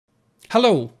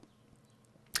Hello.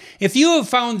 If you have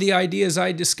found the ideas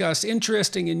I discuss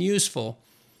interesting and useful,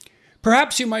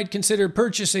 perhaps you might consider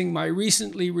purchasing my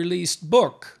recently released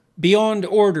book, Beyond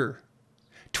Order,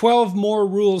 12 More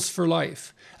Rules for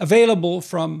Life, available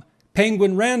from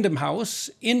Penguin Random House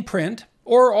in print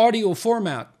or audio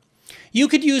format. You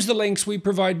could use the links we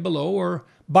provide below or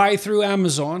buy through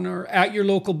Amazon or at your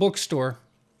local bookstore.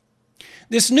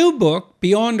 This new book,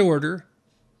 Beyond Order,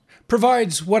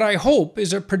 provides what I hope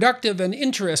is a productive and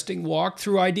interesting walk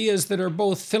through ideas that are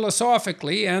both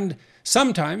philosophically and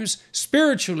sometimes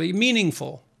spiritually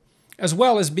meaningful, as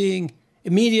well as being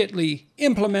immediately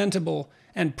implementable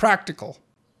and practical.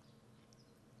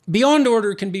 Beyond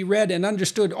Order can be read and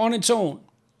understood on its own,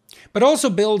 but also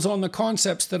builds on the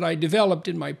concepts that I developed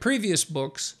in my previous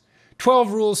books,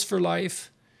 12 Rules for Life,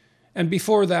 and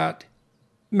before that,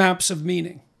 Maps of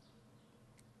Meaning.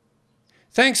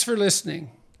 Thanks for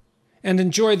listening, and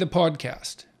enjoy the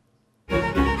podcast.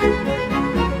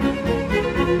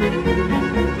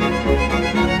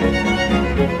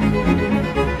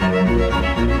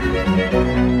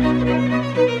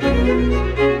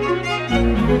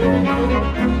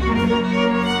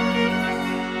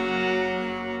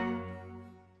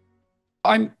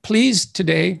 I'm pleased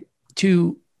today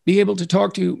to be able to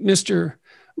talk to Mr.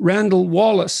 Randall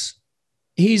Wallace.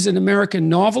 He's an American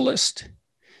novelist,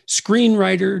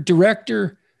 screenwriter,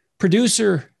 director,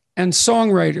 producer, and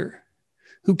songwriter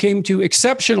who came to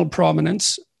exceptional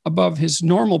prominence above his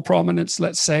normal prominence,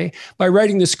 let's say, by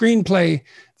writing the screenplay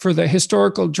for the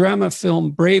historical drama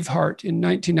film Braveheart in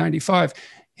 1995.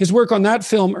 His work on that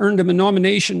film earned him a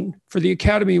nomination for the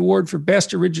Academy Award for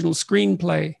Best Original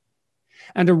Screenplay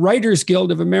and a Writers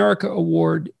Guild of America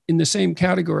Award in the same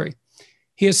category.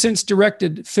 He has since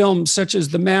directed films such as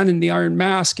The Man in the Iron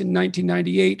Mask in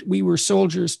 1998, We Were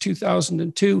Soldiers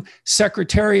 2002,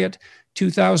 Secretariat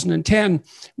 2010,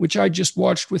 which I just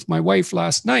watched with my wife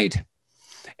last night,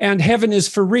 and Heaven is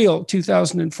for Real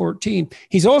 2014.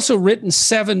 He's also written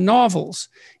 7 novels,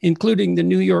 including the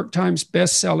New York Times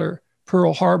bestseller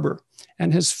Pearl Harbor,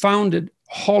 and has founded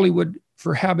Hollywood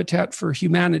for Habitat for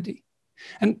Humanity.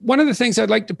 And one of the things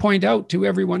I'd like to point out to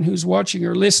everyone who's watching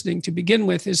or listening to begin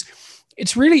with is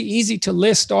it's really easy to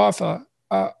list off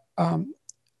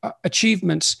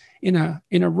achievements in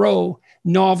a row: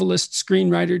 novelist,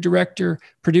 screenwriter, director,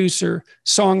 producer,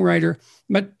 songwriter.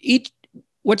 But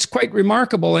what's quite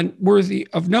remarkable and worthy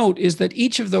of note is that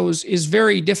each of those is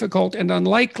very difficult and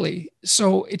unlikely.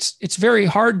 So it's very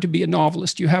hard to be a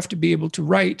novelist. You have to be able to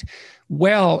write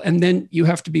well, and then you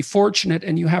have to be fortunate,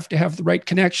 and you have to have the right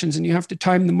connections, and you have to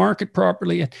time the market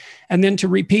properly, and then to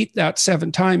repeat that 7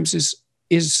 times is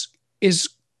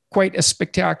quite a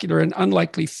spectacular and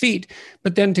unlikely feat.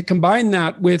 But then to combine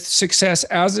that with success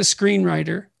as a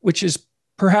screenwriter, which is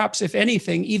perhaps, if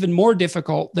anything, even more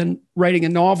difficult than writing a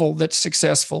novel that's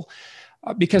successful,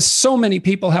 because so many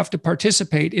people have to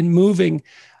participate in moving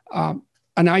an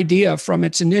idea from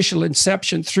its initial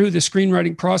inception through the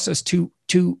screenwriting process to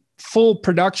full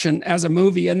production as a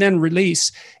movie and then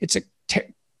release. It's a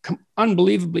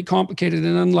unbelievably complicated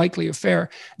and unlikely affair.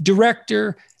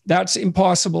 Director, that's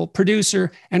impossible.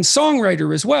 Producer and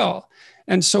songwriter as well.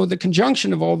 And so the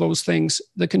conjunction of all those things,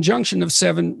 the conjunction of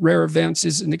 7 rare events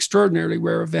is an extraordinarily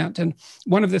rare event. And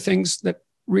one of the things that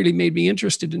really made me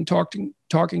interested in talking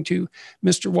to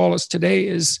Mr. Wallace today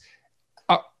is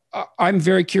I'm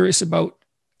very curious about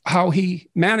how he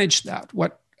managed that,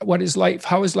 what his life,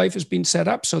 how his life has been set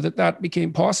up so that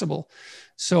became possible.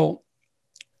 So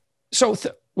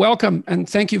welcome, and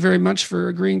thank you very much for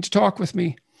agreeing to talk with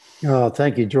me. Oh,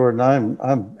 thank you, Jordan.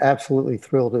 I'm absolutely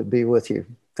thrilled to be with you.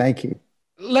 Thank you.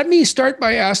 Let me start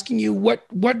by asking you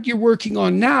what you're working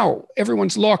on now.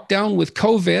 Everyone's locked down with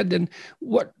COVID, and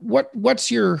what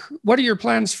are your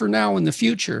plans for now in the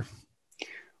future?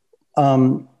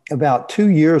 About 2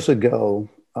 years ago,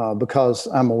 because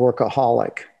I'm a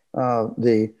workaholic,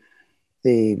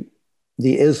 the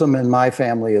ism in my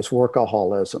family is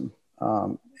workaholism,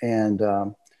 and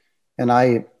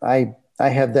I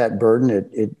have that burden.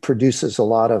 It produces a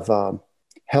lot of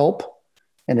help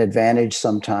and advantage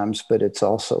sometimes, but it's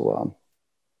also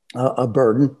a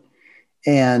burden.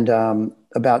 And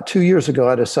about 2 years ago,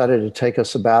 I decided to take a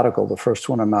sabbatical, the first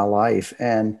one in my life,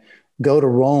 and go to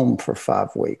Rome for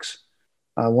 5 weeks.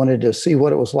 I wanted to see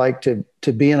what it was like to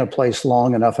be in a place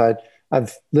long enough.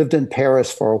 I've lived in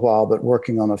Paris for a while, but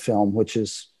working on a film, which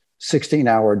is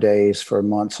 16-hour days for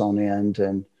months on end.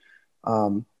 And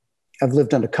I've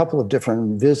lived in a couple of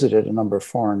different, visited a number of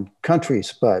foreign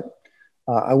countries, but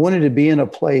I wanted to be in a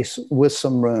place with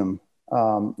some room,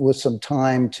 with some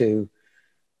time to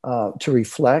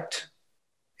reflect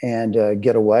and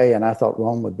get away. And I thought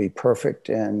Rome would be perfect.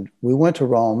 And we went to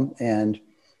Rome, and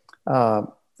I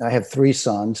have three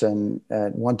sons, and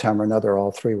at one time or another,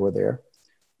 all three were there.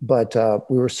 But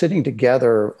we were sitting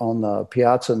together on the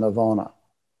Piazza Navona,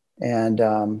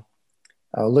 and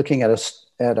looking at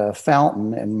a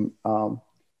fountain,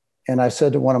 and I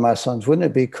said to one of my sons, "Wouldn't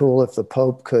it be cool if the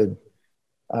Pope could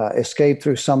escape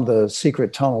through some of the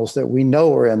secret tunnels that we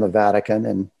know are in the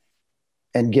Vatican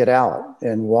and get out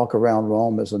and walk around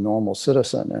Rome as a normal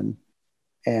citizen?"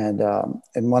 And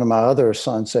one of my other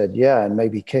sons said, "Yeah, and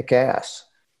maybe kick ass."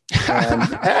 And,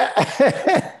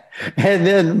 and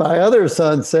then my other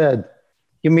son said,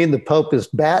 "You mean the Pope is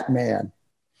Batman?"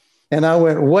 And I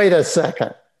went, "Wait a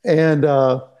second."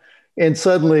 And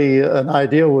suddenly an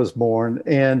idea was born.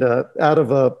 And out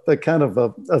of a kind of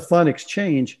a fun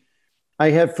exchange,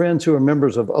 I have friends who are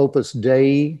members of Opus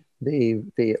Dei,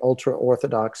 the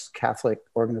ultra-Orthodox Catholic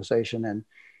organization.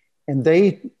 And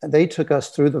they took us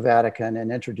through the Vatican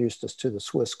and introduced us to the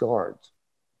Swiss Guards.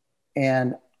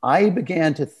 And I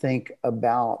began to think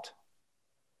about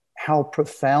how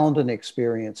profound an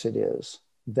experience it is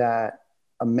that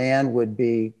a man would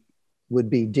be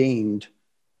deemed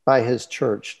by his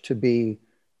church to be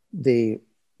the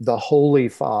Holy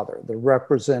Father, the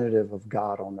representative of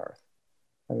God on earth.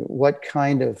 I mean, what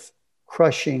kind of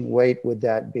crushing weight would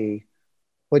that be?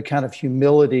 What kind of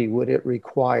humility would it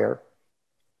require?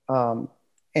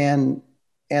 And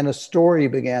a story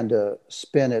began to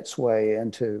spin its way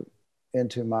into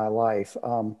my life.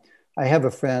 I have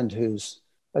a friend who's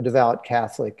a devout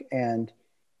Catholic, and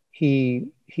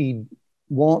he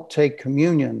won't take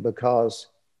communion because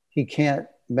he can't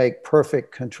make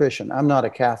perfect contrition. I'm not a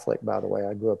Catholic, by the way.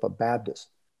 I grew up a Baptist,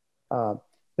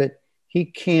 but he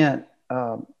can't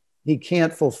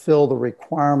fulfill the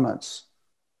requirements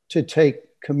to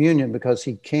take communion because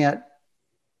he can't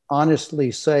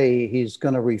honestly say he's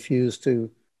going to refuse to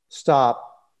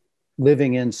stop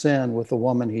living in sin with the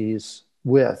woman he's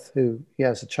with, who he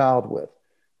has a child with.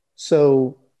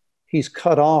 So he's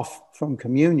cut off from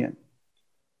communion.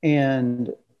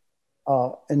 And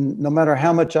no matter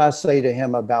how much I say to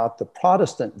him about the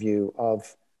Protestant view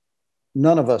of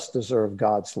none of us deserve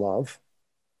God's love,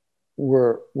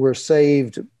 we're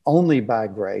saved only by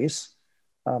grace,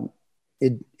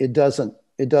 it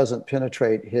doesn't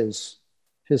penetrate his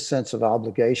sense of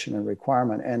obligation and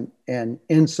requirement and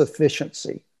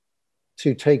insufficiency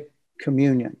to take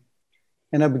communion.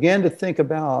 And I began to think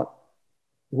about,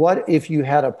 what if you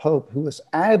had a pope who was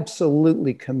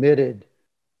absolutely committed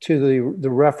to the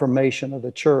reformation of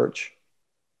the church,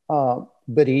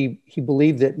 but he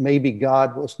believed that maybe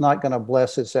God was not going to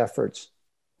bless his efforts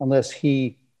unless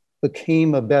he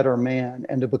became a better man.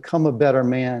 And to become a better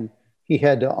man, he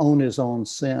had to own his own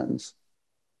sins.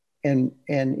 And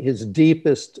his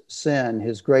deepest sin,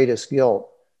 his greatest guilt,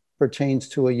 pertains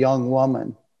to a young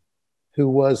woman who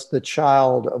was the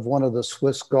child of one of the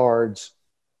Swiss guards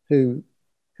who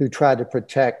tried to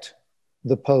protect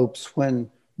the popes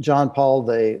when John Paul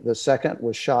II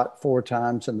was shot 4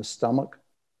 times in the stomach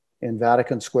in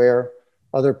Vatican Square.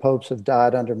 Other popes have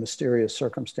died under mysterious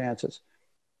circumstances.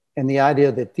 And the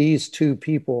idea that these two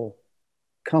people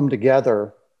come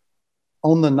together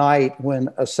on the night when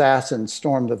assassins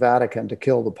stormed the Vatican to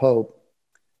kill the Pope,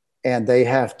 and they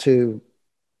have to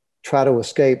try to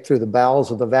escape through the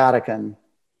bowels of the Vatican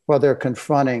while they're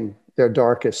confronting their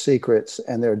darkest secrets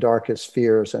and their darkest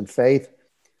fears and faith.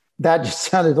 That just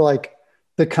sounded like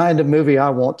the kind of movie I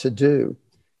want to do.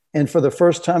 And for the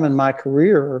first time in my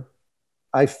career,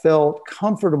 I felt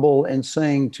comfortable in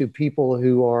saying to people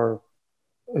who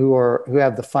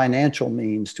have the financial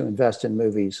means to invest in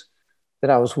movies that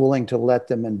I was willing to let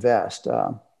them invest.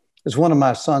 As one of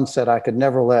my sons said, I could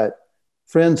never let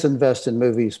friends invest in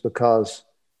movies because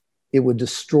it would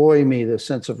destroy me the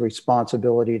sense of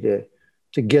responsibility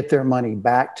to get their money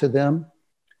back to them.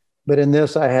 But in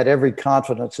this, I had every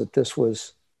confidence that this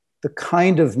was the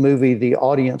kind of movie the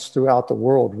audience throughout the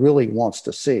world really wants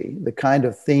to see, the kind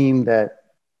of theme that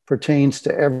pertains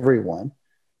to everyone,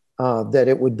 that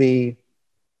it would be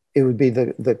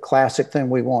the classic thing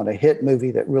we want, a hit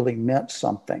movie that really meant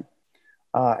something.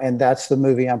 And that's the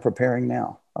movie I'm preparing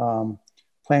now.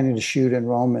 Planning to shoot in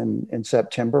Rome in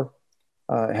September.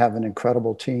 Have an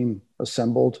incredible team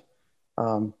assembled.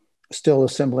 Still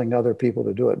assembling other people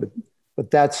to do it. But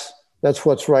that's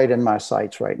what's right in my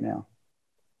sights right now.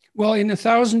 Well, in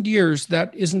 1,000 years,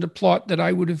 that isn't a plot that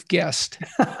I would have guessed.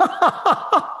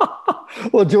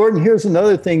 Well, Jordan, here's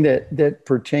another thing that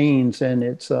pertains, and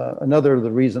it's another of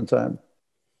the reasons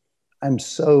I'm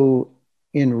so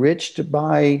enriched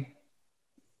by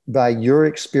your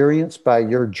experience, by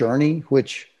your journey,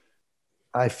 which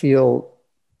I feel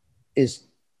is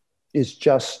is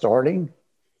just starting.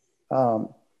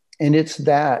 And it's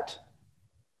that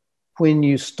when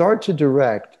you start to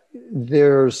direct,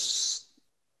 there's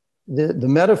the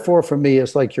metaphor for me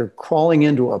is like you're crawling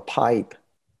into a pipe,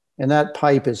 and that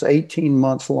pipe is 18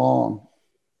 months long,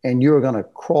 and you're going to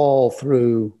crawl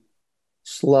through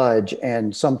sludge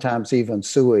and sometimes even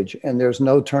sewage, and there's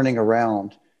no turning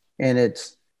around, and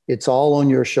it's all on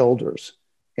your shoulders,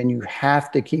 and you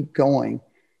have to keep going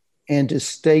and to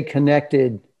stay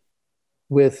connected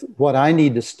with what I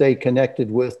need to stay connected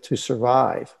with to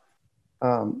survive,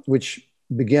 which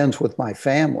begins with my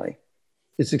family.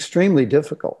 It's extremely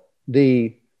difficult.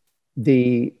 You're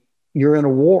in a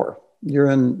war, you're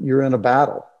in a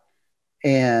battle,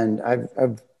 and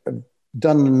I've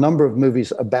done a number of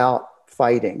movies about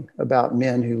fighting, about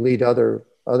men who lead other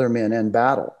men in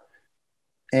battle,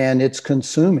 and it's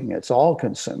consuming. It's all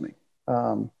consuming.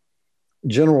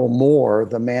 General Moore,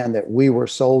 the man that We Were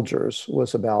Soldiers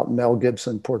was about, Mel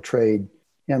Gibson portrayed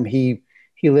him. He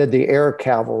led the air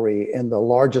cavalry in the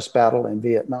largest battle in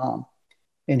Vietnam,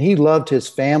 and he loved his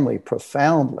family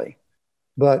profoundly.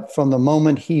 But from the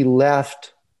moment he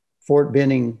left Fort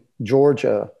Benning,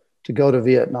 Georgia, to go to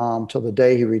Vietnam till the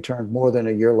day he returned more than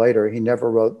a year later, he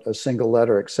never wrote a single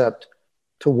letter except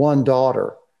to one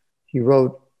daughter. He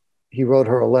wrote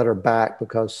her a letter back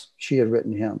because she had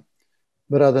written him.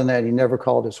 But other than that, he never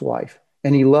called his wife.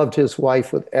 And he loved his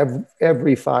wife with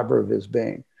every fiber of his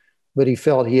being. But he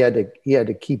felt he had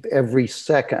to keep every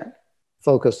second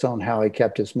focused on how he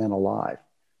kept his men alive.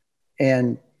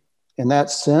 And in that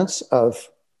sense of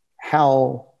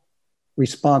how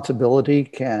responsibility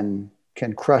can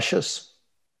crush us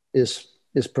is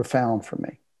profound for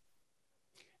me.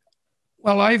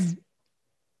 Well, I've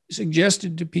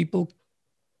suggested to people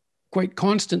quite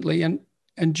constantly, and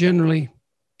generally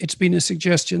it's been a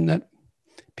suggestion that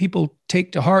people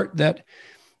take to heart, that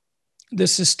the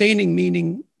sustaining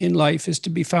meaning in life is to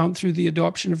be found through the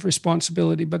adoption of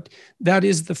responsibility. But that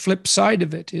is the flip side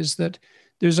of it, is that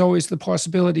there's always the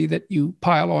possibility that you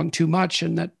pile on too much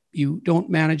and that you don't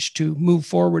manage to move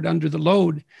forward under the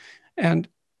load. And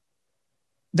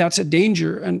that's a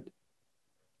danger. And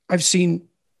I've seen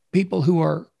people who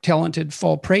are talented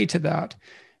fall prey to that,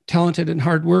 talented and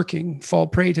hardworking fall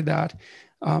prey to that.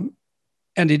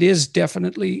 And it is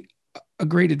definitely a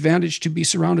great advantage to be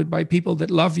surrounded by people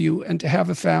that love you and to have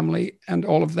a family and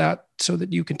all of that, so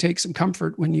that you can take some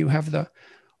comfort when you have the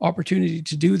opportunity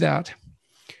to do that.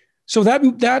 So that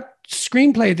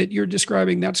screenplay that you're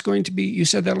describing, that's going to be, you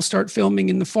said that'll start filming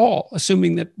in the fall,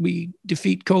 assuming that we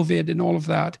defeat COVID and all of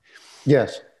that.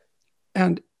 Yes.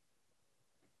 And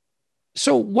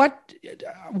so what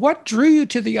drew you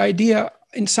to the idea,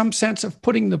 in some sense, of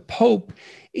putting the Pope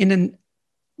in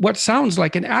what sounds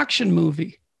like an action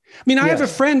movie? I mean, I have a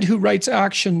friend who writes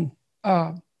action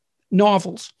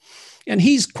novels, and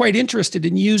he's quite interested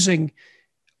in using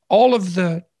all of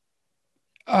the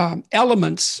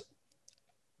elements,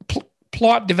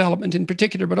 plot development in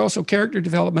particular, but also character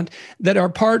development, that are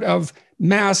part of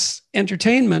mass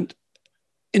entertainment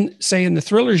in the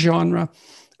thriller genre,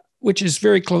 which is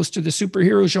very close to the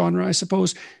superhero genre, I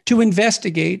suppose, to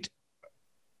investigate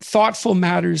thoughtful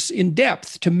matters in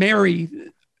depth, to marry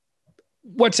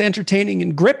what's entertaining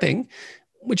and gripping,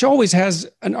 which always has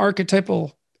an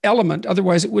archetypal element,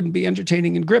 otherwise it wouldn't be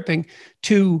entertaining and gripping,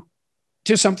 to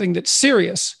something that's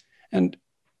serious. And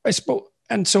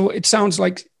so it sounds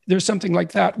like there's something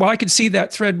like that. Well, I could see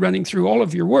that thread running through all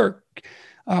of your work,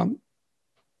 the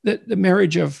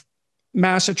marriage of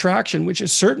mass attraction, which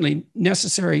is certainly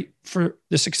necessary for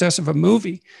the success of a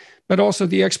movie, but also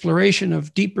the exploration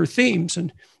of deeper themes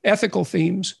and ethical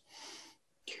themes.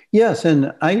 Yes,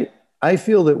 and I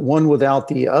feel that one without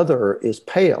the other is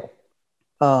pale.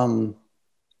 An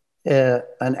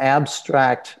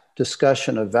abstract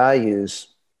discussion of values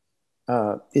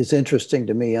is interesting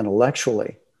to me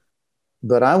intellectually,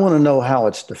 but I want to know how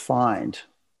it's defined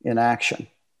in action.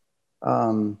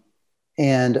 And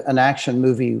an action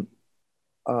movie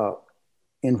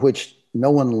in which no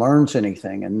one learns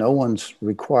anything and no one's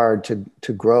required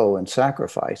to grow and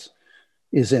sacrifice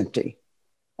is empty.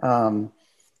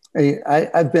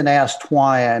 I've been asked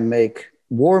why I make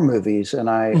war movies, and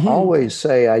I always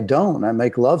say I don't. I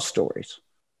make love stories.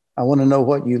 I want to know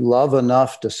what you love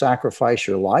enough to sacrifice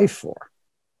your life for,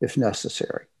 if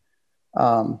necessary.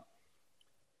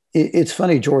 It's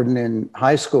funny, Jordan, in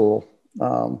high school,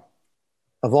 of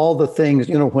all the things,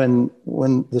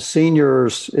 when the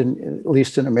seniors, at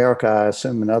least in America, I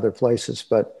assume in other places,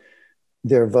 but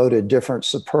they're voted different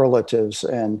superlatives,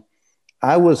 and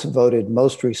I was voted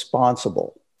most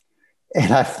responsible.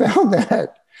 And I found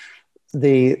that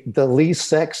the least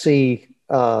sexy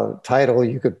title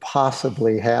you could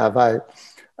possibly have.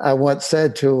 I once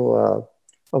said to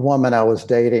a woman I was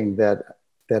dating that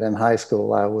in high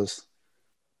school I was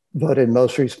voted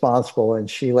most responsible, and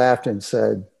she laughed and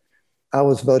said, I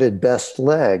was voted best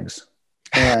legs.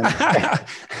 And,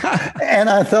 and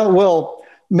I thought, well,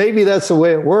 maybe that's the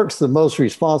way it works. The most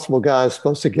responsible guy is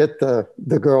supposed to get the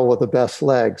girl with the best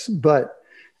legs. But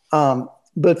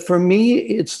for me,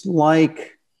 it's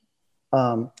like,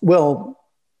 well,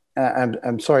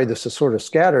 I'm sorry, this is sort of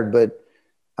scattered, but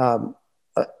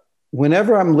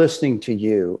whenever I'm listening to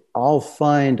you, I'll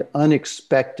find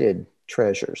unexpected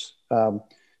treasures.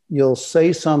 You'll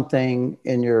say something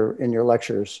in your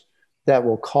lectures that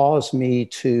will cause me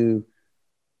to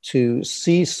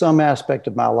see some aspect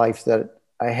of my life that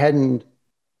I hadn't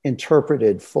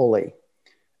interpreted fully.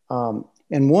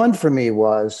 And one for me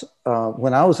was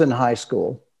when I was in high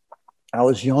school, I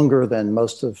was younger than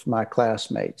most of my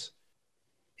classmates.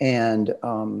 And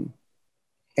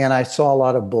I saw a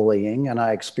lot of bullying, and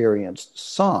I experienced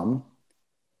some.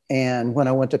 And when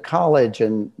I went to college,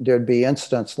 and there'd be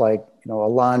incidents like, a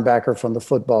linebacker from the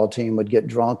football team would get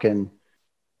drunk and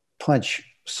punch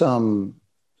some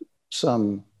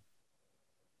sort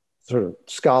of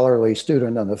scholarly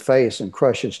student in the face and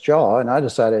crush his jaw. And I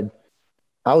decided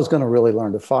I was going to really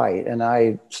learn to fight. And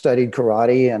I studied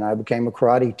karate, and I became a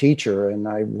karate teacher, and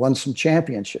I won some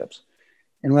championships.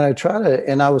 And when I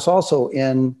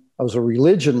was a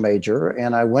religion major,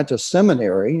 and I went to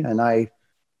seminary, and I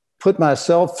put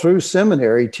myself through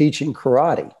seminary teaching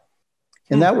karate.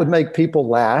 And that would make people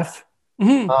laugh.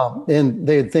 Mm-hmm. And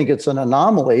they'd think it's an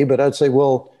anomaly, but I'd say,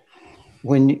 well,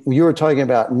 when you were talking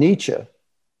about Nietzsche,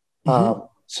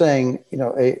 saying,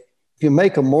 if you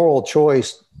make a moral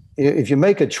choice, if you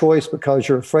make a choice because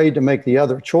you're afraid to make the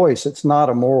other choice, it's not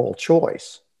a moral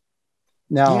choice.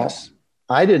 Now, yes.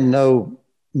 I didn't know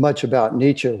much about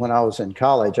Nietzsche when I was in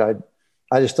college. I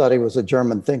just thought he was a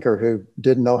German thinker who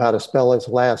didn't know how to spell his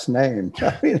last name.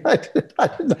 I mean, I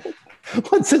didn't know,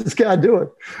 what's this guy doing?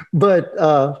 But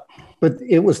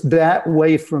it was that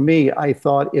way for me. I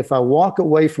thought, if I walk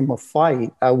away from a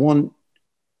fight, I want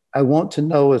to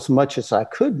know as much as I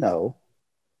could know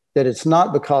that it's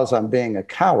not because I'm being a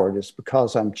coward, it's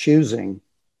because I'm choosing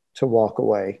to walk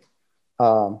away,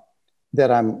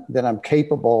 that I'm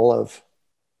capable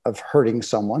of hurting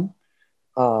someone.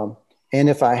 And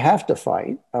if I have to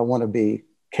fight, I want to be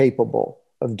capable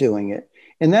of doing it.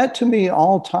 And that, to me,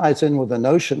 all ties in with the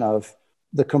notion of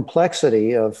the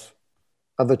complexity of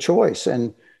a choice.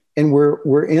 And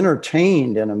we're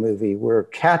entertained in a movie. We're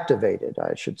captivated,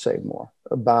 I should say, more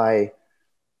by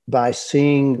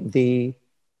seeing the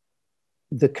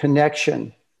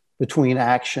connection between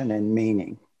action and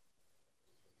meaning.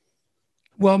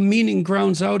 Well, meaning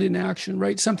grounds out in action,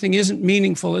 right? Something isn't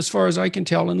meaningful, as far as I can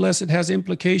tell, unless it has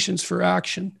implications for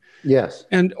action. Yes.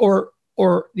 And or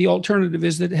the alternative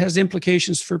is that it has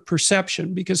implications for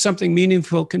perception, because something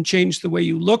meaningful can change the way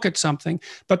you look at something.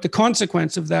 But the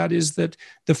consequence of that is that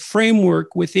the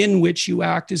framework within which you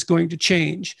act is going to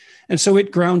change. And so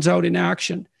it grounds out in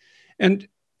action. And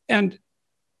I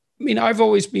mean, I've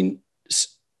always been,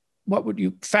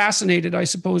 fascinated, I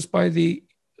suppose, by the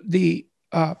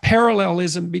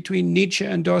parallelism between Nietzsche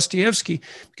and Dostoevsky,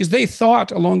 because they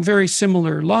thought along very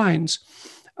similar lines.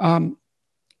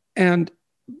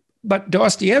 But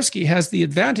Dostoevsky has the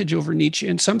advantage over Nietzsche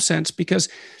in some sense, because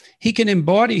he can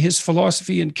embody his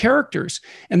philosophy in characters.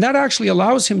 And that actually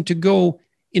allows him to go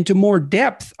into more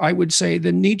depth, I would say,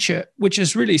 than Nietzsche, which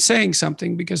is really saying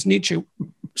something, because Nietzsche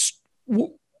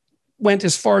went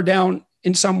as far down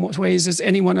in some ways as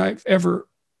anyone I've ever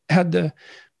had the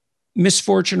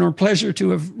misfortune or pleasure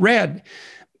to have read.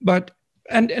 But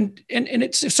and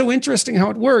it's so interesting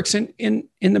how it works. In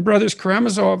the Brothers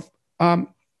Karamazov,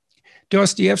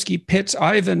 Dostoevsky pits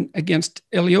Ivan against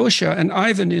Alyosha, and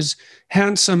Ivan is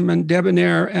handsome and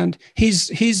debonair, and he's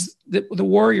the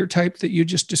warrior type that you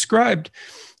just described.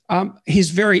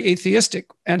 He's very atheistic,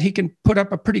 and he can put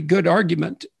up a pretty good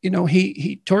argument.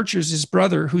 He tortures his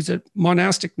brother, who's a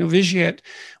monastic novitiate,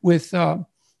 with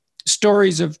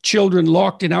stories of children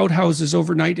locked in outhouses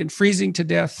overnight and freezing to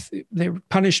death. They were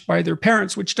punished by their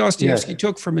parents, which Dostoevsky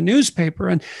took from a newspaper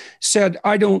and said,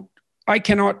 I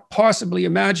cannot possibly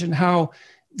imagine how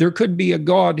there could be a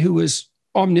God who is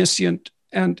omniscient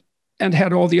and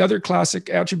had all the other classic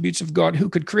attributes of God, who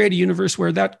could create a universe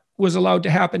where that was allowed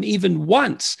to happen even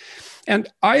once. And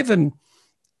Ivan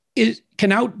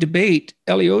can out-debate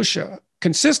Alyosha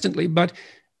consistently, but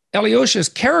Alyosha's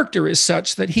character is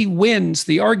such that he wins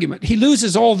the argument. He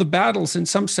loses all the battles in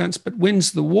some sense, but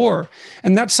wins the war.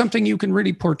 And that's something you can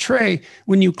really portray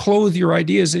when you clothe your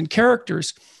ideas in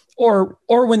characters.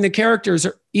 or when the characters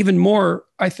are even more,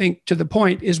 I think, to the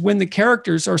point, is when the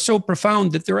characters are so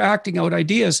profound that they're acting out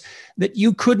ideas that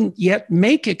you couldn't yet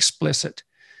make explicit.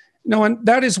 No, and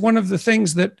that is one of the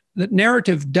things that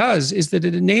narrative does, is that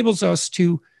it enables us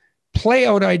to play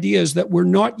out ideas that we're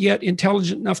not yet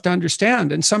intelligent enough to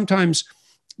understand. And sometimes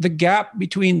the gap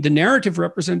between the narrative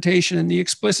representation and the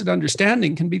explicit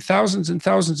understanding can be thousands and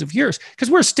thousands of years,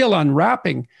 because we're still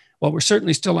unwrapping. Well, we're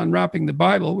certainly still unwrapping the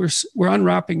Bible. We're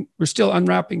still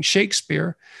unwrapping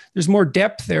Shakespeare. There's more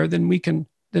depth there than we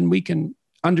can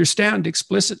understand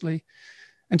explicitly.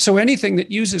 And so anything that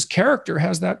uses character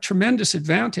has that tremendous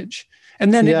advantage.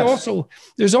 And then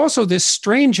there's also this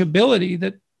strange ability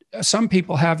that some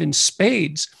people have in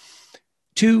spades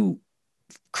to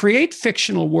create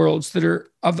fictional worlds that are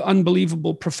of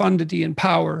unbelievable profundity and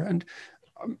power. And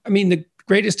I mean, the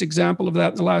greatest example of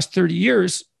that in the last 30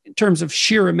 years, in terms of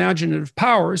sheer imaginative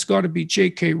power, has got to be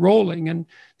J.K. Rowling and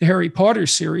the Harry Potter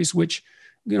series, which,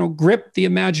 gripped the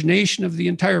imagination of the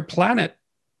entire planet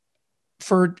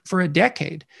for a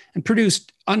decade and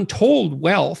produced untold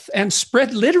wealth and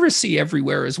spread literacy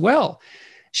everywhere as well.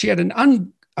 She had a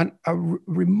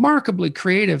remarkably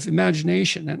creative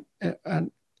imagination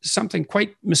and something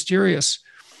quite mysterious.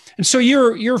 And so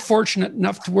you're fortunate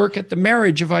enough to work at the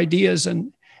marriage of ideas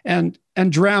and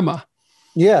drama.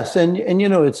 Yes, and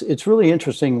it's really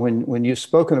interesting when you've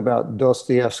spoken about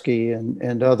Dostoevsky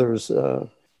and others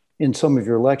in some of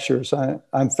your lectures.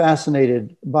 I'm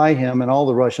fascinated by him and all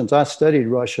the Russians. I studied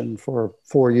Russian for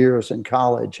 4 years in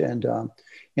college and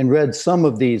read some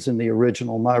of these in the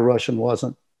original. My Russian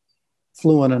wasn't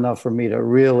fluent enough for me to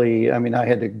really, I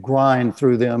had to grind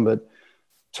through them, but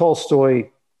Tolstoy,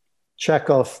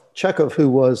 Chekhov, who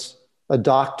was a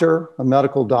doctor, a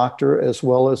medical doctor, as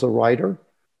well as a writer.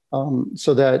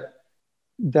 So that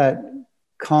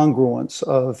congruence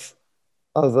of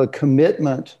a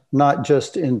commitment, not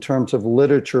just in terms of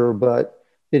literature, but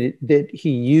that he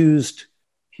used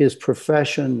his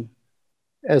profession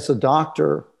as a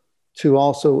doctor to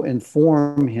also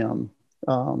inform him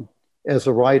as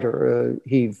a writer.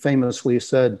 He famously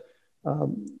said,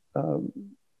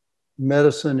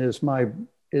 medicine is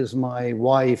my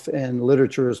wife and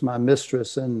literature is my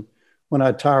mistress. And when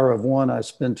I tire of one, I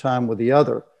spend time with the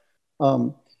other.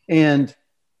 And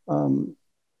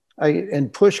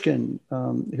Pushkin,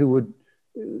 who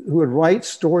would write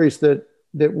stories that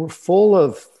were full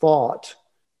of thought,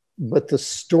 but the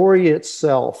story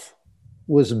itself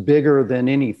was bigger than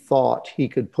any thought he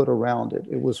could put around it.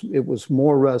 It was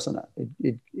more resonant.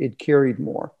 It carried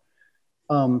more.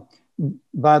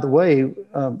 By the way,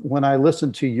 when I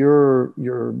listened to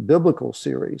your biblical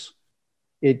series,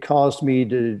 it caused me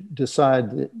to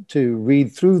decide to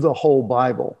read through the whole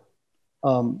Bible.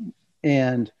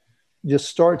 And just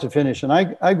start to finish. And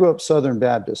I grew up Southern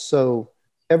Baptist. So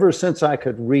ever since I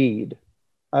could read,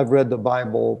 I've read the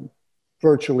Bible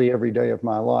virtually every day of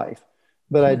my life.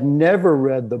 But I'd never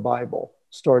read the Bible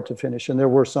start to finish. And there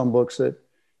were some books that,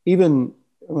 even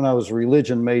when I was a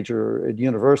religion major at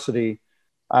university,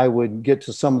 I would get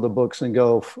to some of the books and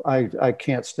go, I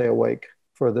can't stay awake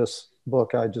for this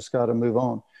book. I just got to move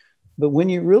on. But when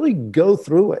you really go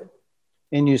through it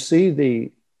and you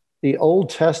see the Old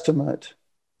Testament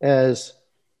as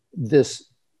this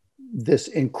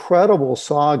incredible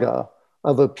saga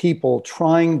of a people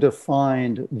trying to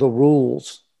find the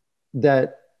rules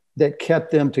that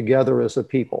kept them together as a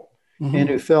people, and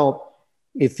who felt,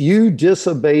 if you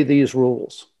disobey these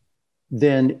rules,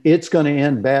 then it's going to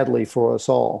end badly for us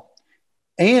all.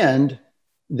 And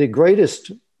the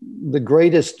greatest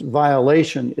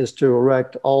violation is to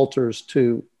erect altars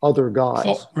to other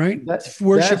gods. Right.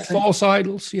 Worship false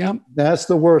idols. Yeah. That's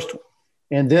the worst one.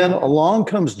 And then along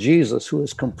comes Jesus, who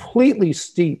is completely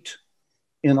steeped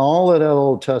in all of that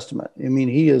Old Testament.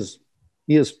 He is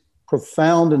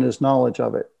profound in his knowledge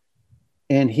of it.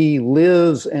 And he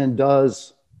lives and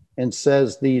does and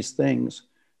says these things.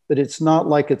 But it's not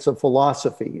like it's a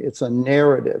philosophy. It's a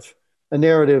narrative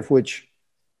which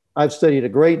I've studied a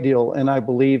great deal, and I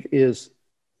believe is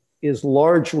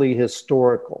largely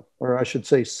historical, or I should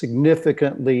say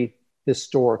significantly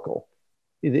historical.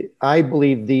 I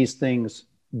believe these things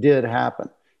did happen.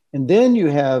 And then you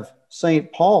have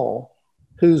St. Paul,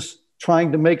 who's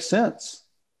trying to make sense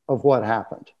of what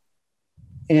happened.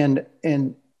 And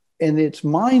it's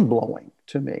mind-blowing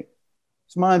to me.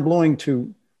 It's mind-blowing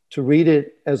to read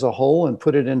it as a whole and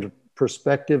put it into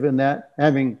perspective in that,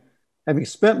 having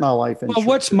spent my life in church.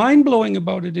 What's mind-blowing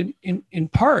about it in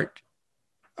part,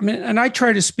 and I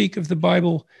try to speak of the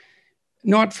Bible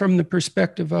not from the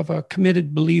perspective of a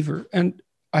committed believer, and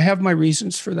I have my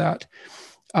reasons for that.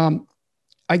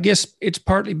 I guess it's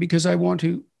partly because I want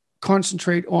to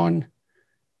concentrate on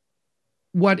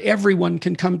what everyone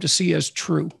can come to see as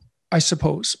true, I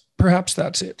suppose. Perhaps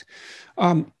that's it.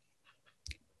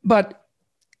 But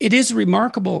it is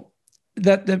remarkable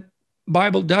that the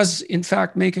Bible does, in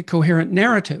fact, make a coherent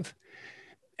narrative,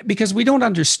 because we don't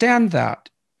understand that.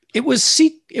 It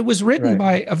was written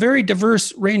by a very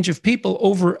diverse range of people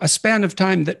over a span of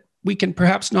time that we can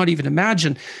perhaps not even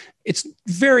imagine. It's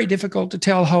very difficult to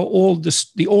tell how old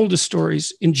the oldest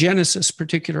stories in Genesis,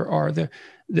 particular, are. The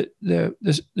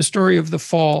story of the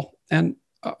fall and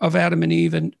of Adam and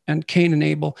Eve and Cain and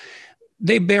Abel.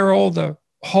 They bear all the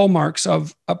hallmarks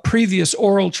of a previous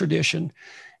oral tradition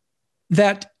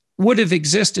that would have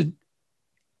existed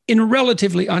in a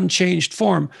relatively unchanged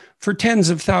form for tens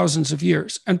of thousands of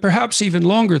years, and perhaps even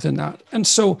longer than that. And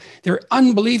so they're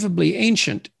unbelievably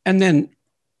ancient. And then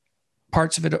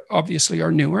parts of it obviously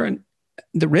are newer, and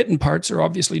the written parts are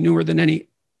obviously newer than any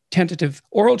tentative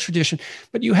oral tradition.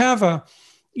 But you have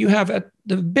at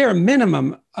the bare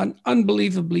minimum an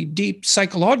unbelievably deep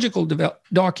psychological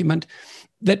document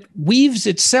that weaves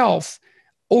itself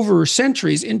over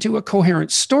centuries into a coherent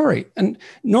story. And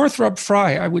Northrop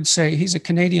Frye, I would say, he's a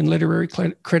Canadian literary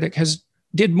critic,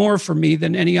 did more for me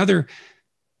than any other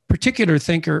particular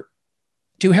thinker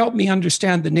to help me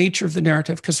understand the nature of the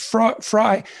narrative. Because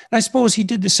Frye, I suppose he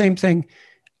did the same thing,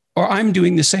 or I'm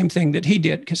doing the same thing that he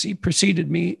did, because he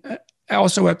preceded me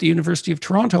also at the University of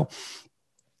Toronto.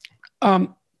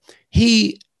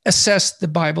 He assessed the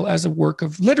Bible as a work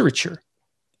of literature,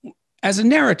 as a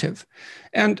narrative.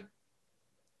 And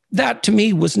that to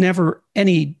me was never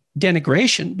any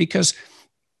denigration, because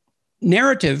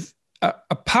narrative,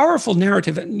 a powerful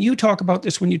narrative, and you talk about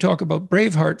this when you talk about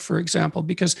Braveheart, for example,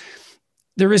 because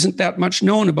there isn't that much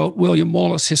known about William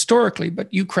Wallace historically,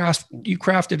 but you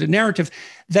crafted a narrative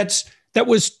that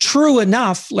was true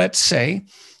enough, let's say,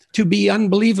 to be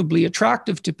unbelievably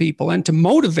attractive to people and to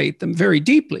motivate them very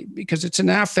deeply, because it's an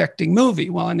affecting movie.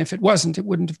 Well, and if it wasn't, it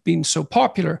wouldn't have been so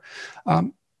popular.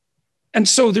 And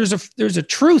so there's a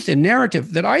truth in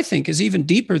narrative that I think is even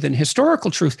deeper than historical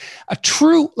truth. A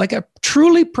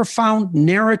truly profound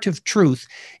narrative truth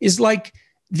is like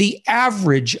the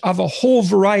average of a whole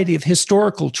variety of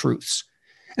historical truths.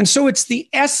 And so it's the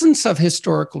essence of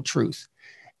historical truth.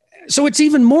 So it's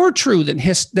even more true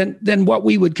than what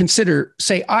we would consider,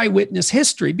 say, eyewitness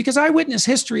history, because eyewitness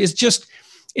history is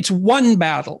it's one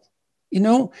battle.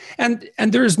 And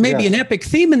there's maybe an epic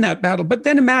theme in that battle, but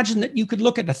then imagine that you could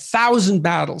look at 1,000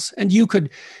 battles and you could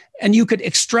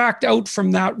extract out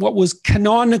from that what was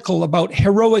canonical about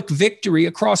heroic victory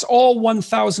across all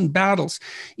 1,000 battles.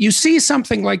 You see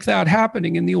something like that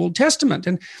happening in the Old Testament,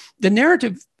 and the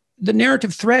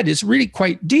narrative thread is really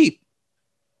quite deep.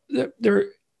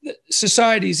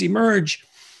 Societies emerge,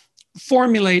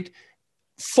 formulate,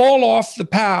 fall off the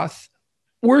path,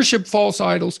 worship false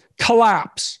idols,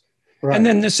 collapse. Right. And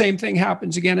then the same thing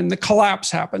happens again, and the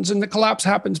collapse happens. And the collapse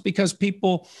happens because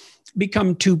people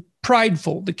become too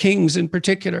prideful, the kings in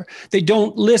particular. They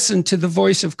don't listen to the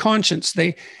voice of conscience.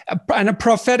 And a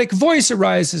prophetic voice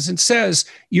arises and says,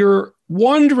 you're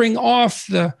wandering off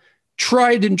the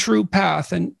tried and true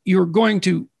path, and you're going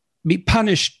to be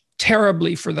punished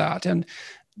terribly for that. And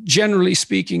generally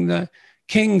speaking, the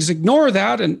kings ignore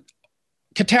that, and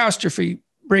catastrophe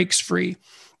breaks free.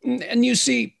 And you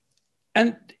see,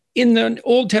 and in the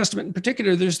Old Testament in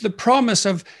particular, there's the promise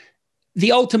of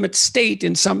the ultimate state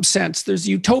in some sense. There's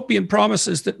utopian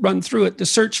promises that run through it, the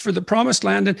search for the promised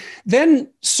land. And then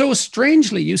so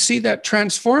strangely, you see that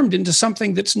transformed into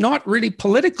something that's not really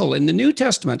political in the New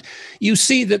Testament. You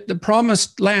see that the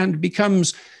promised land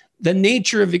becomes the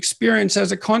nature of experience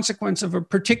as a consequence of a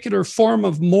particular form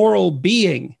of moral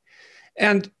being.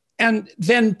 And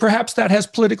then perhaps that has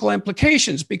political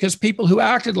implications, because people who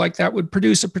acted like that would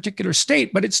produce a particular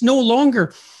state, but it's no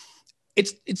longer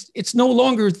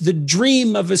the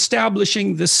dream of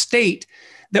establishing the state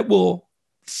that will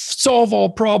solve all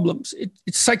problems.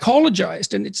 It's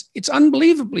psychologized, and it's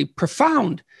unbelievably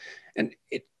profound. And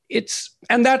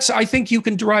that's, I think you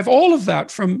can derive all of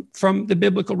that from the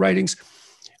biblical writings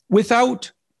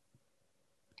without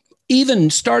even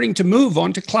starting to move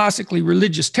onto classically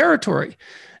religious territory.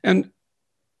 And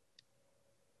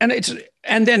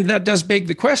then that does beg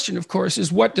the question, of course,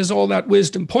 is what does all that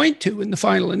wisdom point to in the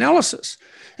final analysis?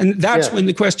 And that's when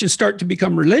the questions start to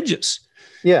become religious.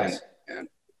 Yes.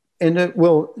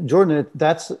 Well, Jordan,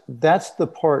 that's the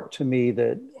part to me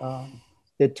that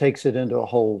it takes it into a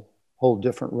whole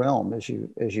different realm, as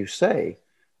you say.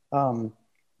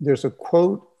 There's a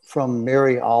quote from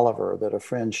Mary Oliver that a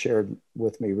friend shared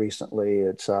with me recently.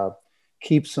 It's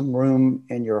keep some room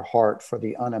in your heart for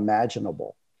the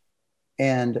unimaginable.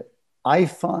 And I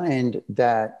find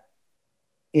that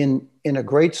in a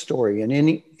great story, in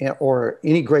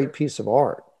any great piece of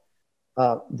art,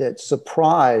 that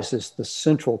surprise is the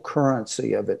central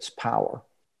currency of its power.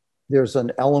 There's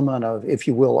an element of, if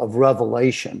you will, of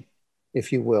revelation,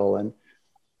 if you will. And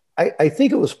I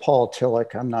think it was Paul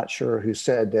Tillich, I'm not sure, who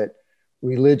said that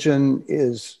religion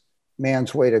is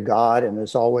man's way to God and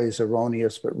is always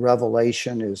erroneous, but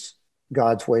revelation is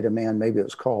God's way to man. Maybe it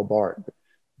was Karl Barth.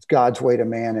 It's God's way to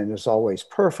man and is always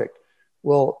perfect.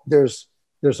 Well, there's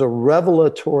a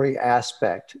revelatory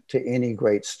aspect to any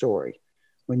great story.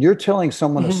 When you're telling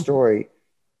someone a story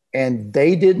and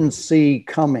they didn't see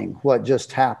coming what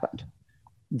just happened,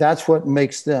 that's what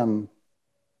makes them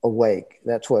awake.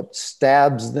 That's what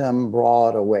stabs them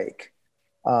broad awake.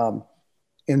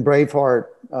 In Braveheart,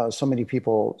 so many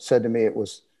people said to me it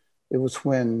was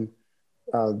when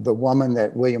the woman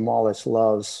that William Wallace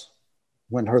loves,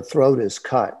 when her throat is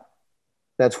cut,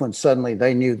 that's when suddenly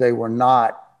they knew they were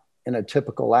not in a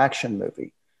typical action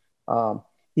movie.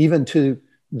 Even to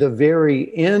the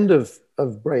very end of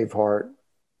Braveheart,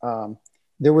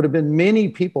 there would have been many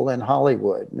people in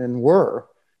Hollywood, and were,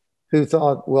 who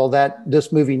thought, well,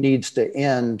 this movie needs to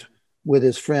end with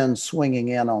his friends swinging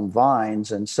in on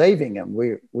vines and saving him.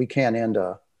 We can't end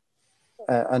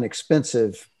an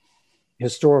expensive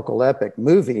historical epic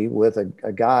movie with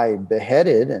a guy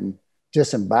beheaded and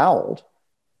disemboweled.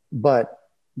 But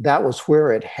that was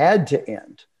where it had to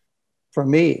end for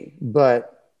me.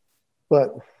 But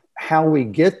how we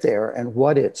get there and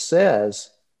what it says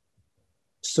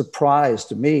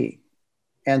surprised me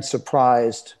and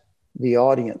surprised the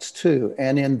audience too.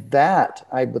 And in that,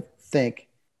 I would think,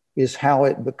 is how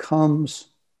it becomes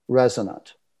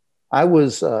resonant. I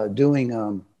was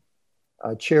doing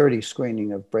a charity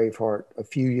screening of Braveheart a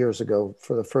few years ago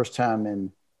for the first time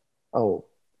in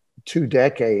 2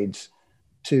 decades,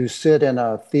 to sit in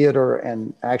a theater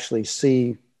and actually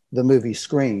see the movie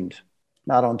screened,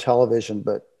 not on television,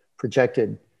 but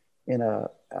projected in a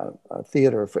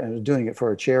theater, and doing it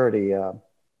for a charity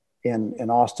in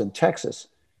Austin, Texas.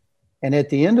 And at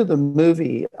the end of the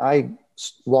movie, I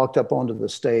walked up onto the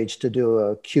stage to do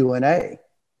a Q&A.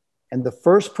 And the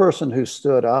first person who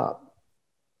stood up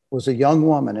was a young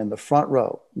woman in the front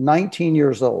row, 19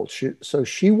 years old. So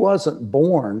she wasn't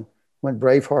born when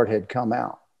Braveheart had come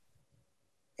out.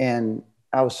 And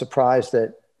I was surprised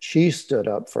that she stood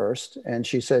up first. And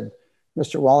she said,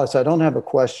 "Mr. Wallace, I don't have a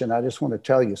question. I just want to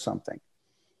tell you something.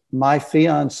 My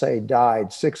fiance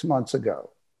died 6 months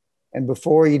ago. And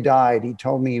before he died, he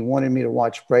told me he wanted me to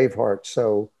watch Braveheart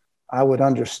so I would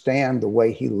understand the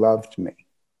way he loved me."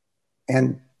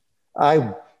 And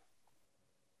I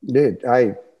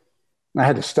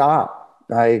had to stop.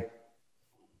 I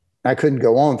couldn't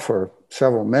go on for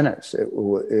several minutes.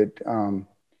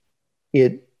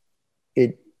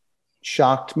 It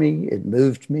shocked me. It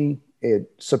moved me.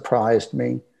 It surprised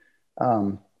me.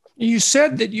 You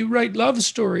said that you write love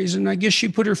stories, and I guess she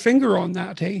put her finger on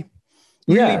that, hey?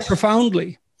 Really yes.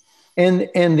 Profoundly. And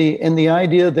the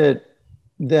idea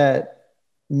that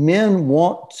men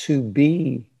want to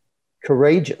be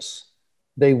courageous.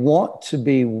 They want to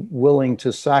be willing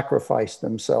to sacrifice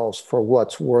themselves for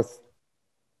what's worth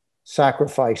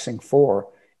sacrificing for.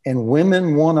 And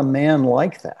women want a man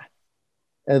like that.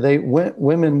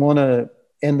 Women want to,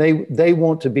 and they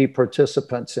want to be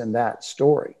participants in that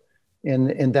story,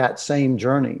 in that same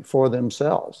journey for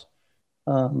themselves.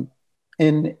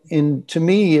 And to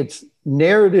me, it's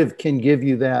narrative can give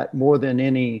you that more than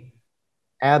any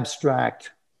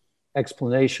abstract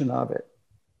explanation of it.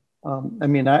 I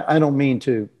mean, I don't mean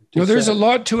to well, there's a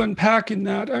lot to unpack in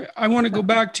that. I want to go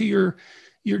back to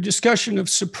your discussion of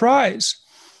surprise.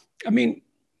 I mean,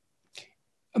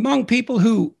 among people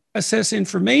who assess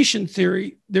information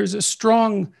theory, there's a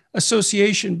strong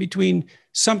association between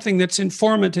something that's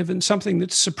informative and something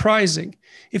that's surprising.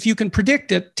 If you can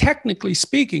predict it, technically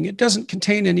speaking, it doesn't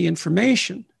contain any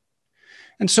information.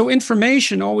 And so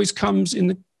information always comes in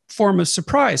the form of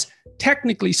surprise,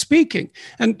 technically speaking.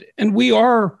 And we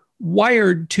are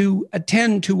wired to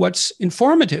attend to what's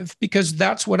informative because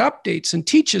that's what updates and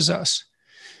teaches us.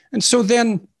 And so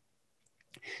then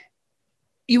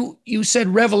you said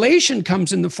revelation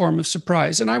comes in the form of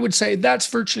surprise. And I would say that's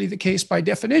virtually the case by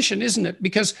definition, isn't it?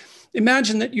 Because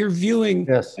imagine that you're viewing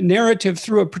a narrative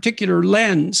through a particular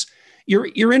lens.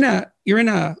 You're in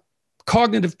a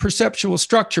cognitive perceptual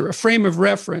structure, a frame of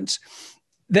reference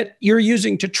that you're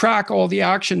using to track all the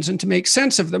actions and to make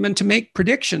sense of them and to make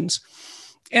predictions.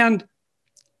 And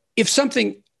if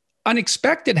something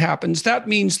unexpected happens, that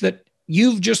means that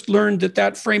you've just learned that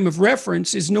that frame of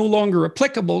reference is no longer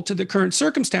applicable to the current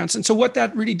circumstance. And so what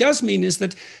that really does mean is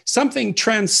that something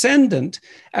transcendent,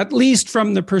 at least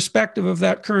from the perspective of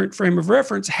that current frame of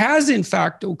reference, has in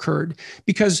fact occurred,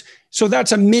 because so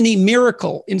that's a mini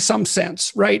miracle in some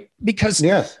sense, right? Because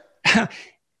yes.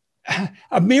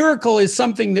 A miracle is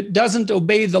something that doesn't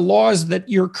obey the laws that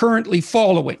you're currently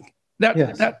following.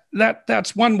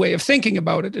 That's one way of thinking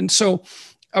about it. And so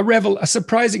a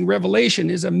surprising revelation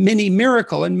is a mini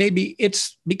miracle, and maybe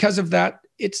it's because of that.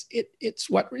 It's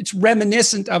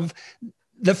reminiscent of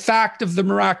the fact of the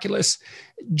miraculous,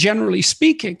 generally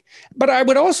speaking. But I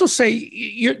would also say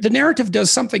the narrative does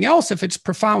something else if it's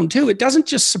profound too. It doesn't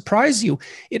just surprise you.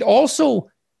 It also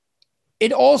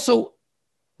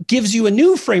gives you a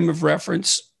new frame of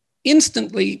reference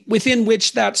instantly within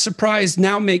which that surprise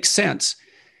now makes sense.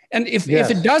 And if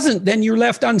it doesn't, then you're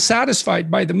left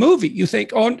unsatisfied by the movie. You think,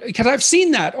 oh, because I've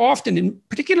seen that often,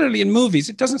 particularly in movies.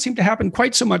 It doesn't seem to happen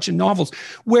quite so much in novels,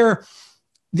 where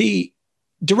the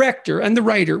director and the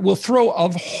writer will throw a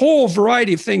whole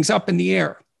variety of things up in the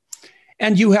air.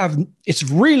 And it's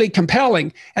really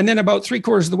compelling. And then about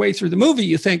 3/4 of the way through the movie,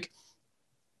 you think,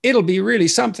 it'll be really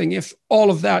something if all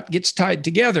of that gets tied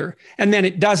together, and then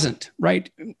it doesn't,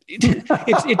 right?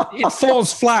 It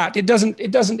falls flat. It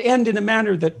doesn't end in a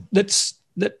manner that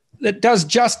does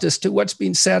justice to what's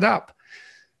been set up.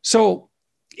 So,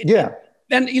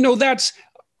 and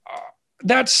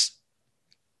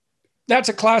that's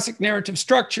a classic narrative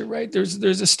structure, right?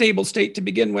 There's a stable state to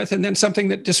begin with, and then something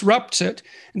that disrupts it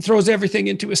and throws everything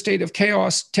into a state of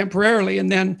chaos temporarily,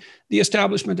 and then the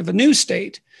establishment of a new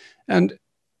state. And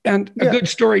a good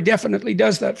story definitely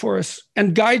does that for us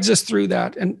and guides us through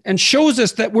that and shows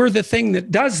us that we're the thing that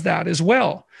does that as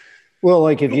well. Well,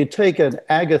 like if you take an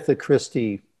Agatha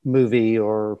Christie movie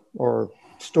or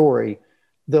story,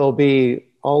 there'll be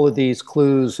all of these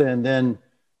clues, and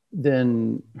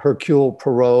then Hercule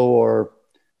Poirot, or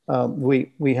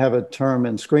we have a term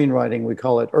in screenwriting, we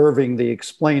call it Irving the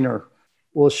Explainer,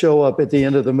 will show up at the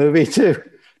end of the movie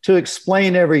to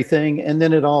explain everything, and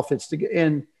then it all fits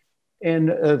together. And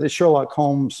the Sherlock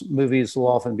Holmes movies will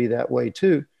often be that way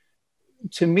too.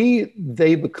 To me,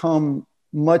 they become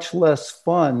much less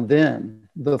fun then.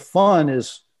 The fun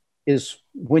is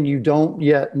when you don't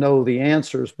yet know the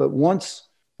answers, but once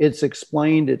it's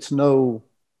explained, it no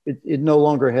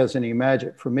longer has any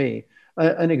magic for me.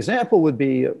 An example would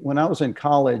be when I was in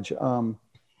college,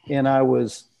 and I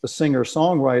was a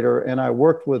singer-songwriter, and I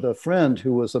worked with a friend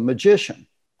who was a magician,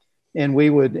 and we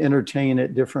would entertain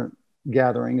at different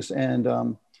gatherings,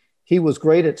 and he was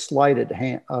great at sleight of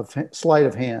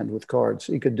hand with cards.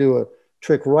 He could do a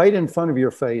trick right in front of your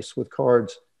face with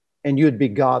cards, and you'd be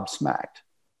gobsmacked.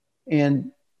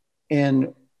 And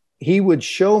he would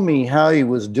show me how he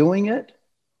was doing it,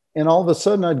 and all of a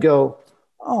sudden I'd go,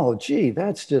 "Oh, gee,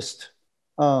 that's just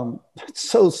that's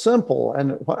so simple,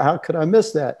 and how could I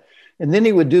miss that?" And then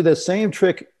he would do the same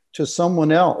trick to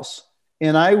someone else,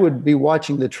 and I would be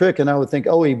watching the trick, and I would think,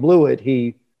 "Oh, he blew it.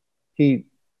 He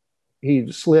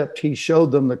slipped." He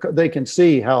showed them they can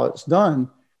see how it's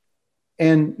done,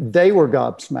 and they were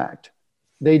gobsmacked.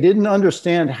 They didn't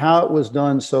understand how it was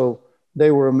done, so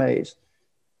they were amazed.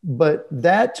 But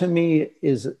that to me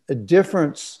is a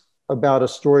difference about a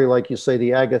story like, you say,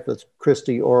 the Agatha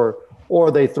Christie, or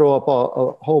they throw up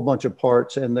a whole bunch of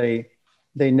parts and they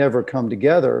never come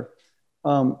together.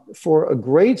 For a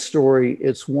great story,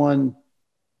 it's one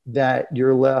that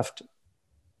you're left.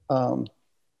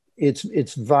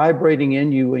 It's vibrating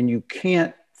in you, and you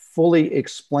can't fully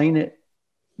explain it.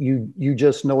 You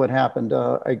just know it happened.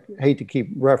 I hate to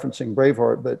keep referencing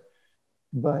Braveheart,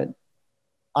 but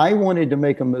I wanted to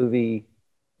make a movie,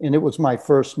 and it was my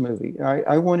first movie.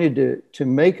 I wanted to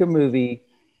make a movie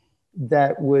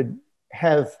that would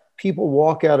have people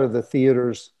walk out of the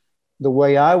theaters the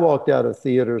way I walked out of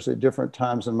theaters at different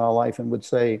times in my life, and would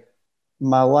say,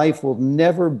 my life will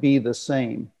never be the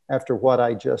same after what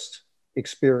I just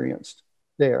experienced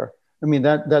there. I mean,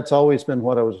 that's always been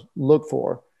what I was looked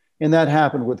for. And that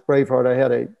happened with Braveheart. I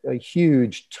had a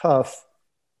huge, tough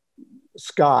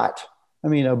Scot,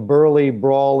 a burly,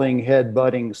 brawling,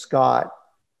 head-butting Scot,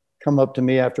 come up to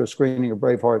me after a screening of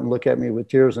Braveheart and look at me with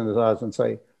tears in his eyes and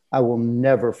say, "I will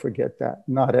never forget that,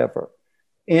 not ever."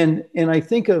 And I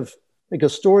think of like a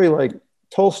story like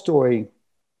Tolstoy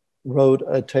wrote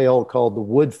a tale called The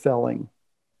Wood Felling,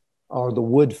 or The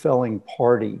Wood Felling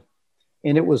Party.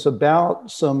 And it was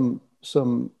about some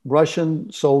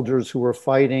Russian soldiers who were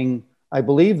fighting, I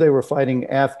believe they were fighting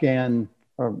Afghan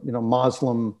or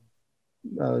Muslim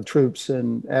troops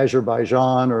in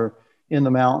Azerbaijan or in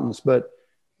the mountains. But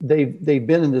they've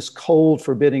been in this cold,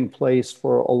 forbidding place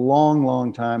for a long,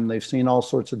 long time. They've seen all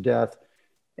sorts of death,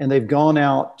 and they've gone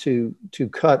out to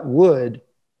cut wood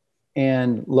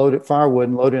and firewood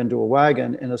and load it into a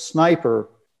wagon. And a sniper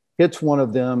hits one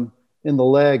of them in the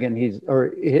leg, and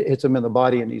hits him in the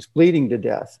body, and he's bleeding to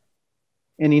death.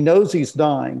 And he knows he's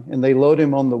dying, and they load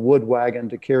him on the wood wagon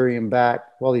to carry him back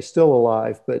while he's still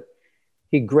alive. But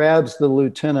he grabs the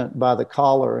lieutenant by the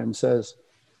collar and says,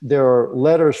 "There are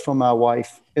letters from my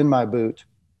wife in my boot.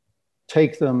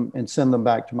 Take them and send them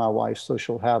back to my wife so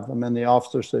she'll have them." And the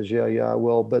officer says, yeah, I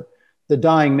will. But the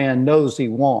dying man knows he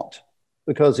won't,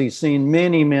 because he's seen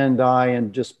many men die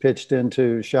and just pitched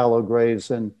into shallow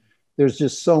graves, and there's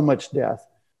just so much death.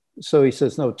 So he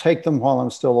says, no, take them while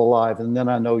I'm still alive, and then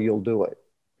I know you'll do it.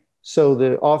 So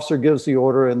the officer gives the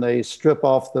order, and they strip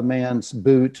off the man's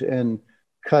boot and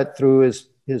cut through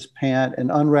his pant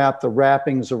and unwrap the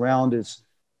wrappings around his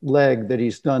leg that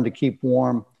he's done to keep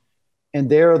warm. And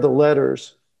there are the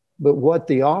letters. But what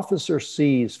the officer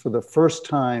sees for the first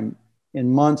time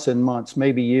in months and months,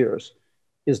 maybe years,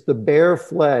 is the bare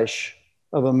flesh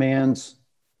of a man's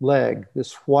leg,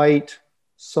 this white,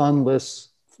 sunless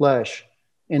flesh.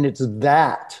 And it's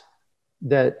that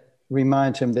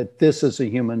reminds him that this is a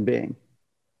human being.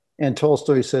 And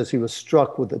Tolstoy says he was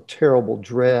struck with a terrible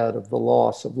dread of the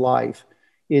loss of life.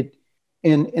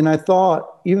 And I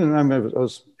thought, even I remember I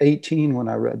was 18 when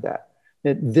I read that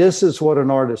this is what an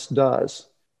artist does.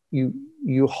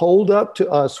 You hold up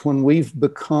to us when we've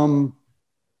become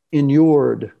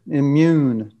immune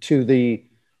to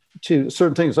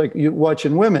certain things. Like you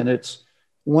watching women, it's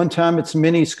one time it's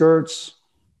mini skirts,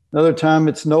 another time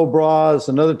it's no bras,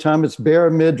 another time it's bare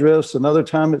midriffs, another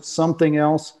time it's something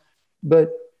else.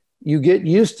 But you get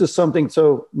used to something,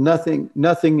 so nothing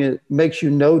makes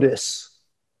you notice.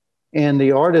 And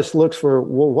the artist looks for,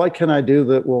 well, what can I do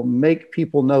that will make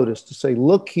people notice, to say,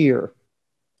 look here.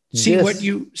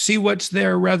 See what's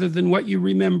there rather than what you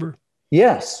remember.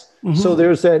 Yes. Mm-hmm. So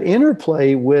there's that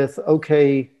interplay with,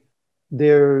 okay,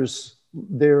 there is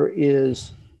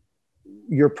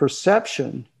your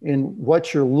perception in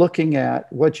what you're looking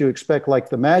at, what you expect, like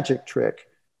the magic trick.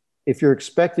 If you're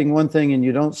expecting one thing and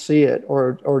you don't see it,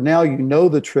 or now you know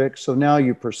the trick, so now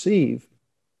you perceive,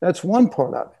 that's one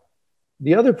part of it.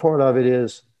 The other part of it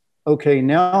is, okay,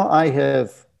 now I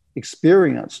have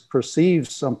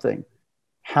perceived something.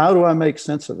 How do I make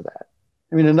sense of that?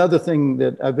 I mean, another thing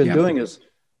that I've been doing is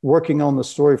working on the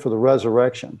story for the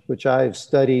resurrection, which I've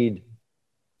studied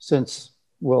since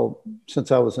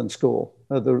I was in school.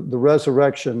 The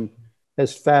resurrection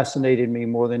has fascinated me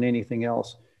more than anything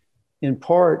else, in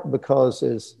part because,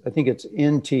 as I think it's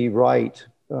N.T. Wright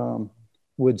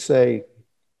would say,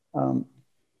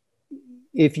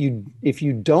 if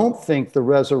you don't think the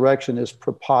resurrection is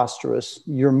preposterous,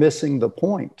 you're missing the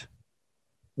point.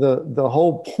 The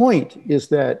whole point is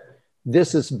that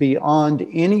this is beyond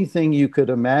anything you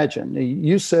could imagine.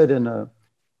 You said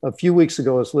a few weeks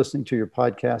ago, I was listening to your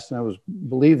podcast, and I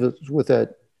believe it was with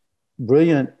that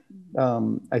brilliant,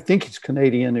 I think he's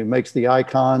Canadian, who makes the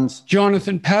icons.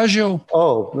 Jonathan Pajot.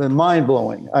 Oh,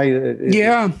 mind-blowing.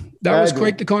 That was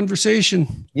quite the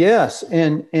conversation. Yes,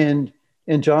 and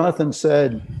Jonathan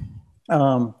said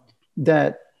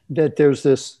that there's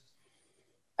this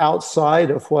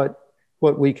outside of what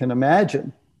we can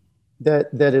imagine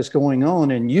that is going on.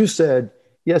 And you said,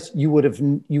 yes, you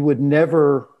would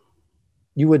never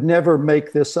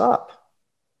make this up.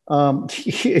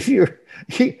 If you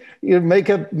make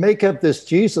up this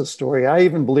Jesus story, I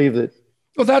even believe that.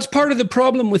 Well, that's part of the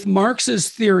problem with Marx's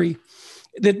theory,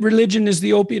 that religion is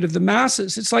the opiate of the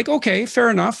masses. It's like, okay, fair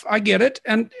enough, I get it,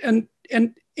 and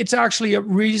it's actually a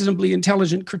reasonably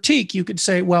intelligent critique. You could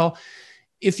say, well,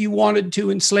 if you wanted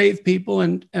to enslave people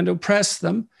and oppress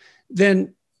them,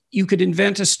 then you could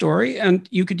invent a story and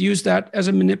you could use that as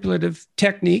a manipulative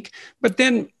technique. But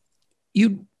then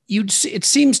it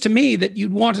seems to me that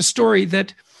you'd want a story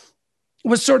that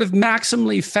was sort of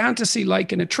maximally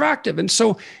fantasy-like and attractive. And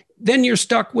so then you're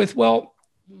stuck with, well,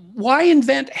 why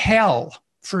invent hell,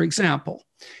 for example?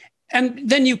 And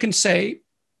then you can say,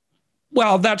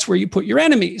 well, that's where you put your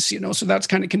enemies, so that's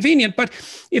kind of convenient. But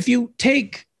if you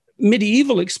take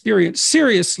medieval experience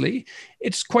seriously,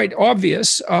 it's quite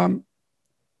obvious.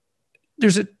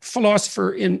 There's a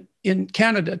philosopher in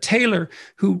Canada, Taylor,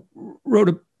 who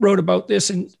wrote about this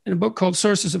in a book called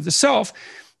Sources of the Self.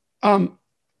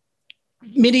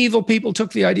 Medieval people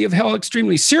took the idea of hell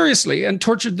extremely seriously and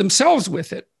tortured themselves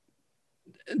with it,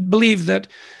 believed that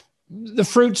the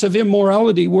fruits of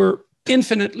immorality were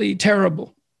infinitely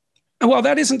terrible. And while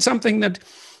that isn't something that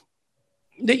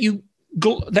you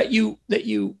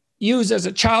use as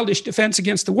a childish defense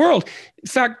against the world. In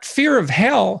fact, fear of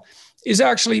hell is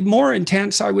actually more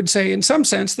intense, I would say, in some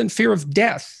sense, than fear of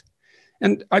death.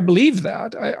 And I believe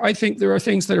that. I think there are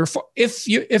things that are,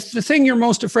 if the thing you're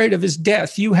most afraid of is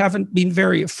death, you haven't been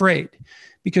very afraid,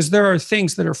 because there are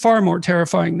things that are far more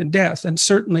terrifying than death. And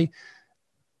certainly,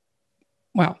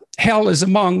 well, hell is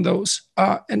among those.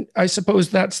 And I suppose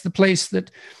that's the place that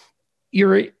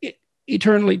you're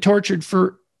eternally tortured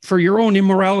for your own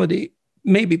immorality,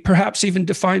 maybe perhaps even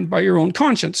defined by your own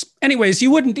conscience. Anyways, you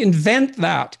wouldn't invent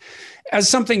that as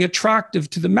something attractive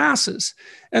to the masses.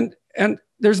 And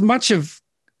there's much of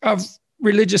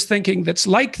religious thinking that's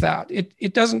like that.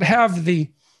 It doesn't have the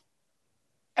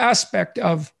aspect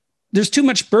of, there's too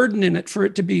much burden in it for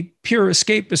it to be pure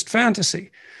escapist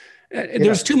fantasy. Yeah.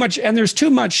 There's too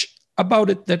much about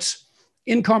it that's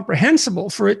incomprehensible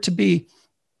for it to be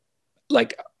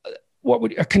like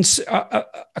a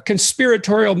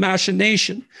conspiratorial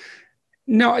machination.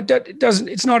 No, it doesn't.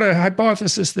 It's not a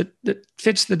hypothesis that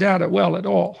fits the data well at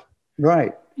all.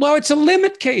 Right. Well, it's a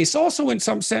limit case also in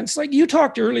some sense. Like you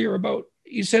talked earlier about,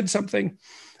 you said something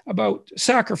about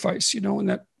sacrifice, and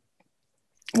that,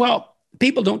 well,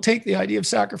 people don't take the idea of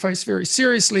sacrifice very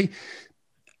seriously.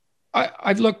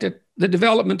 I've looked at the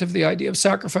development of the idea of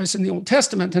sacrifice in the Old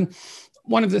Testament. And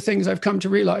one of the things I've come to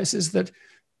realize is that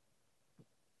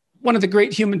one of the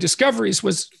great human discoveries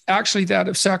was actually that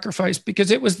of sacrifice,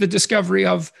 because it was the discovery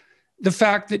of the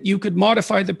fact that you could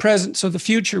modify the present so the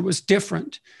future was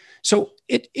different. So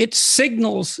it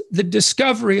signals the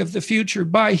discovery of the future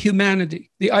by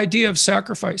humanity, the idea of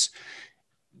sacrifice,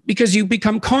 because you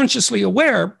become consciously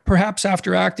aware, perhaps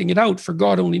after acting it out for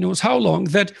God only knows how long,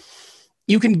 that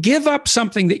you can give up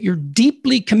something that you're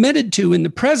deeply committed to in the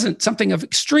present, something of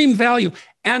extreme value,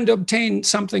 and obtain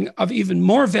something of even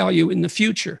more value in the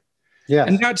future. Yeah.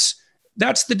 And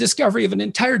that's the discovery of an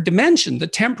entire dimension, the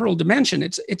temporal dimension.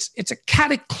 It's a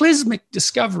cataclysmic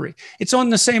discovery. It's on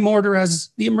the same order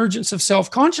as the emergence of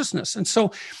self-consciousness.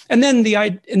 And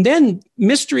then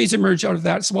mysteries emerge out of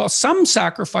that. So, well, some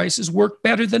sacrifices work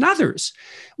better than others.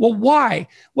 Well, why?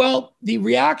 Well, the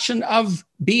reaction of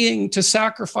being to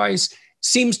sacrifice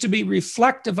seems to be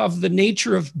reflective of the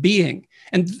nature of being.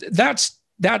 And that's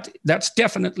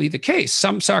definitely the case.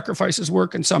 Some sacrifices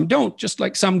work and some don't, just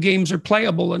like some games are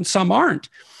playable and some aren't.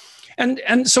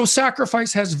 And so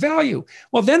sacrifice has value.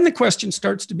 Well, then the question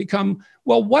starts to become,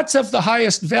 well, what's of the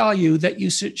highest value that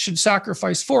you should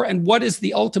sacrifice for? And what is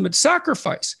the ultimate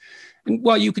sacrifice? And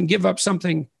well, you can give up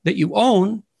something that you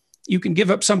own. You can give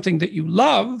up something that you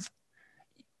love.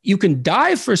 You can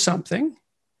die for something,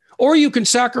 or you can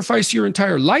sacrifice your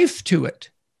entire life to it.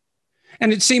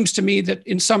 And it seems to me that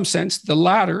in some sense, the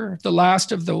latter, the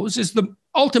last of those, is the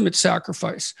ultimate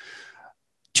sacrifice,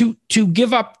 to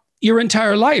give up your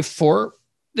entire life for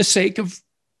the sake of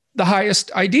the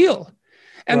highest ideal.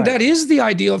 And right. That is the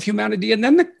ideal of humanity. And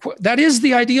then that is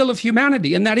the ideal of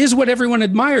humanity. And that is what everyone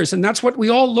admires. And that's what we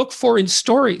all look for in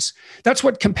stories. That's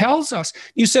what compels us.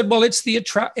 You said, well, it's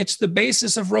the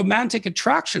basis of romantic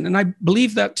attraction. And I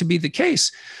believe that to be the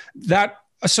case. That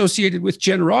associated with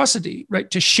generosity,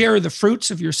 right? To share the fruits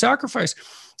of your sacrifice.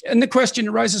 And the question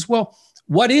arises, well,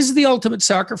 what is the ultimate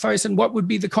sacrifice and what would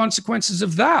be the consequences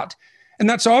of that? And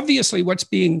that's obviously what's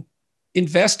being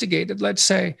investigated, let's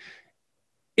say,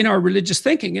 in our religious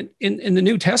thinking. In the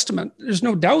New Testament, there's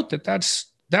no doubt that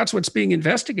that's what's being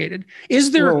investigated.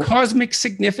 Is there a cosmic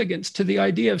significance to the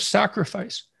idea of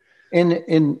sacrifice?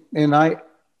 And I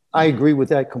agree with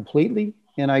that completely.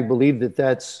 And I believe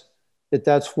that's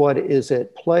what is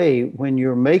at play when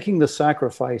you're making the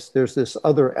sacrifice. There's this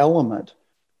other element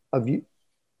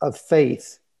of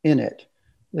faith in it.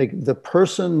 Like the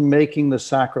person making the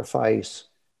sacrifice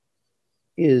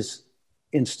is,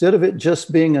 instead of it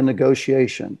just being a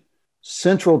negotiation,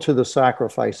 central to the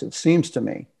sacrifice, it seems to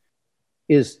me,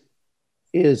 is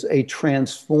a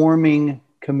transforming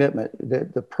commitment.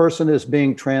 That the person is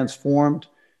being transformed,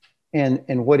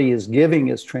 and what he is giving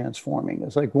is transforming.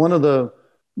 It's like one of the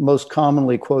most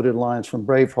commonly quoted lines from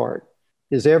Braveheart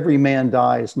is, "Every man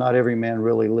dies, not every man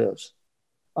really lives."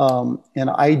 And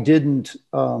I didn't,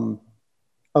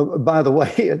 by the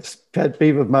way, it's pet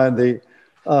peeve of mine,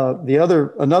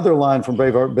 another line from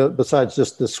Braveheart, besides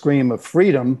just the scream of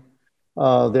freedom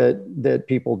that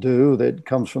people do, that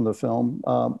comes from the film,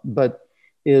 but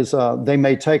is, "They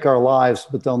may take our lives,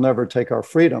 but they'll never take our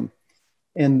freedom."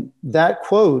 And that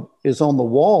quote is on the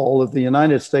wall of the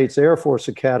United States Air Force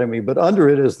Academy, but under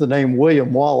it is the name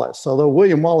William Wallace, although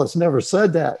William Wallace never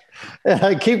said that. And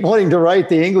I keep wanting to write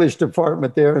the English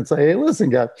department there and say, "Hey, listen,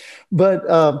 guys." But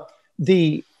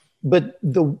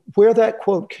where that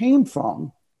quote came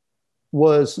from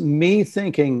was me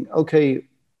thinking, okay,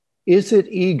 is it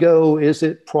ego? Is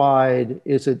it pride?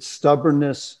 Is it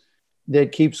stubbornness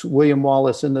that keeps William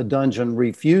Wallace in the dungeon,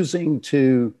 refusing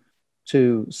to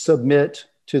submit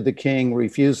to the king,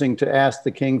 refusing to ask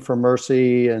the king for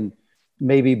mercy and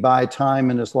maybe buy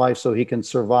time in his life so he can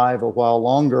survive a while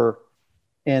longer?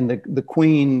 And the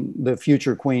queen, the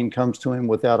future queen, comes to him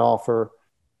with that offer.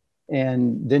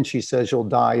 And then she says, you'll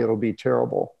die, it'll be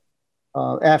terrible.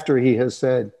 After he has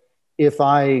said, if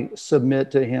I submit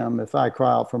to him, if I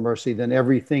cry out for mercy, then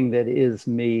everything that is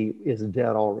me is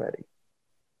dead already.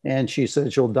 And she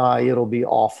says, you'll die, it'll be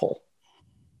awful.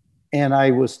 And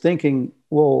I was thinking,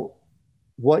 well,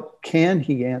 what can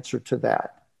he answer to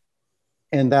that?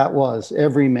 And that was,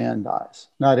 every man dies.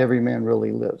 Not every man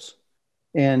really lives.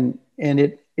 And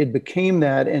it became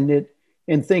that, and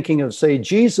in thinking of, say,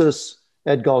 Jesus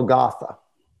at Golgotha,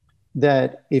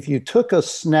 that if you took a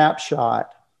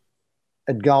snapshot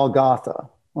at Golgotha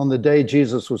on the day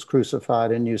Jesus was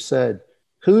crucified and you said,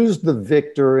 who's the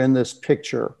victor in this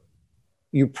picture?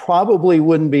 You probably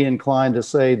wouldn't be inclined to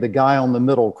say the guy on the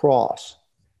middle cross.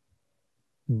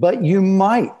 But you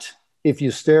might, if you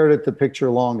stared at the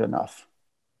picture long enough.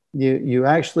 You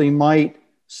actually might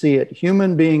see it.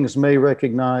 Human beings may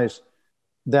recognize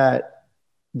that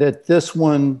this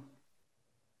one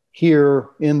here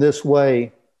in this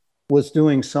way was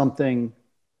doing something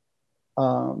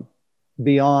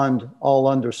beyond all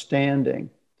understanding.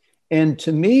 And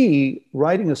to me,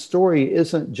 writing a story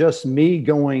isn't just me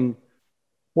going,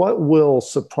 what will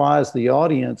surprise the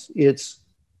audience? It's,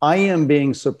 I am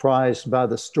being surprised by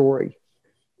the story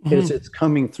as it's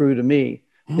coming through to me.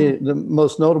 The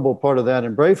most notable part of that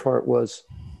in Braveheart was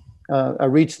I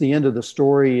reached the end of the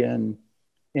story, and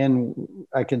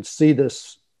I can see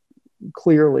this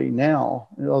clearly now,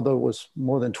 although it was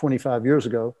more than 25 years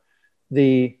ago.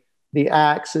 The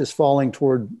axe is falling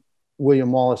toward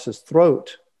William Wallace's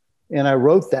throat. And I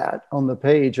wrote that on the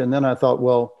page. And then I thought,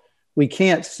 well, we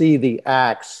can't see the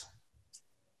axe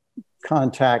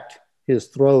contact his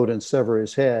throat and sever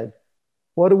his head.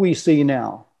 What do we see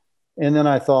now? And then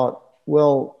I thought,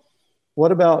 well,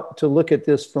 what about to look at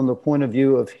this from the point of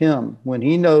view of him? When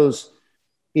he knows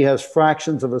he has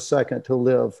fractions of a second to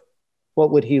live,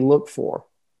 what would he look for?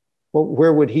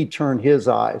 Where would he turn his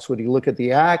eyes? Would he look at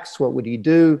the axe? What would he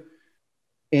do?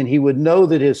 And he would know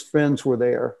that his friends were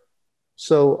there.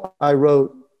 So I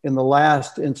wrote, in the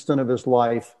last instant of his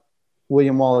life,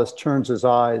 William Wallace turns his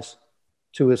eyes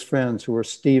to his friends, who were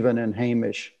Stephen and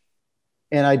Hamish.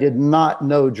 And I did not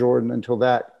know, Jordan, until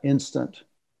that instant,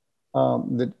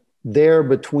 that there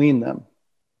between them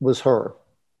was her,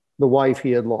 the wife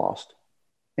he had lost.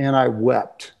 And I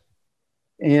wept.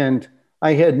 And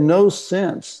I had no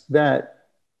sense that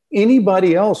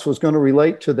anybody else was going to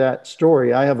relate to that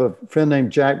story. I have a friend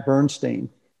named Jack Bernstein,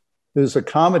 who's a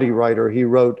comedy writer. He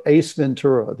wrote Ace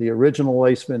Ventura, the original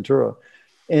Ace Ventura.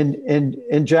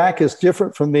 And Jack is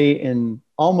different from me in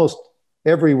almost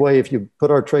every way. If you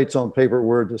put our traits on paper,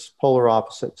 we're just polar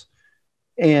opposites.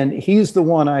 And he's the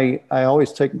one I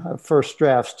always take my first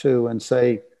drafts to and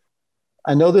say,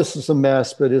 I know this is a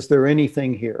mess, but is there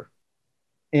anything here?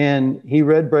 And he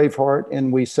read Braveheart,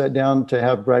 and we sat down to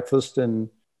have breakfast and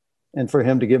for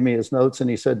him to give me his notes. And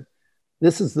he said,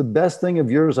 this is the best thing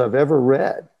of yours I've ever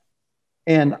read.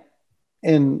 And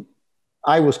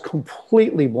I was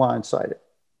completely blindsided.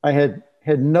 I had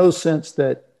no sense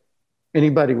that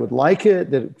anybody would like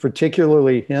it, that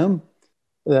particularly him,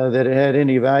 that it had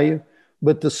any value.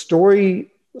 But the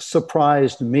story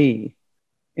surprised me.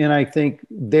 And I think,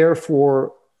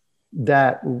 therefore,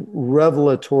 that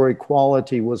revelatory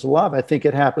quality was alive. I think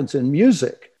it happens in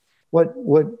music. What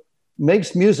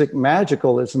makes music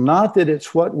magical is not that it's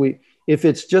if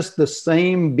it's just the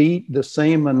same beat, the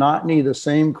same monotony, the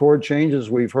same chord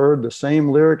changes we've heard, the same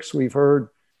lyrics we've heard,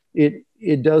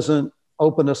 it doesn't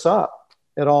open us up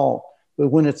at all. But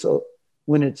when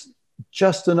it's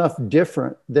just enough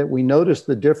different that we notice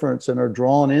the difference and are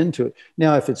drawn into it.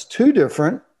 Now, if it's too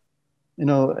different, when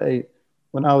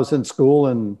I was in school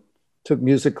and took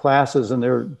music classes and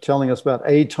they're telling us about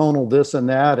atonal this and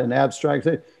that and abstract,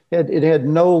 it had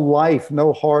no life,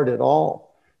 no heart at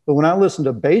all. But when I listen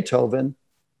to Beethoven,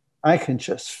 I can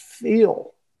just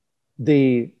feel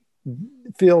the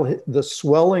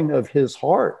swelling of his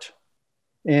heart,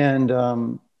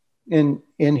 and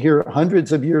here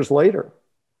hundreds of years later.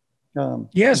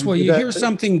 Yes, well, you hear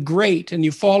something great and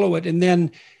you follow it, and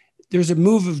then there's a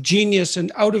move of genius,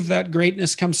 and out of that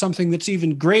greatness comes something that's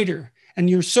even greater. And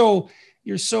you're so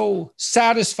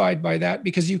satisfied by that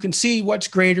because you can see what's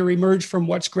greater emerge from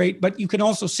what's great, but you can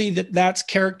also see that that's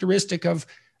characteristic of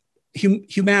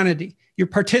humanity. You're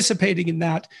participating in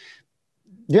that.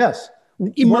 Yes.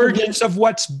 emergence of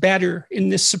what's better in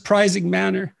this surprising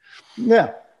manner.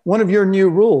 Yeah. One of your new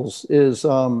rules is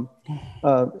to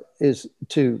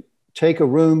take a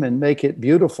room and make it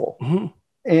beautiful. Mm-hmm.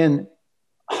 And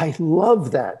I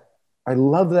love that. I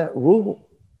love that rule.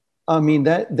 I mean,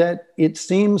 that it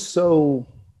seems so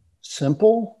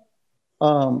simple,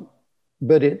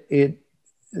 but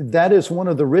that is one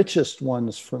of the richest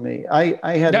ones for me.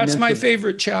 That's my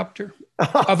favorite chapter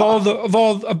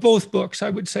of both books. I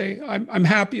would say I'm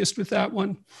happiest with that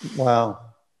one. Wow.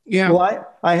 Yeah. Well,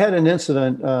 I had an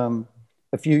incident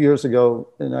a few years ago,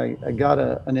 and I got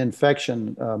an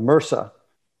infection, MRSA,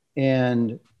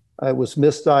 and I was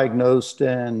misdiagnosed,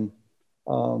 and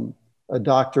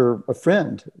a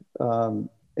friend,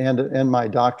 and my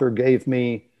doctor gave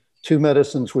me 2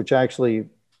 medicines, which actually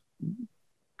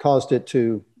caused it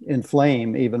to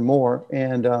inflame even more.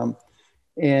 And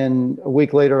a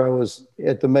week later, I was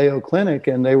at the Mayo Clinic,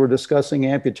 and they were discussing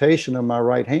amputation of my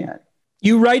right hand.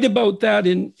 You write about that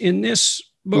in this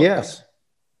book.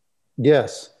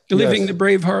 Yes. Living the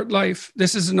Braveheart Life.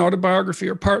 This is an autobiography,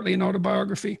 or partly an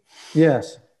autobiography.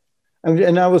 Yes.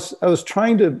 And I was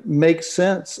trying to make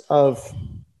sense of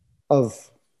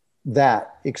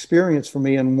that experience for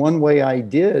me. And one way I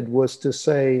did was to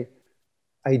say,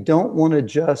 I don't want to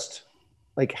just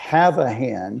like have a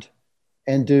hand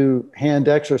and do hand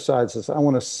exercises. I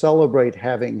want to celebrate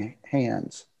having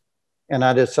hands. And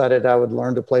I decided I would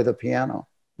learn to play the piano.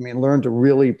 I mean, learn to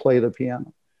really play the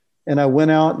piano. And I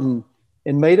went out and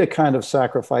made a kind of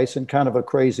sacrifice and kind of a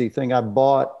crazy thing. I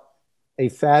bought a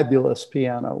fabulous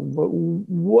piano,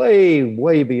 way,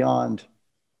 way beyond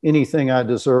anything I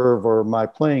deserve or my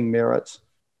playing merits.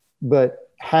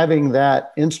 But having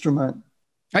that instrument.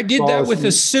 I did that with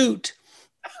a suit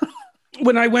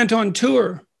when I went on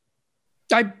tour.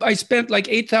 I spent like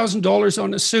 $8,000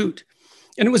 on a suit.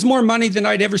 And it was more money than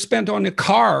I'd ever spent on a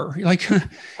car. Like,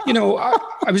 you know,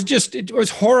 I was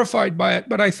horrified by it.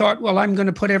 But I thought, well, I'm going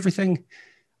to put everything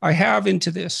I have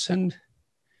into this. And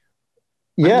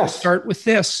yes, start with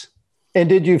this. And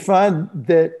did you find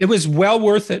that it was well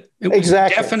worth it? It was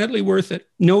definitely worth it.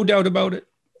 No doubt about it.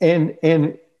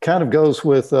 And kind of goes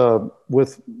with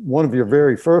one of your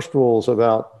very first rules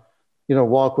about, you know,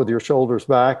 walk with your shoulders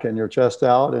back and your chest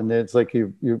out. And it's like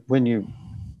when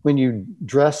you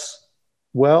dress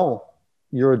well,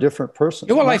 you're a different person.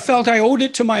 Yeah, well, I felt I owed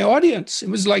it to my audience. It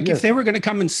was like, if they were going to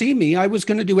come and see me, I was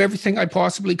going to do everything I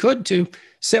possibly could to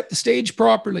set the stage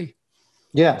properly.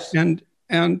 Yes. And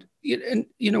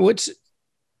you know, it's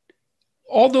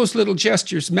all those little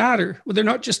gestures matter. Well, they're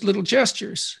not just little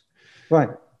gestures. Right.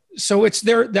 So it's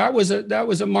there. That was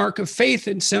a mark of faith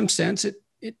in some sense.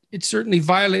 It certainly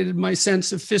violated my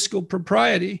sense of fiscal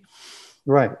propriety.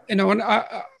 Right. You know, and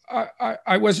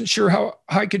I wasn't sure how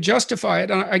I could justify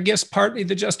it. And I guess partly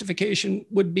the justification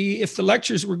would be if the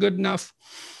lectures were good enough,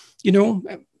 you know,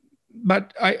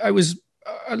 but I was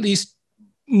at least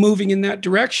moving in that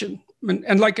direction.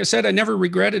 And like I said, I never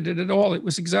regretted it at all. It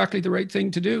was exactly the right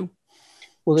thing to do.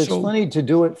 Well, it's funny to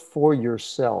do it for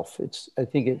yourself. I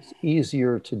think it's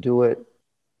easier to do it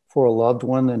for a loved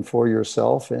one than for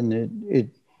yourself. And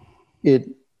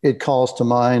it calls to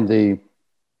mind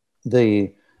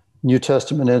the New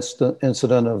Testament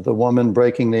incident of the woman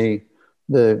breaking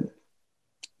the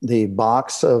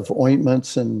box of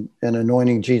ointments and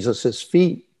anointing Jesus's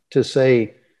feet to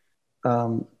say,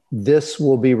 this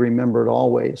will be remembered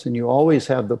always. And you always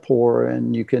have the poor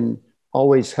and you can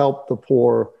always help the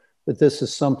poor, but this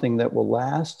is something that will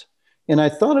last. And I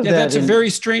thought of that. That's a very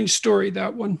strange story,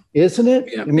 that one. Isn't it?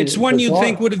 Yeah. I mean, it's one you'd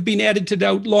think would have been edited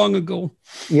out long ago.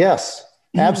 Yes,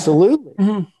 absolutely.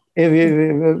 Mm-hmm.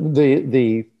 If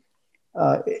the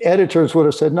editors would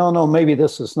have said, no, maybe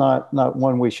this is not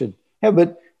one we should have.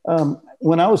 But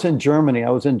when I was in Germany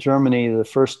the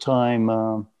first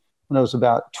time when I was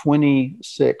about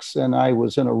 26, and I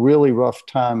was in a really rough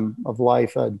time of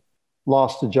life. I'd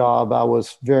lost a job. I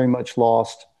was very much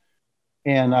lost.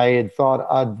 And I had thought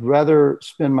I'd rather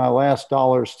spend my last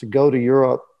dollars to go to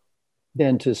Europe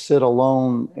than to sit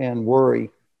alone and worry.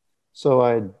 So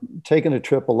I'd taken a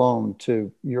trip alone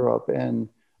to Europe, and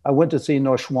I went to see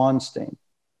Neuschwanstein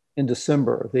in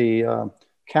December, the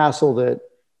castle that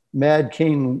Mad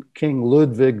King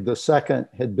Ludwig II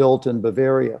had built in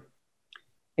Bavaria.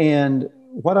 And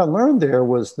what I learned there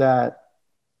was that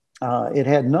it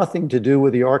had nothing to do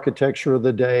with the architecture of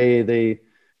the day,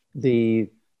 the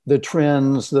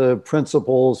trends, the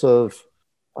principles of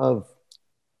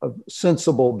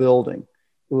sensible building.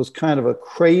 It was kind of a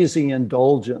crazy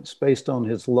indulgence based on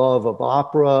his love of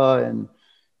opera and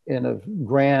of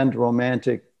grand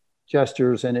romantic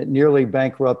gestures, and it nearly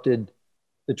bankrupted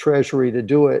the treasury to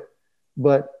do it.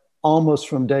 But almost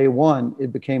from day one,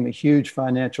 it became a huge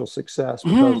financial success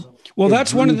because well,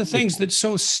 that's one of the things that's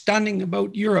so stunning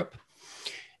about Europe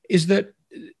is that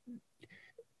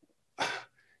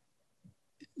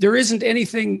there isn't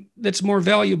anything that's more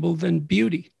valuable than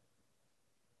beauty.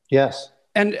 Yes.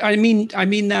 And I mean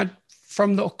that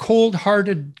from the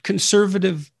cold-hearted,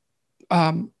 conservative,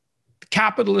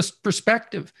 capitalist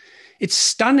perspective. It's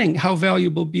stunning how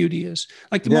valuable beauty is.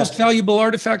 Like the most valuable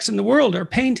artifacts in the world are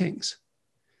paintings.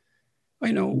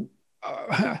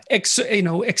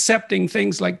 Accepting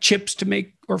things like chips to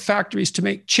make, or factories to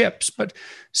make chips, but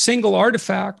single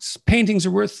artifacts, paintings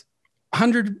are worth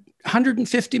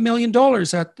 $150 million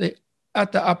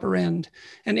at the upper end,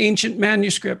 and ancient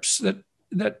manuscripts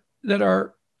that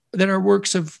are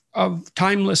works of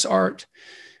timeless art.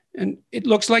 And it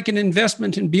looks like an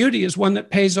investment in beauty is one that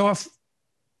pays off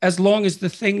as long as the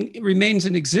thing remains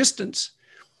in existence.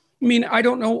 I mean, I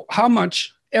don't know how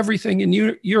much everything in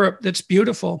Europe that's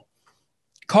beautiful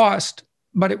cost,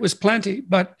 but it was plenty.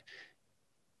 But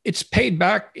it's paid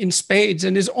back in spades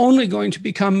and is only going to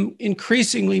become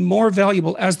increasingly more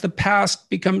valuable as the past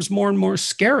becomes more and more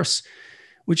scarce,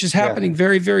 which is happening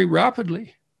very, very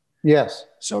rapidly. Yes.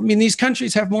 So, I mean, these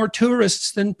countries have more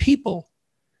tourists than people.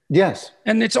 Yes.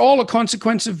 And it's all a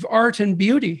consequence of art and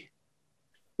beauty.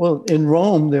 Well, in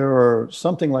Rome, there are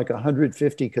something like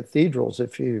 150 cathedrals.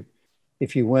 If you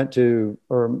went to,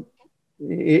 or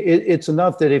it's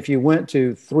enough that if you went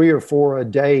to 3 or 4 a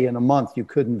day in a month, you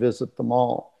couldn't visit them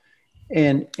all.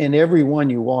 And every one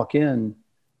you walk in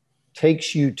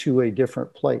takes you to a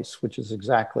different place, which is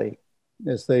exactly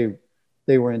as they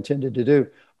were intended to do.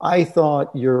 I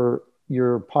thought your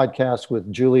podcast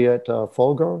with Juliet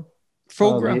Fogra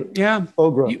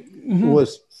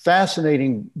was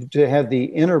fascinating to have the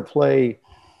interplay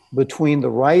between the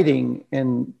writing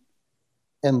and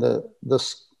the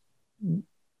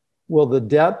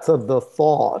depth of the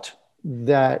thought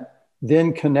that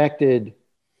then connected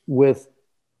with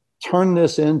turn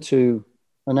this into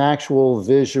an actual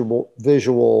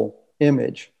visual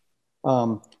image.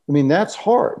 I mean, that's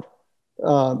hard.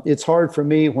 It's hard for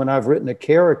me when I've written a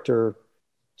character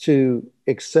to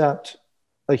accept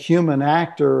a human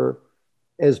actor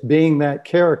as being that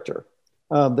character.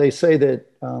 They say that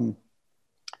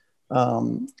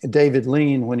David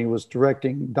Lean, when he was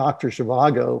directing Dr.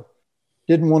 Zhivago,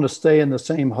 didn't want to stay in the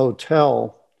same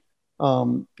hotel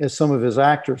as some of his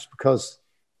actors because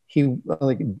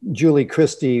Julie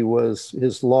Christie was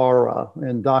his Laura,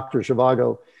 and Dr.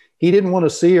 Zhivago, he didn't want to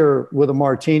see her with a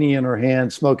martini in her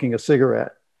hand smoking a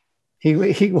cigarette. He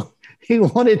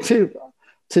wanted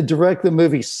to direct the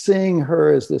movie, seeing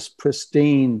her as this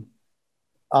pristine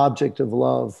object of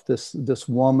love, this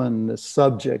woman, this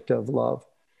subject of love.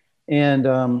 And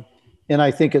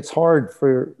I think it's hard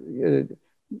for,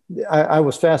 I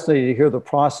was fascinated to hear the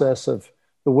process of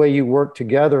the way you work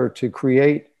together to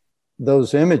create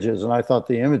those images. And I thought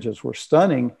the images were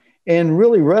stunning and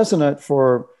really resonant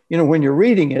for, when you're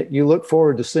reading it, you look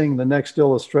forward to seeing the next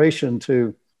illustration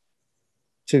to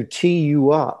tee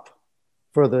you up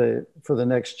for the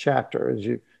next chapter. As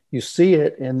you see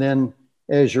it, and then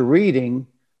as you're reading,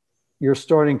 you're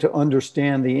starting to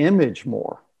understand the image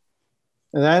more.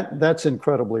 And that's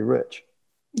incredibly rich.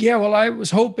 Yeah, well, I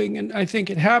was hoping, and I think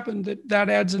it happened, that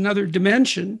adds another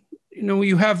dimension.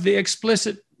 You have the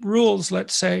explicit rules,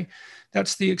 let's say,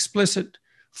 that's the explicit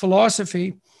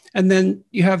philosophy. And then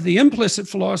you have the implicit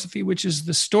philosophy, which is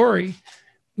the story.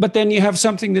 But then you have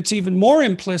something that's even more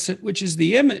implicit, which is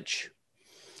the image.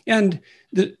 And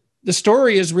the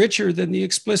story is richer than the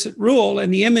explicit rule,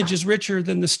 and the image is richer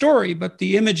than the story, but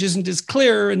the image isn't as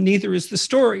clear, and neither is the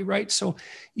story, right? So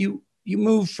you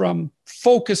move from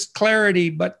focused clarity,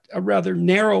 but a rather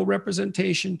narrow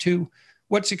representation, to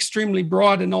what's extremely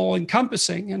broad and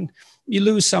all-encompassing, and you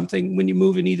lose something when you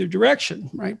move in either direction,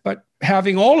 right? But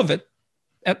having all of it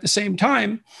at the same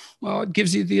time, well, it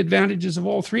gives you the advantages of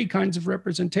all three kinds of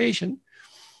representation.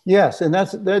 Yes, and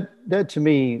that to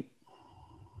me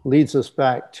leads us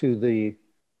back to the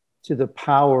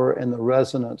power and the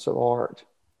resonance of art,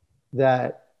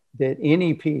 that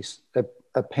any piece,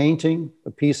 a painting,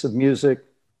 a piece of music,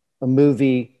 a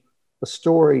movie, a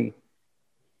story,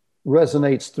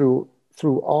 resonates through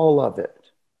all of it.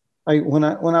 When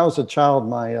I was a child,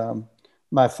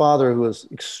 my father, who was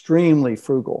extremely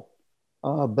frugal,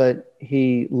 but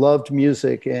he loved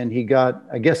music, and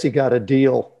I guess he got a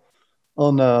deal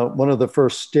on one of the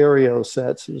first stereo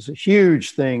sets. It was a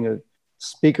huge thing.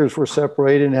 Speakers were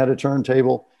separated and had a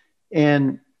turntable.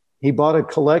 And he bought a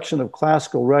collection of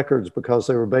classical records because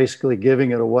they were basically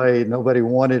giving it away. Nobody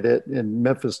wanted it in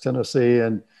Memphis, Tennessee.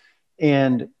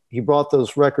 And he brought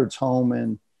those records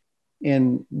home.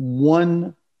 And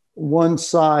one one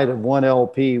side of one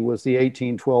LP was the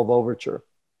 1812 Overture.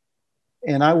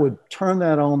 And I would turn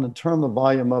that on and turn the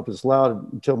volume up as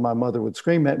loud until my mother would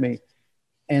scream at me,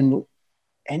 and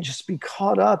just be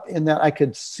caught up in that. I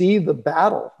could see the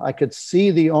battle. I could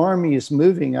see the armies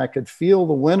moving. I could feel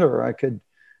the winter. I could,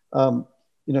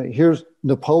 here's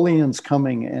Napoleon's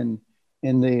coming, and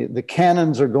the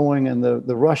cannons are going, and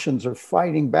the Russians are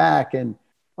fighting back. And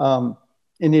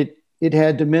it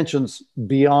had dimensions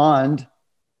beyond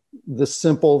the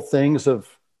simple things of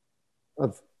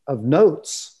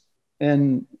notes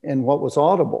and what was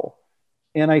audible.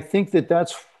 And I think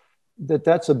that's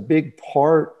a big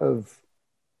part of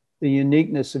the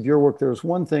uniqueness of your work. There's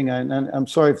one thing, and I'm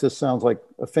sorry if this sounds like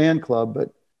a fan club,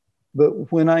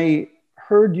 but when I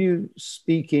heard you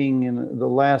speaking in the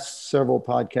last several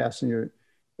podcasts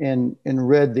and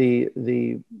read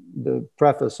the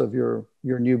preface of your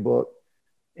new book,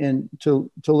 and to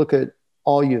look at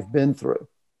all you've been through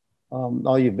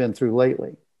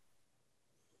lately,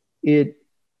 it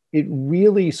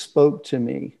really spoke to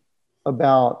me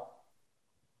about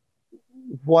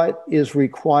what is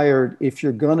required if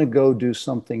you're going to go do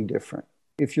something different.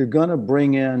 If you're going to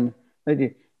bring in,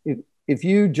 if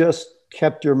you just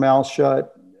kept your mouth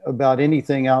shut about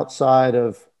anything outside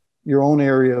of your own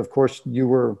area, of course, you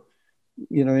were,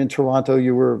 in Toronto,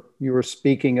 you were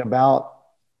speaking about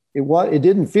it. It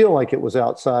didn't feel like it was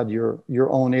outside your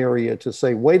own area to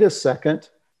say, wait a second,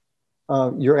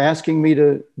 you're asking me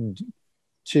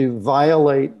to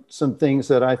violate some things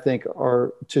that I think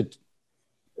are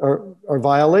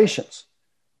violations.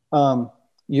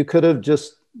 You could have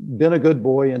just been a good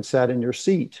boy and sat in your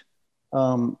seat.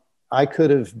 I could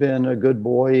have been a good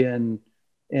boy and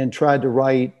tried to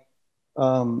write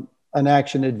an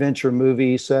action adventure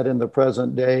movie set in the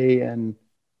present day and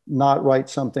not write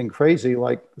something crazy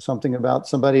like something about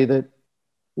somebody that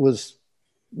was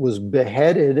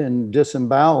beheaded and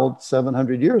disemboweled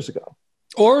 700 years ago.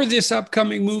 Or this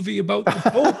upcoming movie about the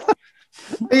Pope.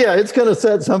 Yeah, it's going to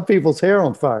set some people's hair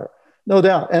on fire, no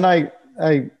doubt. And I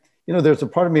there's a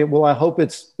part of me, well, I hope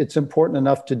it's important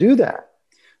enough to do that.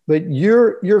 But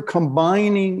you're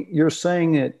combining, you're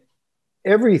saying that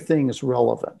everything's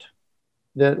relevant,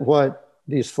 that what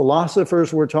these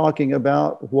philosophers were talking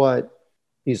about, what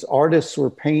these artists were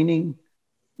painting,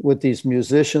 what these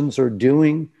musicians are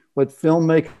doing, what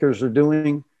filmmakers are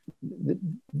doing,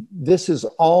 this is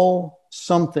all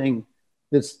something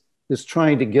that's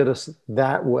trying to get us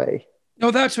that way.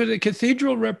 No, that's what a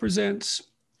cathedral represents.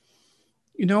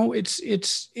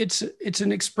 It's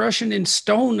an expression in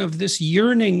stone of this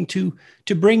yearning to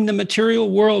bring the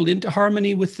material world into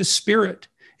harmony with the spirit.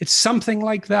 It's something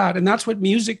like that. And that's what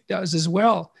music does as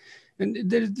well. And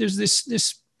there's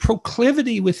this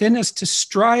proclivity within us to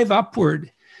strive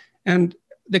upward. And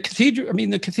the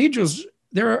cathedrals,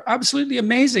 they're absolutely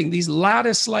amazing. These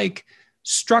lattice-like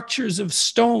structures of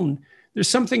stone. There's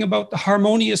something about the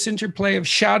harmonious interplay of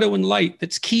shadow and light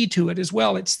that's key to it as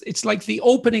well. It's like the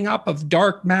opening up of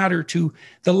dark matter to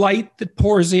the light that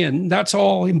pours in. That's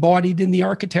all embodied in the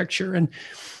architecture.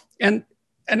 And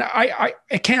I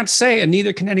can't say, and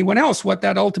neither can anyone else, what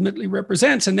that ultimately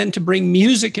represents. And then to bring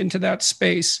music into that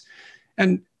space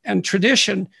and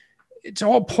tradition, it's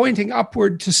all pointing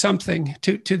upward to something,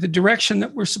 to the direction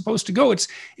that we're supposed to go. It's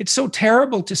so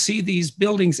terrible to see these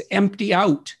buildings empty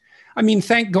out. I mean,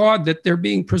 thank God that they're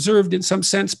being preserved in some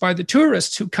sense by the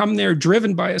tourists who come there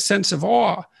driven by a sense of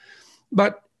awe.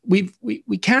 But we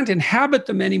can't inhabit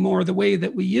them anymore the way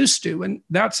that we used to. And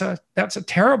that's a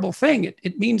terrible thing.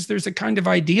 It means there's a kind of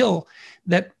ideal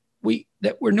that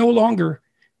we're no longer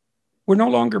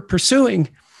pursuing.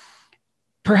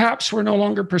 Perhaps we're no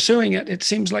longer pursuing it. It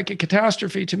seems like a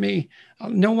catastrophe to me.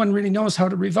 No one really knows how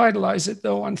to revitalize it,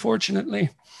 though, unfortunately.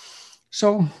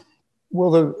 So,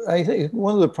 well, I think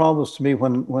one of the problems to me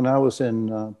when I was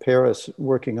in Paris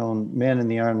working on Man in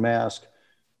the Iron Mask,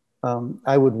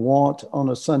 I would want on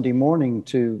a Sunday morning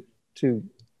to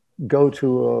go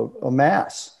to a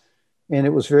mass, and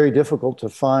it was very difficult to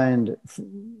find.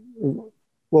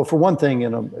 Well, for one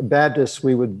thing, Baptists,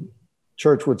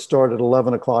 church would start at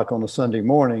 11 o'clock on a Sunday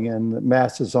morning, and the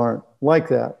masses aren't like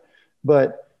that.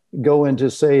 But go into,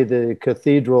 say, the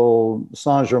Cathedral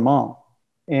Saint-Germain,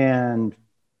 and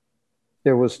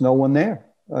there was no one there.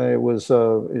 It's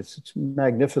a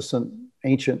magnificent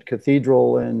ancient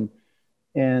cathedral, and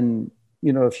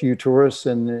a few tourists,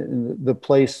 and the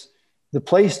place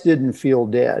didn't feel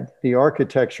dead. The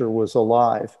architecture was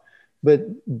alive, but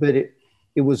it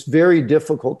was very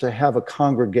difficult to have a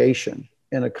congregation.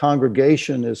 And a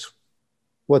congregation is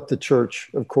what the church,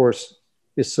 of course,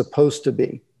 is supposed to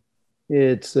be.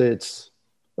 It's a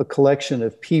collection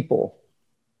of people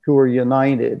who are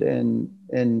united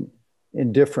and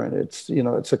indifferent. It's, you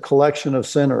know, it's a collection of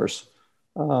sinners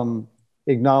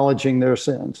acknowledging their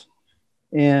sins.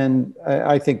 And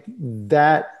I think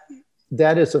that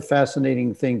is a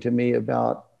fascinating thing to me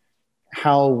about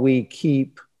how we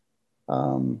keep.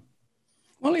 Well,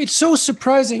 it's so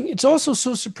surprising. It's also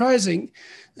so surprising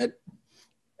that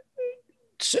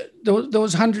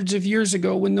those hundreds of years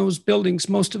ago, when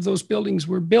most of those buildings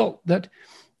were built, that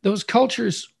those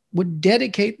cultures would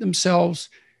dedicate themselves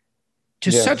to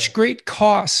such great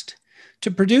cost to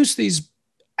produce these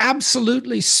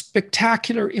absolutely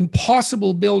spectacular,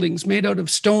 impossible buildings made out of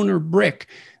stone or brick.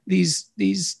 They're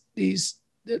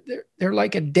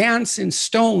like a dance in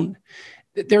stone.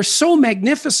 They're so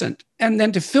magnificent. And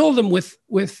then to fill them with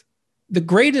the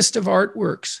greatest of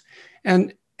artworks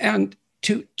and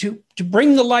to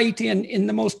bring the light in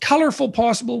the most colorful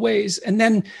possible ways, and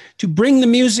then to bring the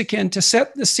music in to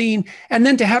set the scene, and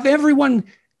then to have everyone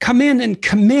come in and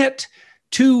commit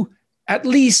to at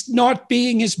least not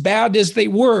being as bad as they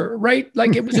were, right?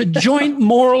 Like it was a joint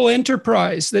moral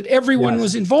enterprise that everyone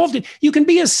was involved in. You can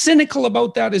be as cynical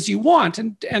about that as you want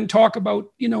and talk about,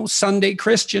 you know, Sunday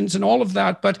Christians and all of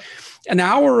that, but an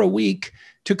hour a week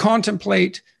to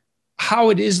contemplate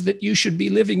how it is that you should be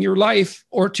living your life,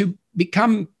 or to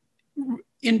become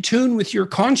in tune with your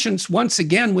conscience once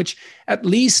again, which at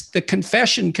least the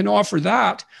confession can offer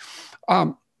that.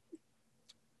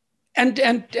 And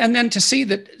then to see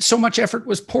that so much effort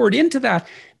was poured into that.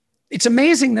 It's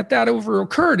amazing that over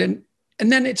occurred. And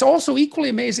then it's also equally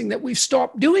amazing that we've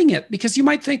stopped doing it, because you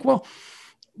might think, well,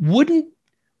 wouldn't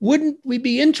we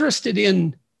be interested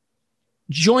in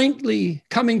jointly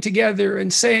coming together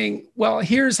and saying, well,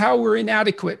 here's how we're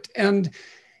inadequate, and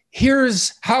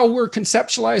here's how we're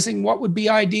conceptualizing what would be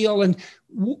ideal, and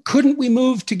couldn't we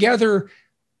move together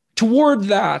toward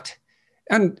that?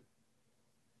 And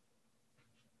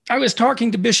I was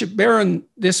talking to Bishop Barron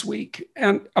this week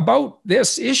and about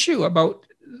this issue, about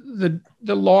the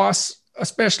loss,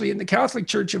 especially in the Catholic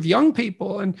Church, of young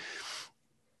people. And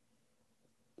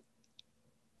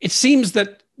it seems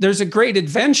that there's a great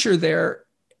adventure there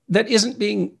that isn't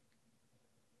being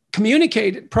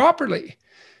communicated properly.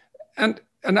 And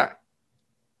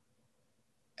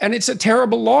it's a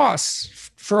terrible loss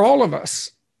for all of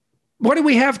us. What do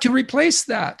we have to replace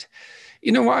that?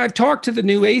 You know, I've talked to the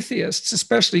new atheists,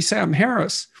 especially Sam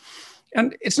Harris,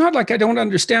 and it's not like I don't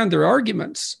understand their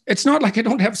arguments. It's not like I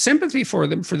don't have sympathy for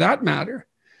them, for that matter.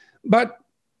 But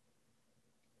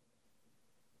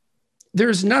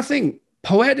there's nothing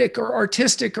poetic or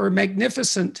artistic or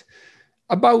magnificent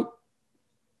about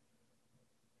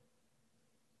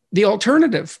the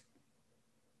alternative.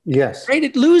 Yes. Right?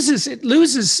 It loses.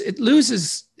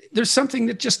 There's something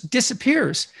that just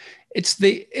disappears. It's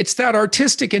that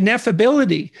artistic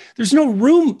ineffability. There's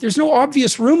no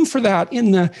obvious room for that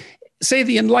in the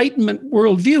Enlightenment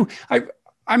worldview.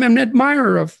 I'm an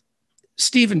admirer of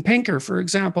Steven Pinker, for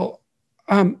example,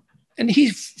 and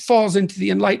he falls into the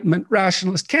Enlightenment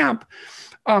rationalist camp.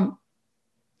 And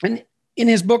in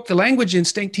his book, The Language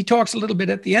Instinct, he talks a little bit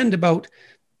at the end about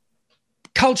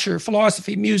culture,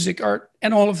 philosophy, music, art,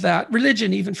 and all of that,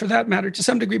 religion, even for that matter, to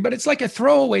some degree, but it's like a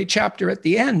throwaway chapter at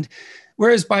the end.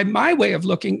 Whereas by my way of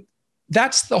looking,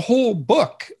 that's the whole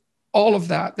book, all of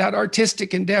that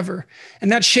artistic endeavor,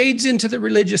 and that shades into the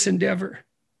religious endeavor.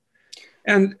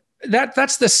 And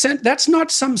that's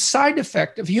not some side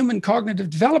effect of human cognitive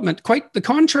development. Quite the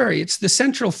contrary, it's the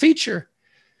central feature.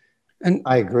 And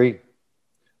I agree.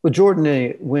 Well,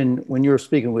 Jordan, when you were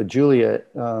speaking with Julia,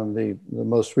 the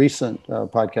most recent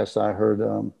podcast I heard,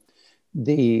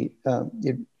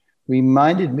 it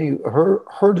reminded me,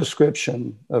 her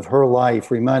description of her life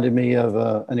reminded me of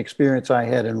an experience I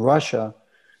had in Russia.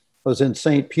 I was in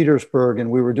St. Petersburg,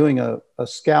 and we were doing a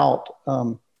scout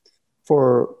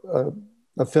for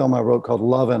a film I wrote called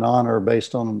Love and Honor,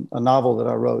 based on a novel that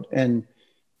I wrote. And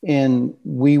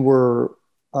we were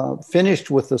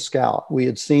finished with the scout. We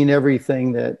had seen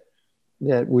everything that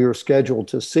we were scheduled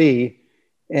to see.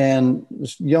 And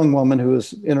this young woman who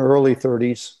was in her early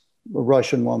 30s, a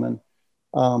Russian woman,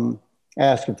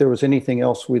 asked if there was anything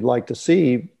else we'd like to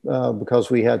see because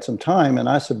we had some time. And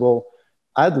I said, well,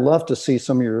 I'd love to see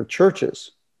some of your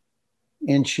churches.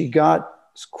 And she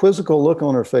got this quizzical look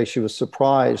on her face. She was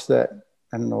surprised that,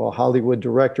 I don't know, a Hollywood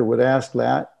director would ask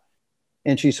that.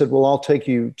 And she said, well, I'll take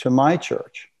you to my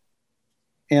church.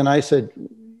 And I said,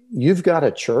 you've got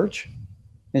a church?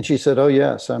 And she said, oh,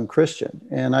 yes, I'm Christian.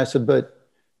 And I said, but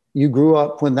you grew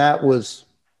up when that was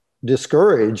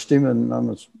discouraged, even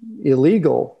almost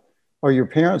illegal. Are your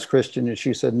parents Christian? And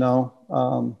she said,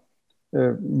 no.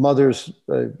 Their mother's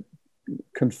a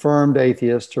confirmed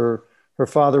atheist. Her her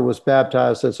father was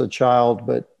baptized as a child,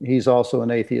 but he's also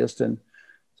an atheist. And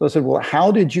so I said, well,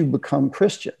 how did you become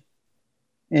Christian?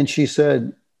 And she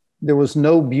said, there was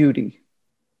no beauty.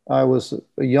 I was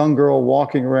a young girl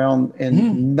walking around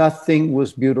and nothing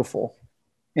was beautiful.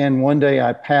 And one day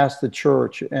I passed the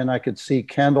church and I could see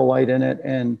candlelight in it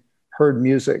and heard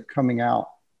music coming out.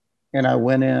 And I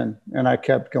went in and I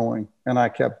kept going and I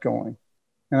kept going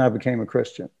and I became a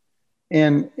Christian.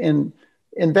 And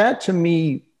that to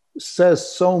me says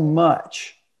so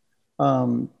much.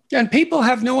 And people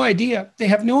have no idea. They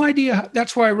have no idea.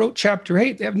 That's why I wrote chapter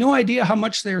 8. They have no idea how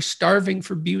much they're starving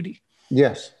for beauty.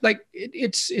 Yes. Like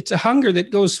it's a hunger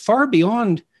that goes far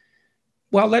beyond,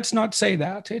 well, let's not say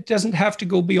that. It doesn't have to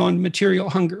go beyond material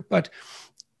hunger, but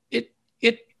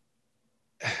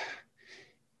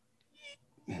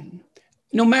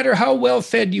no matter how well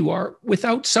fed you are,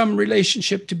 without some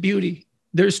relationship to beauty,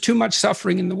 there's too much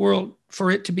suffering in the world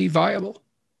for it to be viable.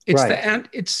 It's right.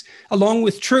 It's along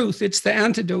with truth, it's the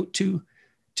antidote to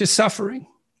suffering.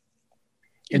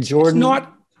 It's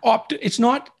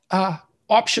not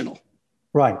optional.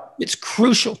 Right. It's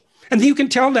crucial. And you can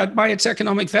tell that by its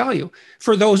economic value.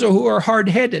 For those who are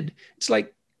hard-headed, it's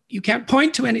like you can't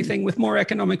point to anything with more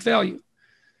economic value.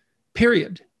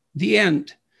 Period. The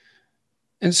end.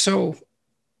 And so,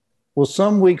 well,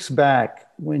 some weeks back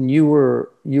when you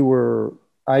were,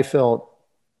 I felt,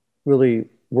 really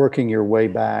working your way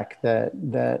back,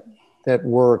 that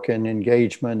work and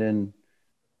engagement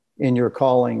in your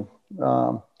calling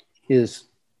is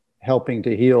helping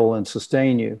to heal and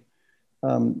sustain you.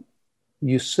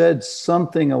 You said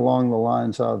something along the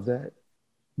lines of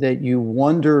that you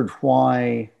wondered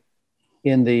why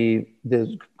in the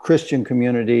Christian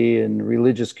community and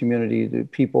religious community, the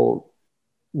people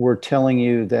were telling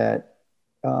you that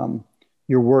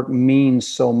your work means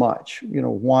so much. You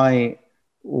know, why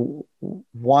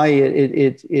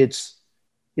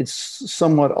it's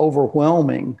somewhat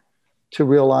overwhelming to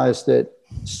realize that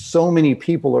so many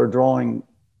people are drawing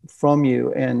from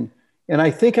you. And I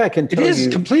think I can tell you. It is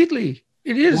completely.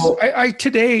 It is. Well,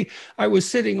 today I was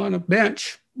sitting on a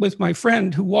bench with my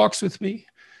friend who walks with me,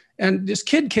 and this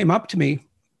kid came up to me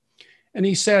and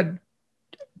he said,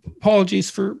 apologies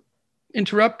for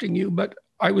interrupting you, but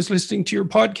I was listening to your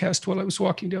podcast while I was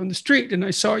walking down the street and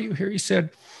I saw you here. He said,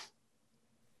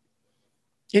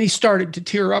 and he started to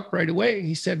tear up right away.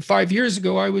 He said, 5 years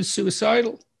ago, I was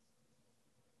suicidal.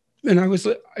 And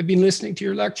I've been listening to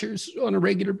your lectures on a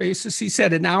regular basis. He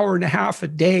said an hour and a half a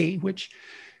day, which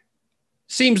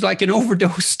seems like an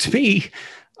overdose to me.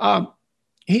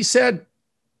 He said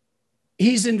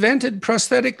he's invented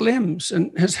prosthetic limbs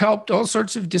and has helped all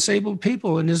sorts of disabled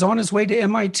people and is on his way to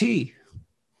MIT.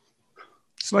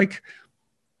 It's like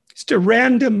just a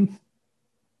random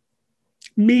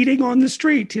meeting on the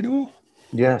street, you know?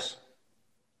 Yes.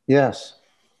 Yes.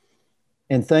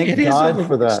 And thank God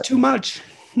for that. It's too much.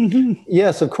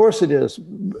 Yes, of course it is.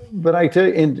 But I tell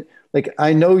you, and like,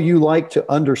 I know you like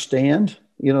to understand,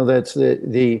 you know, that's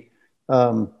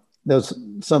there's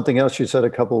something else you said a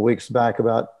couple of weeks back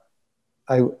about,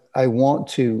 I want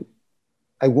to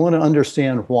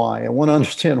understand why. I want to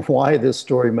understand why this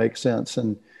story makes sense.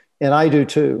 And I do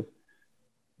too.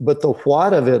 But the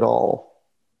what of it all,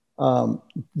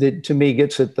 that to me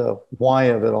gets at the why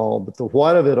of it all. But the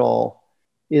what of it all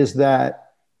is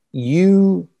that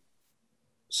you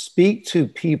speak to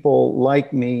people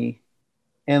like me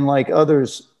and like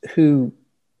others who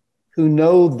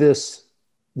know this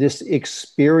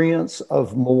experience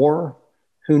of more,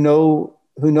 who know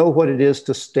what it is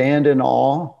to stand in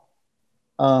awe,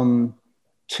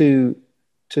 to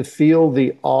feel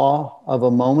the awe of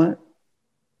a moment,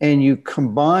 and you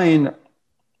combine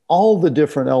all the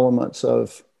different elements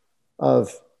of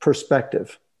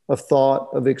perspective, of thought,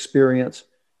 of experience,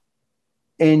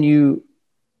 and you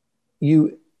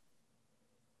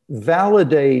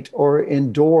validate or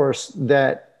endorse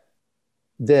that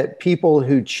people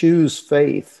who choose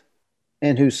faith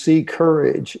and who see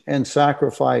courage and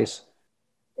sacrifice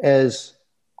as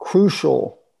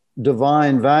crucial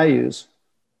divine values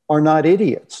are not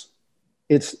idiots.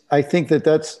 I think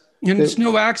that's. And it's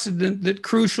no accident that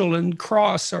crucial and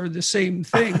cross are the same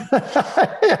thing.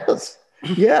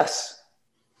 Yes,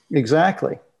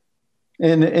 exactly.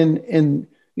 And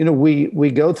you know,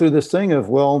 we go through this thing of,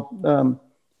 well,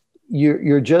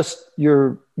 you're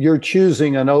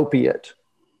choosing an opiate.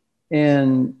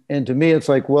 And to me, it's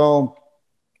like, well,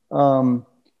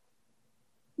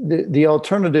 the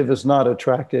alternative is not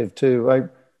attractive too.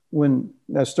 When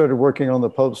I started working on the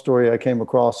Pope story, I came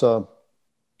across a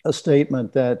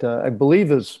statement that I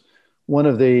believe is one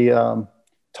of the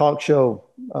talk show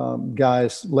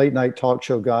guys, late night talk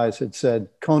show guys, had said,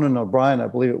 Conan O'Brien, I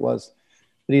believe it was,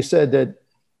 but he said that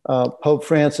Pope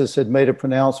Francis had made a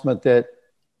pronouncement that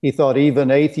he thought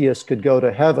even atheists could go to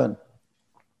heaven.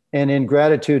 And in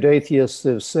gratitude, atheists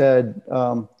have said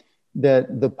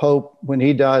that the Pope, when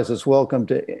he dies, is welcome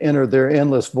to enter their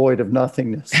endless void of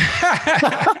nothingness.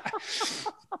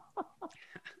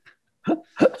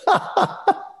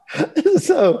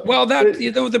 So, well, that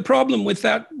the problem with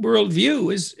that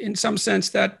worldview is, in some sense,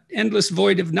 that endless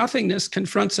void of nothingness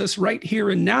confronts us right here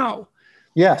and now.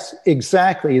 Yes,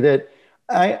 exactly. That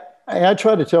I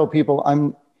try to tell people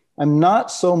I'm not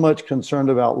so much concerned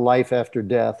about life after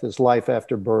death as life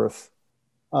after birth.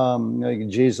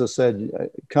 Jesus said,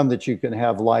 "Come that you can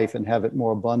have life and have it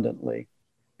more abundantly."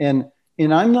 And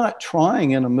I'm not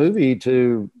trying in a movie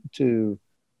to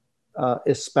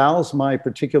espouse my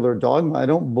particular dogma. I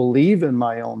don't believe in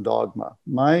my own dogma.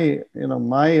 My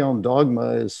own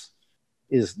dogma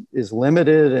is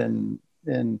limited, and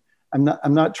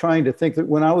I'm not trying to think that.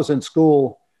 When I was in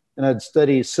school and I'd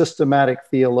study systematic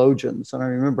theologians, and I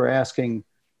remember asking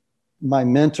my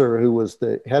mentor, who was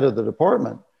the head of the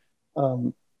department,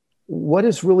 what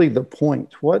is really the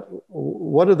point?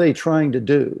 What are they trying to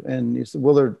do? And he said,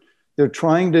 well, they're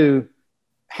trying to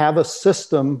have a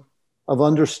system of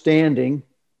understanding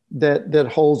that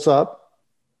holds up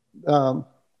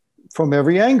from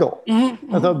every angle.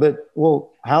 Mm-hmm. I thought, but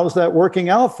well, how's that working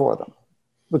out for them?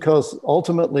 Because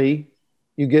ultimately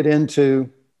you get into,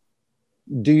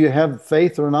 do you have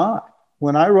faith or not?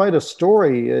 When I write a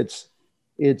story, it's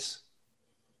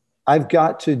I've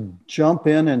got to jump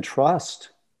in and trust.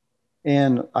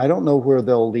 And I don't know where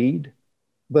they'll lead,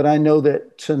 but I know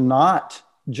that to not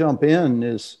jump in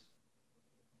is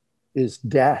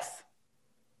death.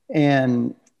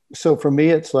 And so for me,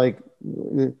 it's like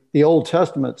the Old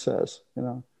Testament says,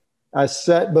 I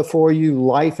set before you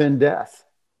life and death.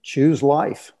 Choose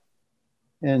life.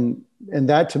 And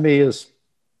that to me is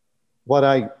what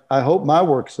I hope my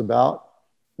work's about.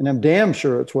 And I'm damn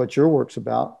sure it's what your work's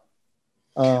about.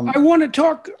 I want to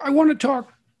talk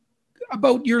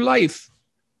about your life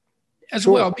as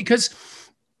Sure. well, because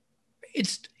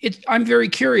I'm very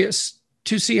curious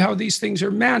to see how these things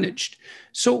are managed.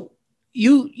 So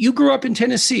you grew up in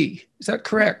Tennessee, is that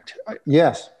correct?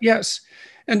 Yes. Yes.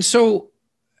 And so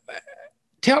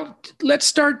let's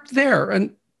start there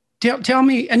and tell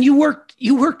me. And you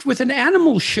worked with an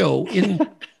animal show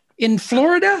in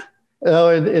Florida? Oh,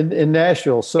 in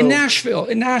Nashville. So in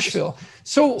Nashville.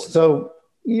 So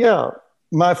yeah,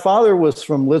 my father was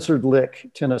from Lizard Lick,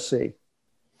 Tennessee,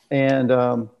 and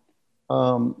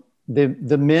the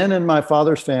men in my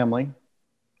father's family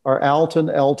are Alton,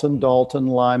 Elton, Dalton,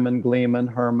 Lyman, Gleeman,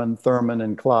 Herman, Thurman,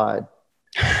 and Clyde.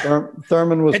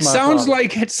 Thurman was It sounds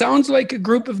like a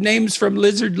group of names from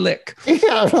Lizard Lick.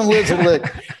 Yeah, from Lizard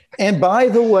Lick. And by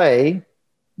the way,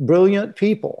 brilliant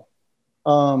people.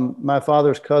 My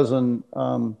father's cousin,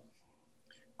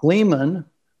 Gleeman,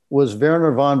 was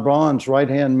Werner von Braun's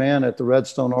right-hand man at the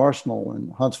Redstone Arsenal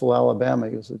in Huntsville, Alabama.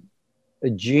 He was a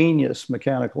genius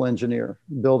mechanical engineer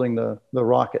building the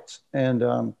rockets.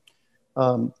 And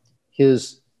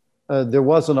there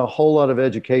wasn't a whole lot of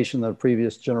education in the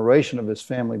previous generation of his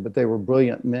family, but they were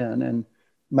brilliant men. And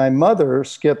my mother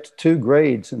skipped 2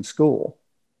 grades in school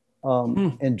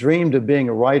and dreamed of being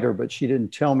a writer, but she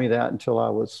didn't tell me that until I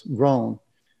was grown.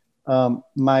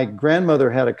 My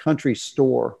grandmother had a country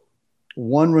store,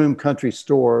 one-room country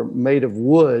store made of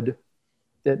wood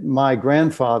that my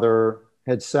grandfather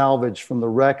had salvaged from the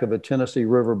wreck of a Tennessee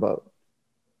riverboat.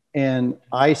 And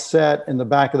I sat in the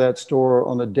back of that store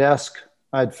on a desk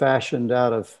I'd fashioned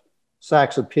out of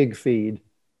sacks of pig feed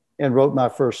and wrote my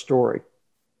first story.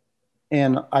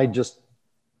 And I just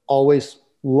always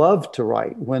loved to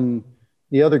write. When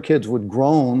the other kids would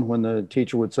groan, when the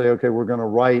teacher would say, okay, we're going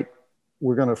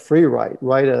to free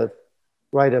write a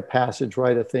passage,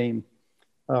 write a theme,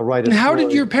 write a story. And how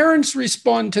did your parents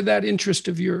respond to that interest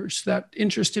of yours, that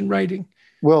interest in writing?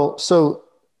 Well, so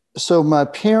my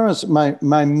parents,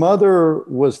 my mother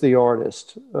was the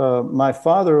artist. My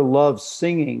father loved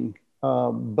singing,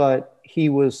 but he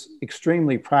was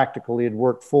extremely practical. He had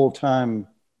worked full-time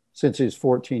since he was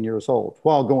 14 years old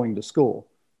while going to school.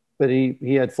 But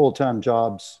he had full-time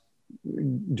jobs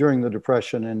during the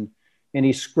Depression, and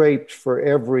he scraped for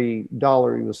every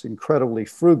dollar. He was incredibly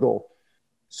frugal.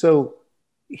 So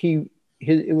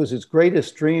it was his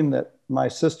greatest dream that my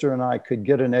sister and I could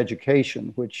get an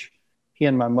education, which he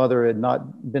and my mother had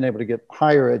not been able to get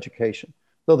higher education,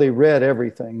 though they read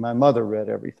everything. My mother read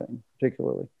everything,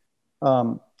 particularly.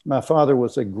 My father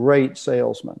was a great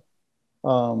salesman.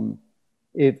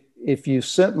 If you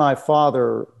sent my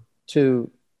father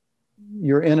to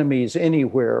your enemies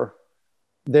anywhere,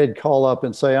 they'd call up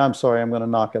and say, "I'm sorry, I'm going to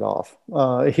knock it off."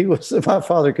 My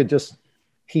father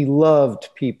he loved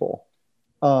people,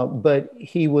 but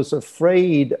he was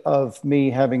afraid of me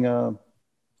having an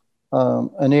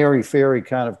airy-fairy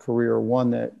kind of career,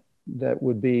 one that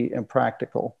would be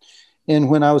impractical. And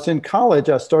when I was in college,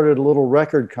 I started a little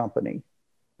record company,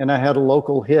 and I had a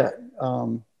local hit.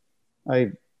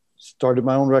 I started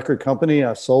my own record company.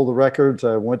 I sold the records.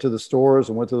 I went to the stores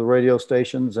and went to the radio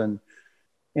stations, and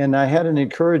I had an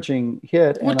encouraging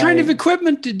hit. What kind of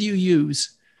equipment did you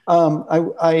use?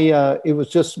 It was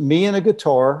just me and a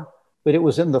guitar, but it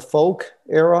was in the folk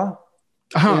era.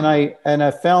 Uh-huh. And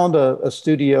I found a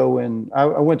studio I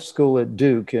went to school at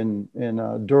Duke in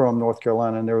Durham, North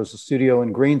Carolina, and there was a studio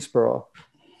in Greensboro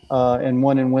and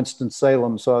one in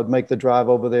Winston-Salem. So I'd make the drive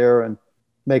over there and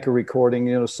make a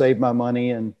recording, save my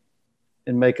money and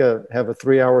have a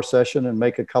 3-hour session and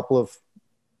make a couple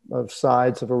of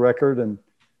sides of a record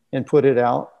and put it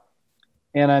out.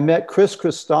 And I met Chris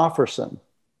Christopherson,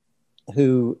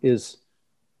 who is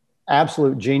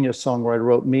absolute genius songwriter,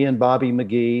 wrote Me and Bobby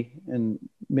McGee and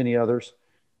many others.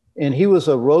 And he was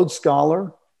a Rhodes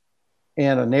Scholar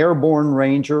and an airborne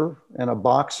ranger and a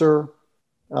boxer.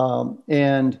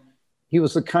 And he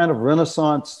was the kind of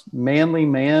Renaissance manly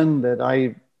man that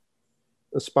I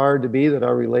aspired to be, that I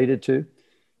related to.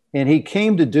 And he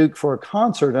came to Duke for a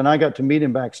concert, and I got to meet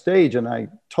him backstage, and I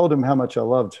told him how much I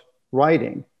loved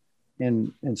writing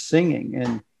and singing.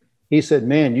 And he said,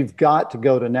 "Man, you've got to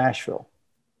go to Nashville."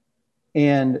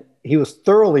 And he was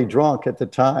thoroughly drunk at the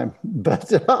time,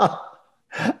 but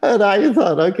and I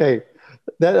thought, okay,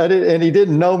 and he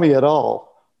didn't know me at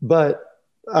all, but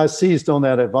I seized on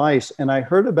that advice, and I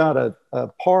heard about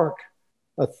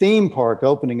a theme park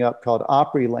opening up called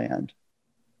Opryland,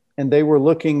 and they were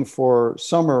looking for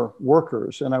summer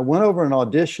workers. And I went over and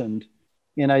auditioned,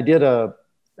 and I did a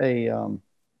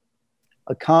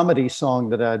comedy song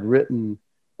that I'd written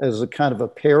as a kind of a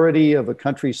parody of a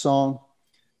country song.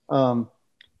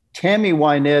 Tammy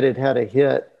Wynette had a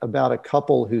hit about a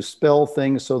couple who spell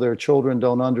things so their children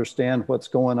don't understand what's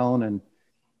going on. And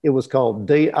it was called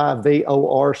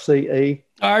Divorce.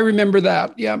 I remember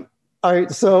that. Yeah. All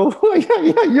right. So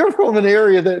yeah, you're from an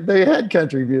area that they had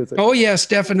country music. Oh, yes,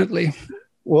 definitely.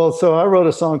 Well, so I wrote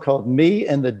a song called Me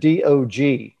and the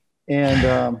DOG.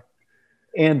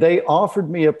 And they offered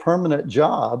me a permanent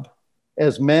job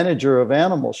as manager of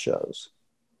animal shows.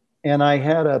 And I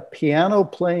had a piano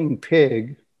playing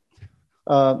pig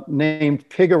named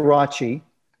Pigarachi.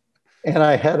 And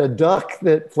I had a duck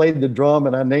that played the drum,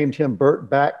 and I named him Bert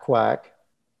Backquack.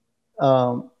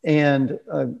 And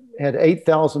had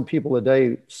 8,000 people a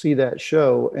day see that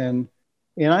show. And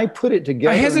I put it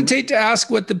together. I hesitate to ask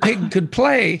what the pig could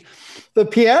play. The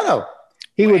piano.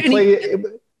 He would play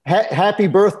Happy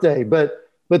Birthday. But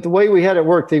the way we had it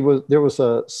work, there was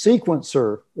a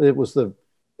sequencer. It was the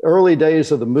early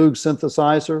days of the Moog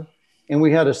synthesizer. And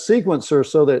we had a sequencer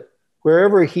so that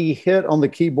wherever he hit on the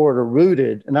keyboard or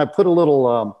rooted, and I put a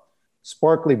little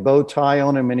sparkly bow tie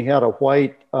on him, and he had a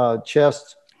white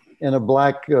chest and a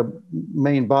black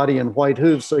main body and white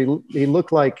hooves. So he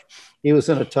looked like he was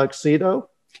in a tuxedo.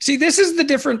 See, this is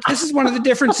one of the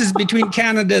differences between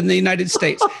Canada and the United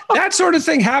States. That sort of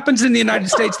thing happens in the United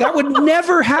States. That would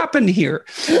never happen here.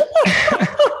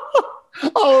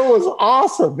 Oh, it was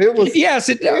awesome. It was. Yes,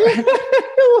 it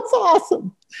was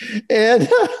awesome. And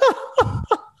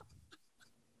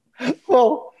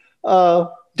well,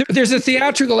 there's a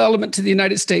theatrical element to the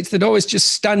United States that always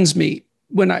just stuns me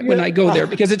when I go there,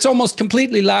 because it's almost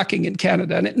completely lacking in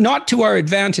Canada, and not to our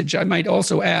advantage, I might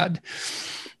also add.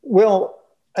 Well,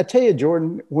 I tell you,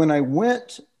 Jordan, when I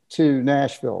went to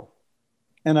Nashville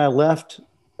and I left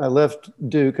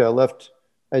Duke,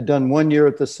 I'd done 1 year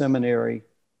at the seminary.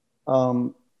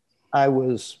 I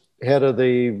was head of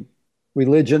the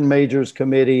religion majors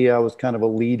committee. I was kind of a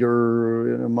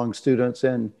leader among students,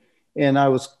 and I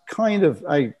was kind of,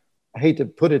 I hate to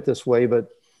put it this way, but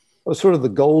I was sort of the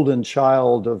golden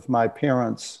child of my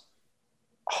parents'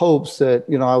 hopes that,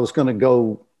 I was going to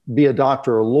go be a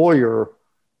doctor or a lawyer.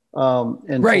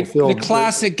 And right. The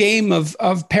classic game of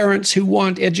parents who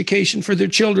want education for their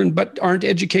children, but aren't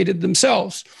educated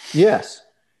themselves. Yes.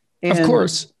 Of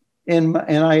course. And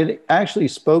I had actually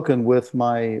spoken with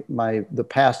the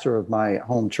pastor of my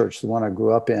home church, the one I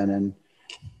grew up in.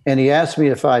 And he asked me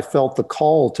if I felt the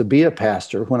call to be a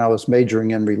pastor when I was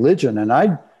majoring in religion. And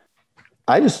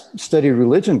I just studied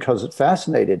religion because it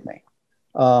fascinated me.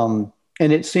 And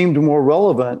it seemed more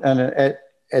relevant. And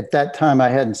at that time, I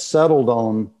hadn't settled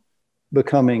on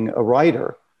becoming a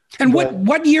writer. And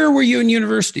what year were you in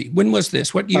university? When was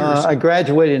this? What year? I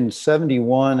graduated in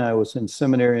 71. I was in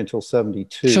seminary until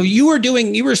 72. So you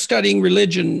were studying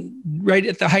religion right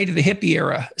at the height of the hippie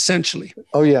era, essentially.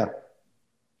 Oh yeah,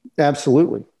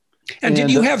 absolutely. And did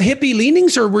you have hippie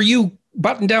leanings, or were you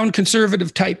button down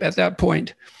conservative type at that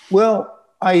point? Well,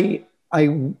 I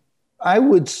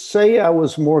would say I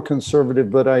was more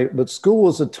conservative, but school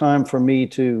was a time for me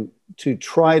to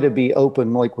try to be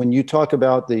open. Like when you talk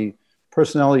about the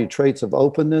personality traits of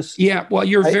openness. Yeah, well,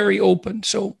 you're very open.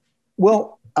 So,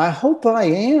 well, I hope I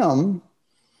am.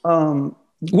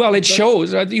 Well, it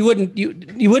shows. You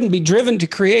wouldn't be driven to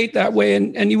create that way,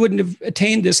 and you wouldn't have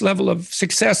attained this level of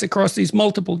success across these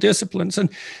multiple disciplines and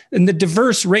the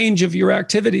diverse range of your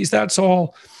activities. That's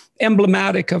all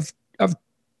emblematic of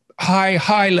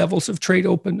high levels of trait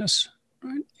openness.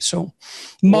 Right? So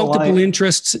multiple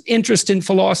interests, interest in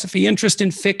philosophy, interest in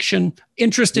fiction,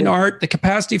 interest in art, the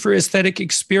capacity for aesthetic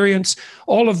experience,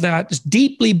 all of that is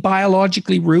deeply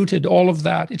biologically rooted, all of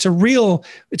that. It's a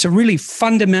really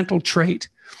fundamental trait.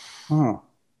 Huh.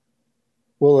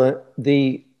 Well,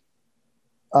 the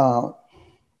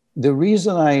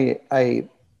reason I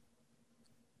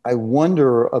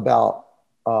wonder about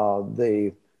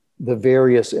the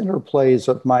various interplays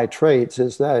of my traits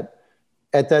is that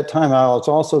at that time, I was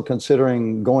also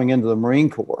considering going into the Marine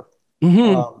Corps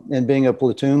and being a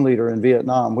platoon leader in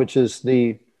Vietnam, which is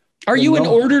Are you an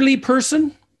orderly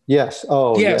person? Yes.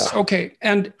 Oh, yes. Yeah. Okay.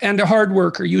 And a hard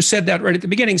worker. You said that right at the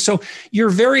beginning. So you're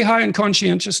very high in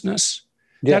conscientiousness.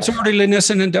 Yes. That's orderliness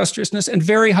and industriousness, and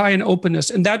very high in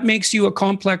openness. And that makes you a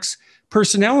complex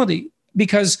personality,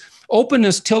 because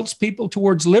openness tilts people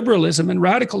towards liberalism and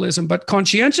radicalism, but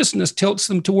conscientiousness tilts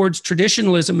them towards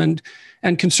traditionalism and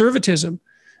conservatism.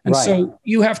 And so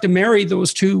you have to marry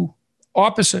those two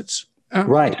opposites.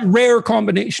 Right. Rare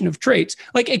combination of traits.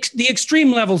 Like the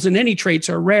extreme levels in any traits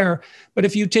are rare, but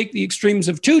if you take the extremes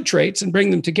of two traits and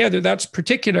bring them together, that's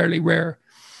particularly rare.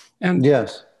 And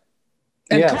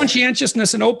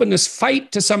conscientiousness and openness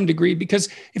fight to some degree, because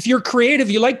if you're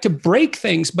creative, you like to break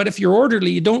things, but if you're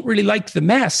orderly, you don't really like the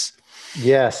mess.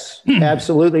 Yes,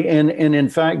 absolutely. And in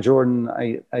fact, Jordan,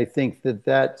 I think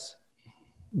that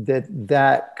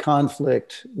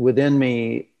conflict within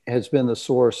me has been the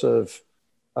source of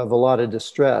a lot of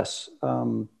distress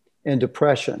and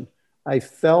depression. I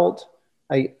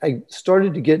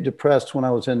started to get depressed when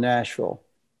I was in Nashville.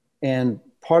 And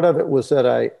part of it was that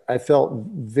I felt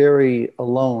very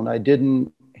alone. I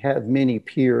didn't have many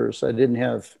peers. I didn't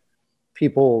have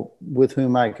people with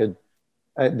whom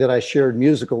that I shared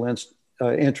musical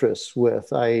interests with.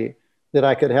 That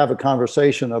I could have a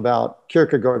conversation about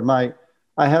Kierkegaard.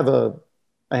 I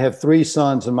have three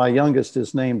sons, and my youngest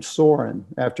is named Soren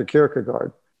after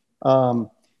Kierkegaard.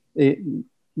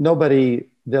 Nobody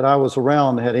that I was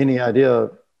around had any idea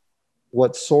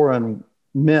what Soren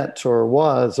meant or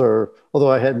was, or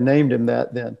although I hadn't named him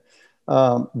that then.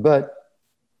 But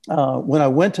when I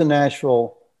went to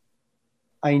Nashville,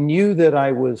 I knew that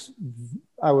I was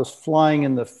flying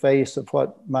in the face of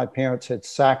what my parents had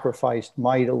sacrificed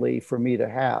mightily for me to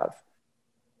have.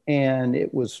 And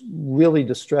it was really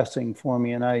distressing for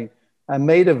me. And I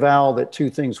made a vow that two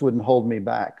things wouldn't hold me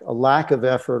back: a lack of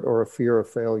effort or a fear of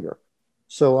failure.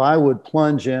 So I would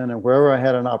plunge in, and wherever I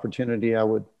had an opportunity, I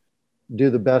would do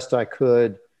the best I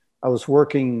could. I was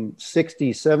working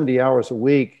 60, 70 hours a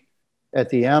week at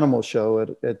the animal show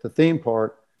at the theme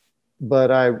park,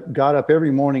 but I got up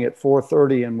every morning at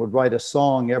 4:30 and would write a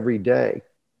song every day.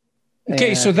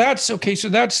 So that's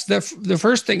the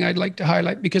first thing I'd like to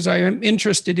highlight, because I am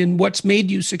interested in what's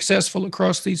made you successful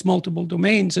across these multiple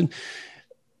domains. And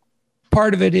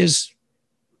part of it is,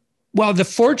 well,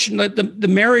 the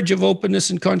marriage of openness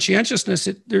and conscientiousness,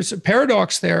 there's a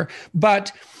paradox there,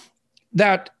 but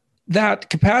that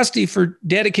capacity for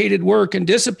dedicated work and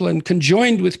discipline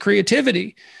conjoined with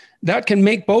creativity, that can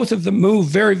make both of them move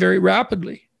very, very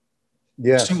rapidly.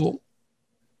 Yes. So,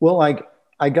 well,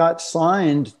 I got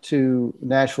signed to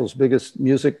Nashville's biggest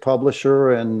music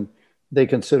publisher, and they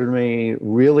considered me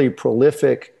really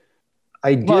prolific.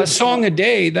 A song a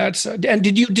day. And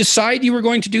did you decide you were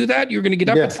going to do that? You were going to get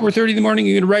up at 4:30 in the morning,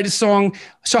 you're going to write a song.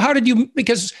 So how did you,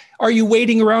 because are you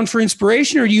waiting around for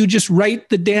inspiration, or do you just write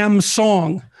the damn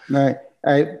song? Right.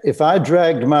 If I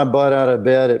dragged my butt out of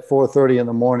bed at 4:30 in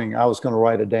the morning, I was going to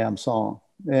write a damn song.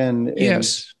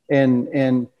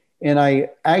 And I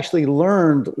actually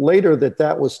learned later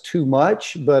that was too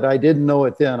much, but I didn't know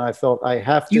it then. I felt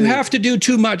you have to do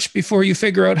too much before you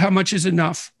figure out how much is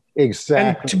enough.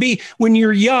 Exactly. And when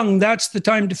you're young, that's the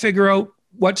time to figure out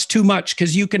what's too much,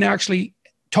 because you can actually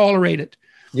tolerate it.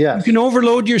 Yeah. You can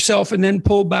overload yourself and then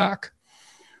pull back.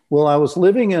 Well, I was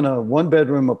living in a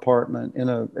one-bedroom apartment in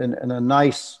a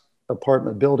nice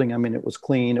apartment building. I mean, it was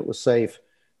clean, it was safe,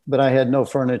 but I had no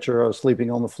furniture. I was sleeping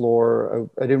on the floor.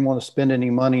 I didn't want to spend any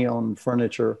money on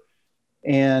furniture.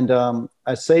 And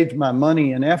I saved my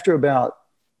money. And after about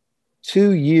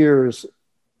 2 years,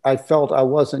 I felt I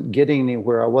wasn't getting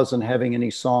anywhere. I wasn't having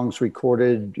any songs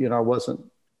recorded. You know,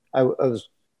 I was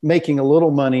making a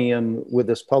little money with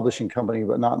this publishing company,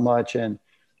 but not much. And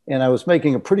I was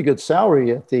making a pretty good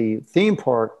salary at the theme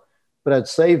park, but I'd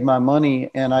saved my money,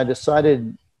 and I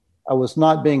decided I was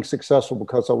not being successful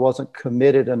because I wasn't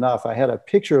committed enough. I had a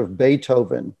picture of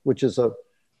Beethoven, which is a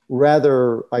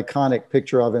rather iconic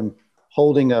picture of him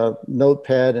holding a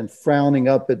notepad and frowning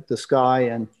up at the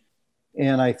sky.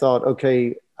 And I thought,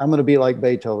 okay, I'm going to be like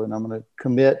Beethoven. I'm going to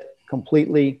commit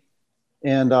completely.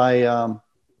 And I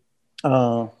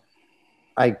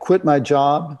quit my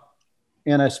job,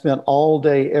 and I spent all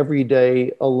day, every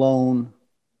day alone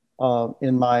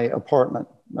in my apartment.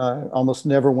 I almost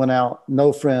never went out,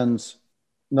 no friends,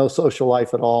 no social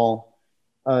life at all,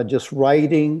 just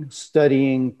writing,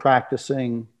 studying,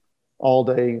 practicing all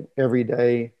day, every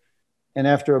day. And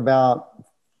after about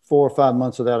 4 or 5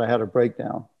 months of that, I had a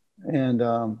breakdown. And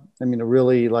I mean,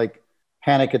 really like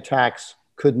panic attacks,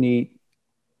 couldn't eat,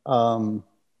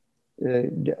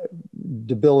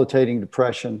 debilitating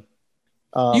depression.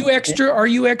 Are you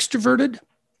extroverted?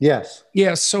 Yes.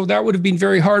 Yes. So that would have been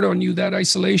very hard on you, that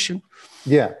isolation.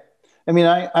 Yeah. I mean,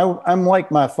 I'm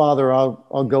like my father.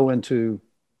 I'll go into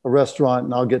a restaurant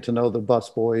and I'll get to know the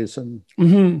busboys and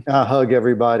I hug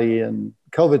everybody, and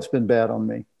COVID's been bad on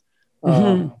me.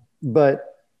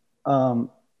 But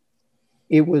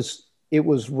it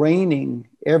was raining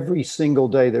every single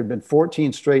day. There'd been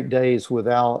 14 straight days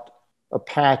without a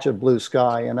patch of blue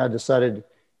sky. And I decided,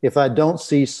 if I don't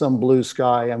see some blue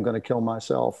sky, I'm going to kill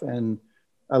myself. And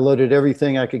I loaded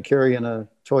everything I could carry in a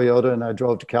Toyota, and I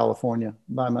drove to California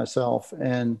by myself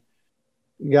and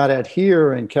got out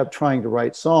here and kept trying to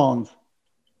write songs.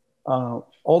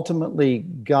 Ultimately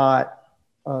got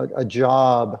a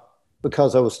job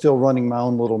because I was still running my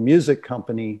own little music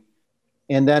company.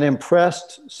 And that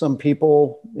impressed some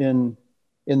people in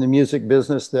the music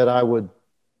business that I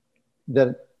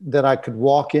could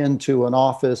walk into an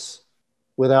office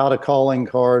without a calling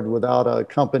card, without a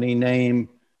company name,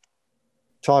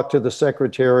 talk to the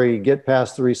secretary, get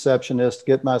past the receptionist,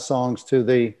 get my songs to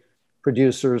the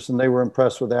producers, and they were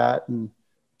impressed with that. And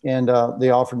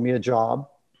they offered me a job.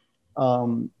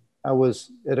 I was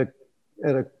at a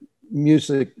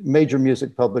major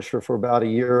music publisher for about a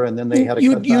year, and then they had a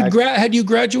cutback. Had you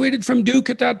graduated from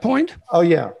Duke at that point? Oh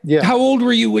yeah. How old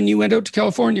were you when you went out to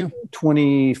California?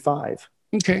 25.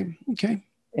 Okay.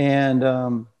 And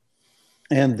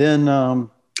then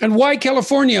and why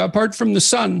California apart from the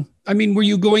sun? I mean, were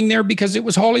you going there because it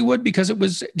was Hollywood?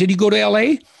 Did you go to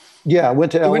LA? Yeah, I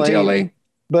went to LA. Went to LA.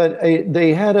 But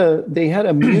they had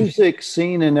a music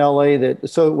scene in LA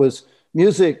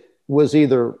music was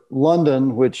either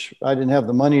London, which I didn't have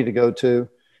the money to go to,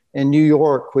 and New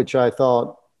York, which I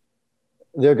thought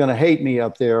they're going to hate me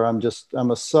up there.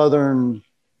 I'm a Southern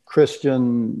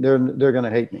Christian. They're going to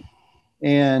hate me.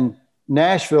 And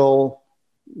Nashville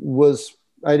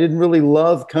I didn't really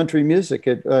love country music.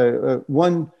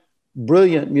 One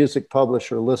brilliant music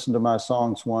publisher listened to my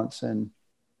songs once, and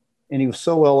he was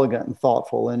so elegant and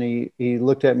thoughtful. And he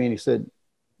looked at me and he said,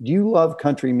 "Do you love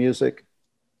country music?"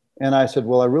 And I said,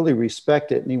 "Well, I really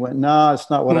respect it." And he went, "No, it's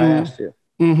not what I asked you."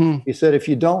 He said, "If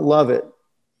you don't love it,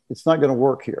 it's not going to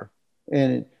work here.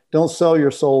 And don't sell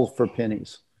your soul for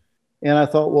pennies." And I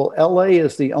thought, well, LA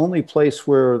is the only place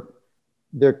where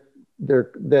that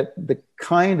the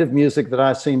kind of music that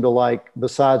I seem to like,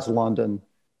 besides London,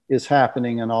 is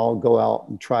happening, and I'll go out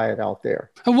and try it out there.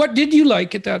 And what did you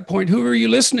like at that point? Who were you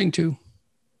listening to?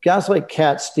 Guys like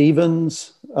Cat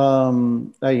Stevens.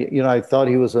 I thought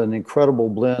he was an incredible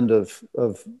blend of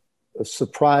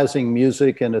surprising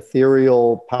music and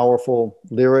ethereal, powerful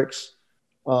lyrics.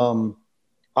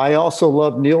 I also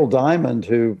loved Neil Diamond,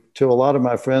 who to a lot of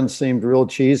my friends seemed real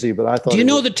cheesy, but I thought. Do you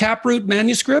know the Taproot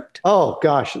Manuscript? Oh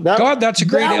gosh, that's a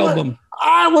great album.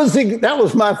 That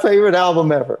was my favorite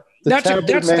album ever.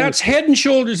 That's head and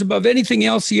shoulders above anything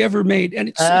else he ever made. And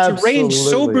it's arranged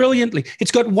so brilliantly.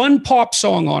 It's got one pop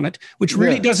song on it, which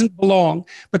really doesn't belong.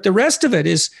 But the rest of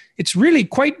it's really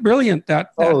quite brilliant.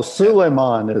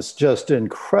 Suleiman is just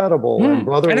incredible.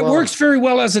 And it works very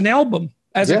well as an album,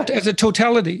 as a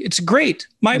totality. It's great.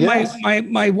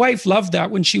 My wife loved that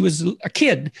when she was a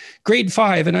kid, grade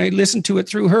 5. And I listened to it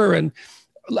through her. And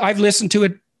I've listened to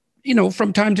it,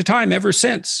 from time to time ever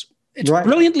since. It's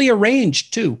brilliantly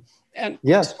arranged too. And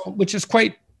which is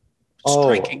quite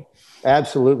striking.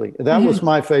 Absolutely. That was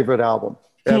my favorite album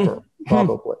ever,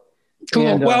 probably. Cool.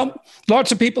 And, well,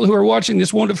 lots of people who are watching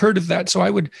this won't have heard of that. So I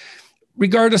would,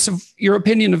 regardless of your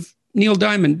opinion of Neil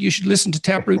Diamond, you should listen to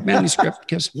Taproot Manuscript,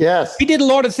 because yes, he did a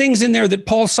lot of things in there that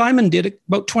Paul Simon did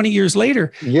about 20 years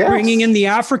later, yes, bringing in the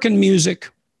African music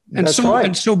and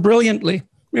so brilliantly.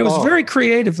 It was very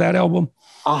creative, that album.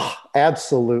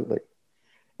 Absolutely.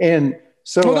 And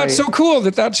so, well, that's so cool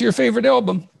that's your favorite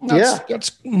album.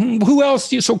 That's who else?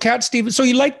 So Cat Stevens. So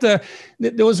you like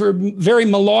those were very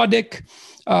melodic,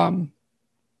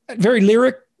 very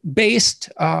lyric based.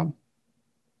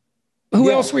 Who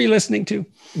else were you listening to?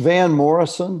 Van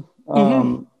Morrison.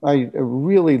 I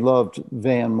really loved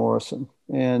Van Morrison,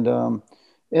 and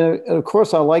of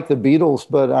course I like the Beatles,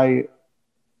 but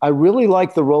I really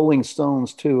like the Rolling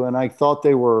Stones too, and I thought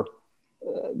they were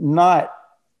not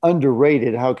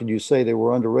underrated. How could you say they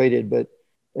were underrated? But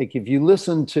like, if you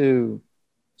listen to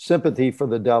Sympathy for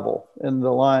the Devil and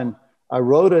the line, I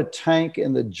rode a tank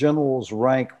in the general's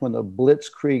rank when the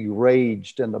blitzkrieg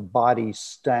raged and the body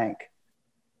stank.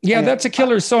 Yeah, and that's a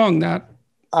killer song. That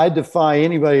I defy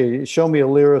anybody. Show me a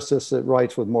lyricist that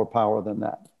writes with more power than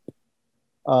that.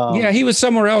 Yeah, he was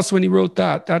somewhere else when he wrote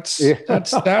that. That's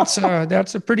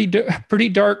a pretty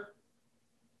dark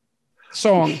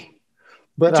song.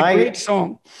 But it's a great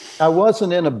song. I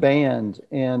wasn't in a band,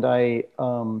 and I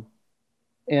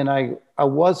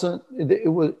wasn't.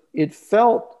 It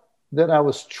felt that I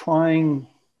was trying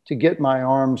to get my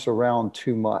arms around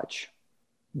too much.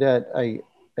 That I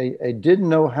didn't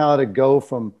know how to go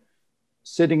from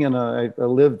sitting in I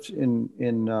lived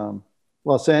in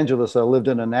Los Angeles. I lived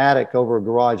in an attic over a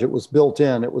garage. It was built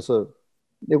in. It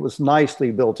was nicely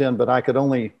built in, but I'm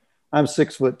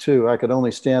 6'2". I could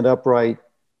only stand upright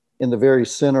in the very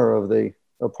center of the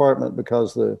apartment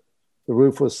because the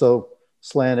roof was so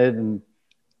slanted. And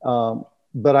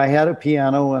but I had a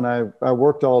piano, and I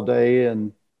worked all day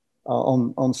and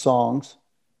on songs,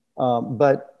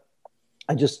 but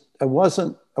I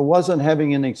wasn't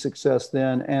having any success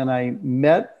then. And I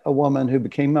met a woman who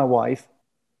became my wife,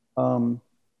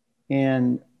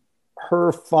 and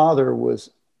her father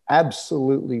was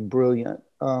absolutely brilliant.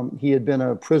 He had been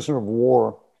a prisoner of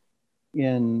war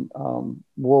in World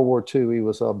War II. He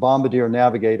was a bombardier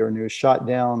navigator, and he was shot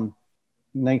down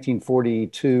in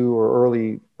 1942 or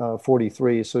early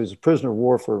 43. So he was a prisoner of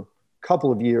war for a couple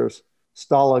of years,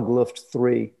 Stalag Luft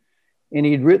 3. And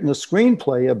he'd written a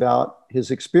screenplay about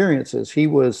his experiences. He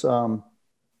was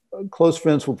close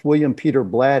friends with William Peter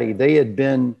Blatty. They had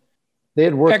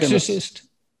worked Exorcist.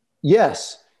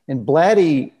 Yes. And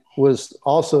Blatty was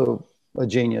also a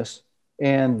genius.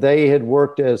 And they had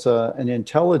worked as an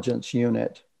intelligence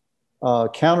unit,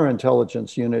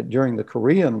 counterintelligence unit during the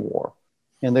Korean War.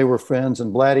 And they were friends.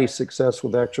 And Blatty's success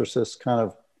with Exorcist kind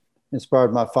of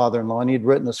inspired my father-in-law. And he'd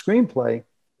written a screenplay,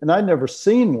 and I'd never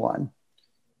seen one.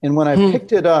 And when I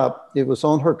picked it up, it was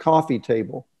on her coffee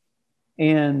table.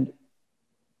 And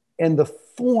the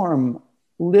form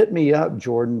lit me up,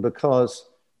 Jordan, because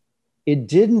it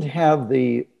didn't have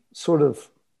the sort of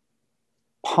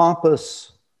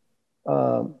pompous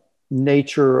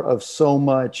nature of so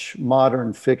much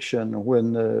modern fiction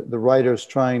when the writer's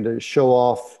trying to show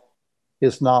off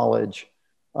his knowledge.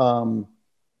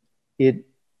 It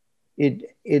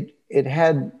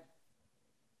had,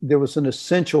 there was an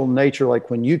essential nature, like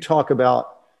when you talk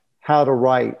about how to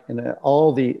write and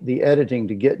all the editing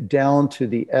to get down to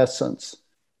the essence.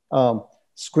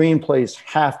 Screenplays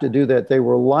have to do that. They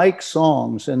were like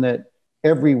songs in that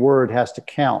every word has to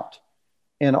count.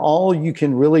 And all you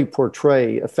can really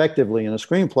portray effectively in a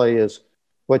screenplay is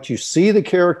what you see the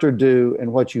character do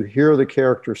and what you hear the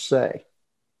character say.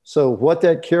 So what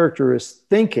that character is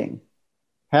thinking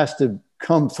has to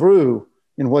come through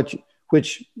in which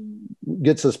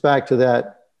gets us back to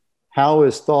that, how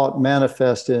is thought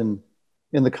manifest in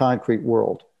the concrete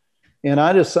world? And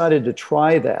I decided to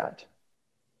try that.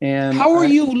 And how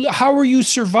are you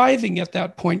surviving at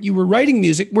that point? You were writing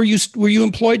music. Were you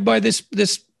employed by the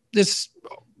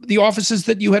offices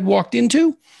that you had walked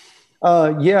into?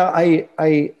 Yeah, I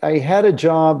had a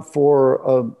job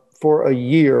for a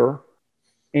year,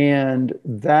 and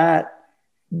that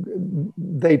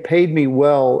they paid me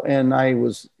well, and I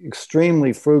was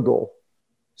extremely frugal.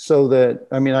 So that,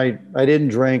 I mean, I didn't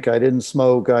drink, I didn't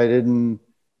smoke, I didn't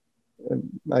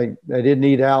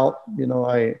eat out. You know,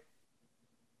 I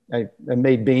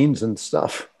made beans and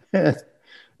stuff.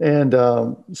 And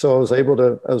so I was able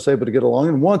to get along.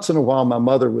 And once in a while, my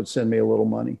mother would send me a little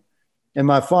money, and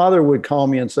my father would call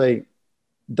me and say,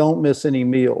 "Don't miss any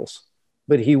meals."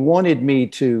 But he wanted me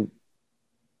to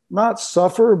not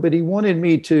suffer, but he wanted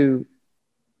me to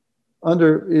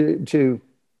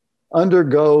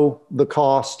undergo the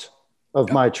cost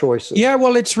of my choices. Yeah,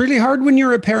 well, it's really hard when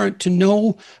you're a parent to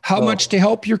know how much to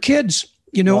help your kids.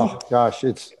 You know, oh gosh,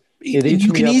 it eats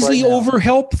you me can up easily right now.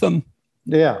 overhelp them.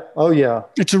 Yeah. Oh yeah.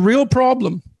 It's a real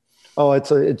problem. Oh,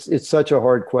 it's such a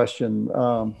hard question.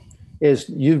 Is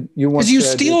you once Because you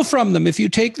said, steal from them if you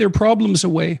take their problems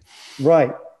away.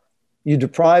 right? You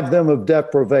deprive them of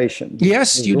deprivation.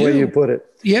 Yes, is you the do. way you put it.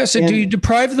 Yes, and do you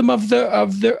deprive them of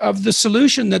the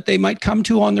solution that they might come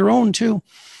to on their own too?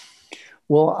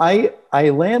 Well, I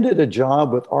landed a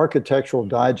job with Architectural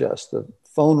Digest. The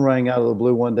phone rang out of the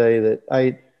blue one day that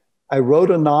I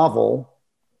wrote a novel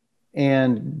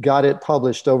and got it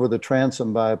published over the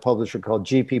transom by a publisher called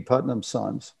G.P. Putnam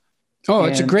Sons. Oh,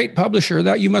 it's a great publisher.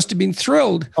 That you must have been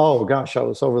thrilled. Oh gosh, I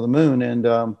was over the moon.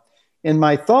 And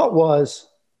my thought was,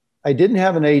 I didn't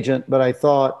have an agent, but I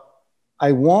thought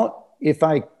I want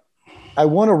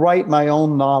to write my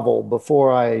own novel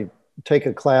before I take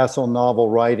a class on novel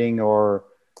writing, or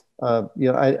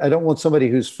I don't want somebody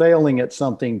who's failing at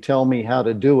something tell me how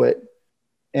to do it,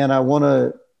 and I want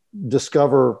to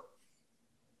discover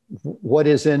what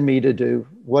is in me to do,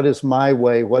 what is my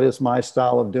way, what is my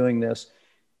style of doing this.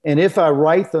 And if I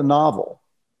write the novel,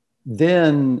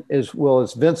 then, as well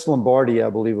as Vince Lombardi, I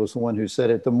believe, was the one who said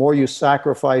it, the more you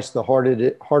sacrifice, the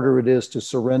harder it is to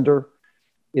surrender.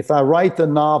 If I write the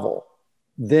novel,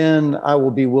 then I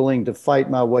will be willing to fight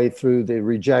my way through the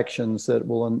rejections that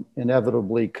will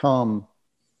inevitably come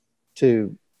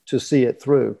to see it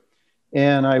through.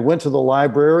 And I went to the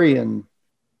library and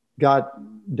got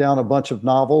down a bunch of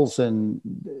novels and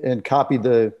copied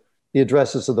the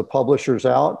addresses of the publishers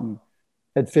out, and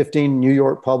had 15 New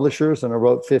York publishers, and I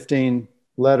wrote 15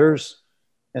 letters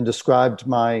and described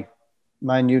my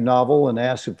new novel and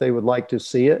asked if they would like to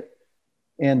see it.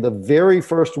 And the very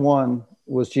first one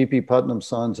was G.P. Putnam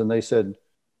Sons, and they said,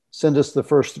 send us the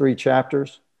first 3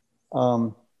 chapters.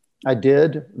 I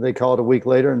did. They called a week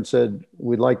later and said,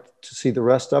 we'd like to see the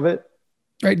rest of it.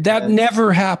 Right. That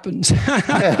never happens.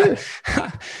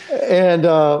 and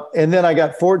then I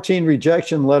got 14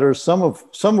 rejection letters, some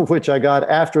of which I got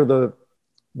after the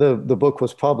book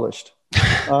was published.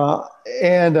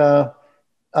 And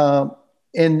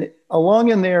along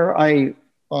in there, I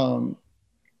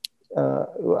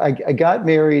got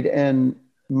married, and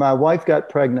my wife got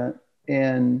pregnant,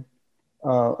 and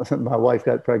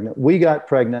we got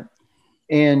pregnant,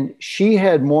 and she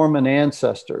had Mormon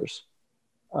ancestors.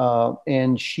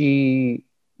 And she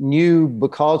knew,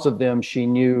 because of them, she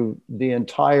knew the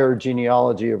entire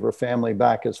genealogy of her family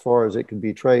back as far as it could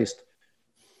be traced.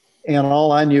 And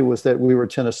all I knew was that we were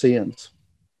Tennesseans.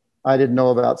 I didn't know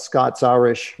about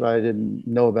Scots-Irish. I didn't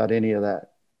know about any of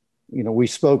that. We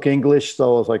spoke English,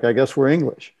 so I was like, I guess we're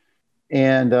English.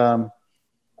 And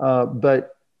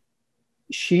but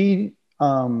she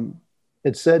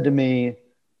had said to me,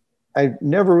 I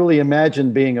never really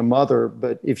imagined being a mother,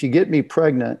 but if you get me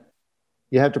pregnant,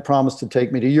 you have to promise to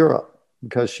take me to Europe,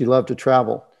 because she loved to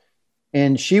travel.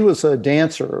 And she was a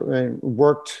dancer and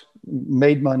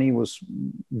made money, was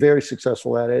very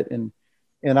successful at it. And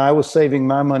I was saving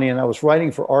my money, and I was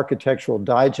writing for Architectural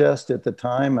Digest at the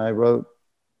time. I wrote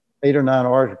 8 or 9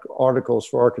 articles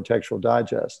for Architectural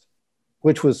Digest,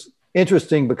 which was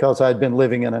interesting because I'd been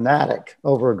living in an attic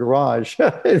over a garage.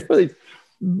 It really,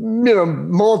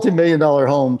 multi-million-dollar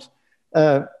homes.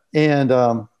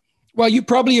 Well, you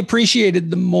probably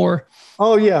appreciated them more.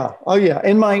 Oh yeah.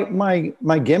 And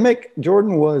my gimmick,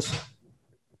 Jordan, was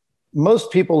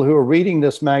most people who are reading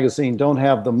this magazine don't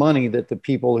have the money that the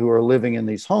people who are living in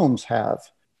these homes have.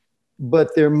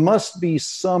 But there must be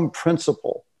some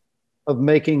principle of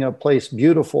making a place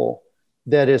beautiful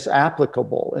that is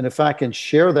applicable. And if I can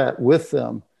share that with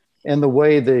them, and the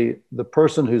way the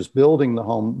person who's building the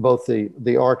home, both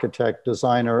the architect,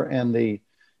 designer, and the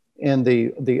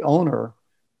owner,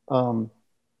 the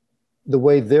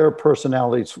way their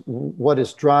personalities, what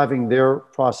is driving their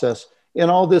process,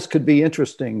 and all this could be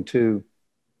interesting to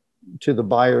the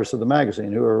buyers of the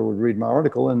magazine, whoever would read my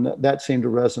article, and that seemed to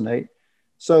resonate.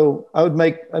 So I'd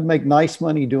make nice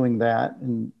money doing that,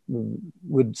 and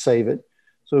would save it.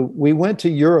 So we went to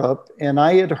Europe, and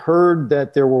I had heard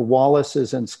that there were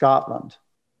Wallaces in Scotland.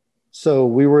 So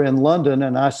we were in London,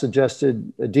 and I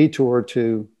suggested a detour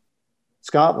to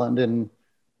Scotland, and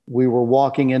we were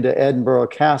walking into Edinburgh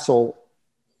Castle,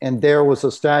 and there was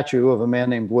a statue of a man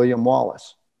named William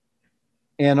Wallace.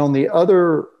 And on the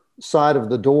other side of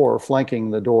the door,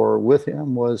 flanking the door with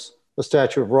him, was a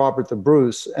statue of Robert the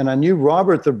Bruce. And I knew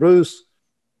Robert the Bruce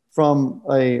from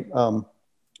a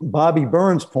Bobby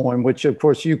Burns poem, which of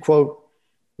course you quote,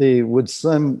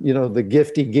 the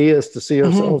gift he gave us to see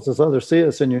ourselves as others see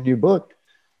us, in your new book.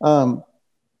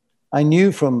 I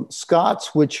knew from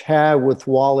Scots which have with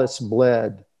Wallace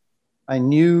bled. I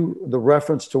knew the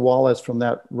reference to Wallace from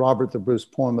that Robert the Bruce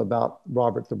poem about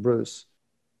Robert the Bruce.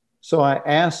 So I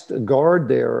asked a guard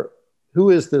there, who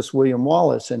is this William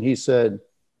Wallace? And he said,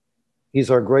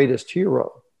 he's our greatest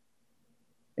hero.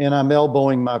 And I'm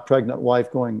elbowing my pregnant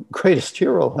wife going, greatest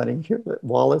hero, honey,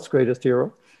 Wallace, greatest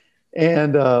hero.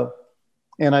 And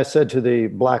I said to the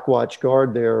Black Watch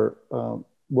guard there,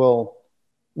 well,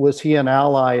 was he an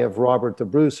ally of Robert the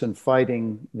Bruce in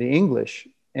fighting the English?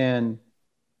 And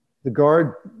the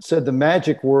guard said the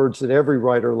magic words that every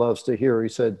writer loves to hear. He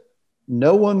said,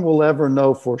 no one will ever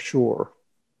know for sure.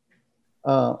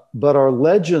 But our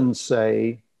legends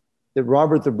say that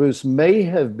Robert the Bruce may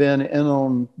have been in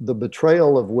on the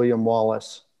betrayal of William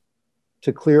Wallace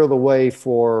to clear the way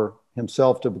for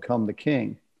himself to become the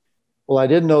king. Well, I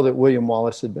didn't know that William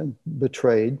Wallace had been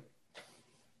betrayed,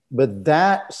 but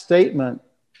that statement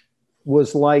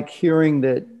was like hearing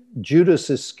that Judas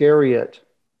Iscariot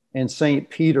and St.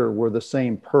 Peter were the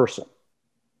same person.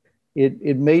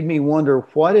 It made me wonder,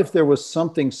 what if there was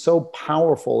something so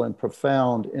powerful and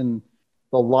profound in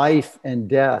the life and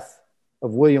death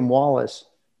of William Wallace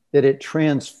that it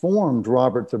transformed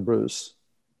Robert the Bruce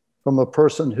from a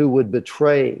person who would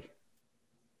betray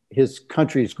his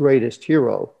country's greatest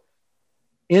hero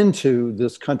into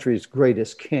this country's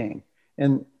greatest king.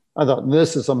 And I thought,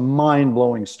 this is a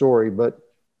mind-blowing story, but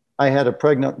I had a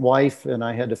pregnant wife and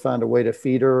I had to find a way to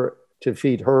feed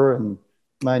her and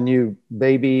my new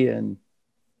baby. And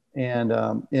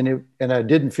I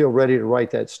didn't feel ready to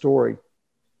write that story.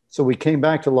 So we came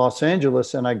back to Los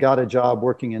Angeles and I got a job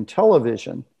working in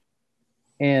television.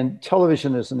 And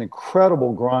television is an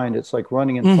incredible grind. It's like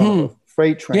running in front of a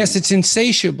freight train. Yes, it's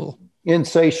insatiable.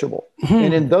 Insatiable.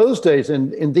 And in those days,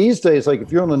 and in these days, like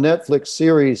if you're on a Netflix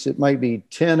series, it might be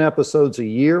 10 episodes a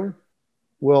year.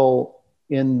 Well,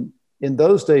 in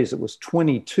those days, it was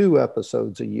 22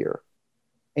 episodes a year.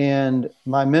 And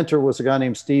my mentor was a guy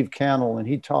named Steve Cannell, and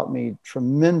he taught me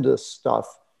tremendous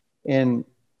stuff.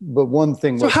 But one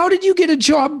thing was, so how did you get a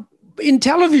job in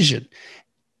television?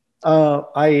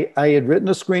 I had written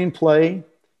a screenplay,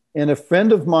 and a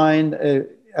friend of mine,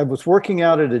 I was working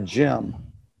out at a gym,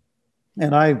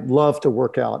 and I love to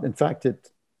work out. In fact, it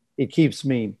keeps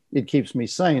me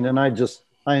sane, and I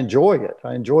enjoy it.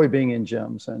 I enjoy being in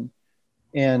gyms,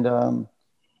 and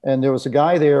there was a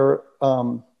guy there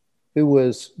who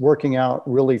was working out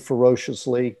really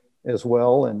ferociously as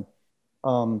well, and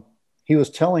he was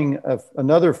telling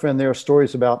another friend there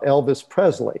stories about Elvis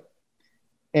Presley.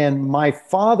 And my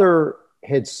father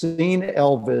had seen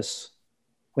Elvis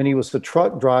when he was a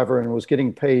truck driver and was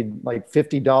getting paid like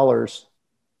 $50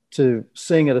 to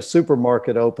sing at a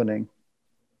supermarket opening.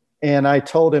 And I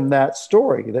told him that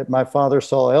story, that my father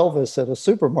saw Elvis at a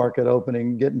supermarket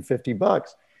opening getting $50.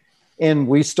 And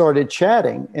we started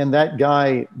chatting. And that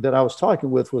guy that I was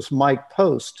talking with was Mike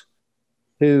Post,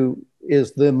 who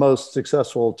is the most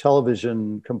successful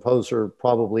television composer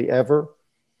probably ever.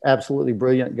 Absolutely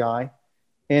brilliant guy.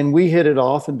 And we hit it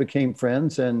off and became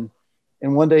friends. And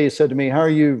one day he said to me, how are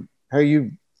you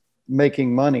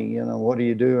making money? What do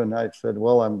you do? And I said,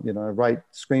 well, I write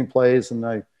screenplays,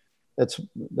 and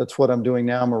that's what I'm doing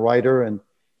now. I'm a writer.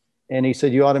 And he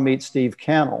said, you ought to meet Steve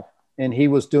Cannell. And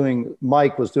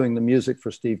Mike was doing the music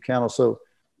for Steve Cannell. So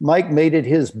Mike made it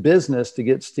his business to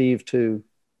get Steve to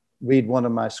read one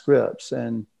of my scripts.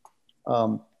 And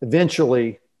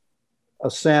eventually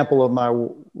a sample of my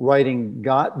writing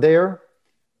got there.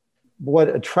 What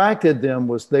attracted them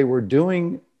was they were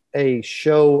doing a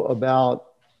show about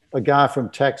a guy from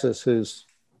Texas who's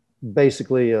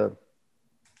basically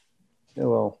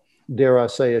dare I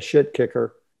say, a shit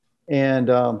kicker.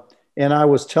 And I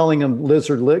was telling them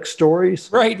lizard lick stories.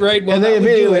 Right. Well, and they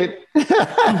immediately,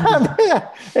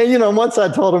 and once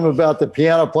I told them about the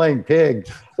piano playing pig,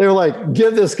 they were like,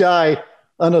 give this guy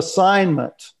an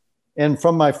assignment. And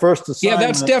from my first assignment. Yeah,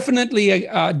 that's definitely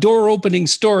a door opening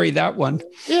story, that one.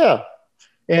 Yeah.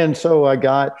 And so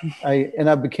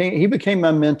he became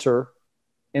my mentor,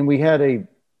 and we had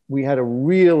a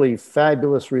really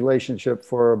fabulous relationship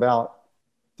for about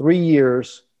 3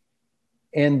 years.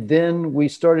 And then we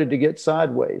started to get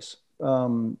sideways.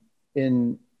 And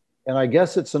I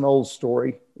guess it's an old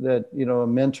story that, a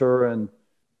mentor and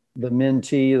the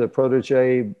mentee, the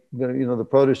protege, the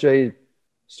protege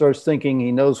starts thinking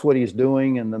he knows what he's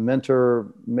doing, and the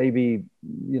mentor maybe,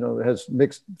 has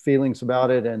mixed feelings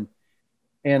about it.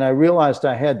 And I realized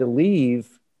I had to leave,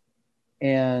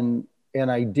 and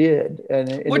I did.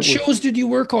 What shows did you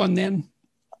work on then?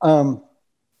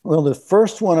 Well, the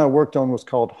first one I worked on was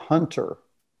called Hunter,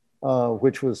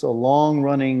 which was a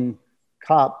long-running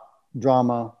cop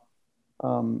drama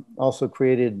also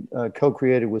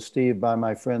co-created with Steve by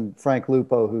my friend Frank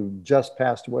Lupo, who just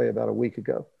passed away about a week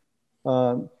ago.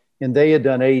 And they had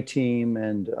done A-Team,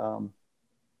 and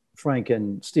Frank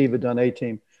and Steve had done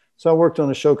A-Team. So I worked on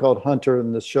a show called Hunter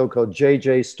and this show called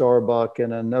JJ Starbuck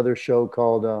and another show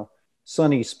called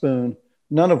Sunny Spoon,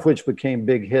 none of which became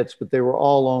big hits, but they were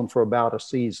all on for about a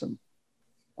season.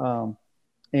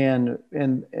 And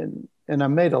I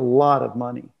made a lot of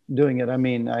money doing it. I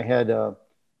mean, I had a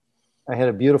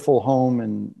beautiful home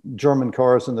and German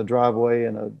cars in the driveway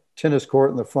and a tennis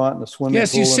court in the front and a swimming pool.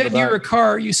 Yes, you said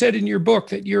you said in your book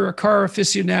that you're a car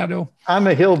aficionado. I'm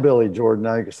a hillbilly, Jordan.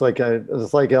 It's like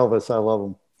Elvis. I love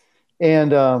him.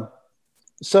 And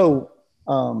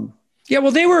yeah,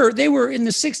 well, they were in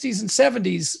the 60s and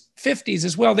 70s, 50s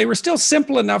as well. They were still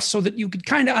simple enough so that you could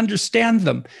kind of understand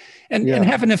them and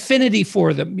have an affinity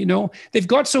for them. You know, they've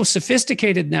got so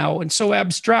sophisticated now and so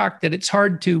abstract that it's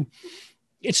hard to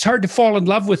fall in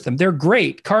love with them. They're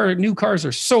great. New cars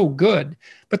are so good,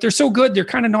 but they're so good, they're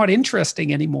kind of not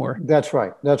interesting anymore. That's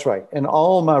right. And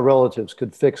all my relatives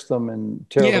could fix them and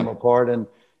tear them apart.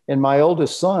 And my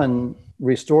oldest son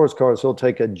restores cars. He'll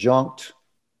take a junked,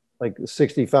 like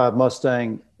 65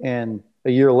 Mustang, and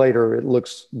a year later it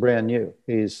looks brand new.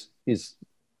 He's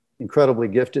incredibly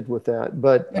gifted with that.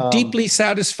 But deeply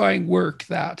satisfying work,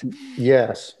 that.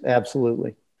 Yes,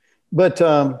 absolutely. But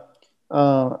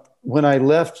when I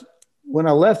left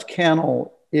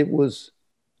Cannell, it was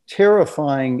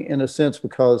terrifying in a sense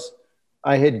because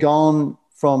I had gone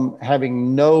from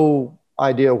having no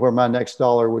idea where my next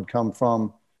dollar would come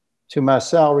from to my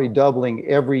salary doubling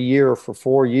every year for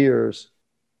 4 years,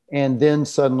 and then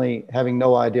suddenly having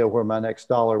no idea where my next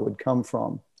dollar would come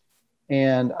from.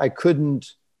 And I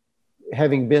couldn't,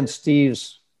 having been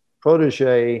Steve's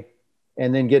protege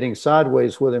and then getting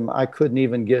sideways with him, I couldn't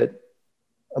even get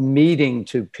a meeting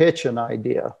to pitch an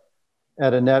idea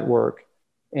at a network.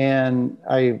 And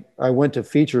I went to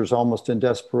features almost in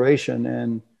desperation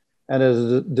and I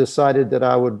decided that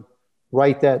I would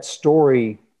write that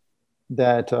story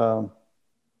that.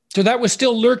 So that was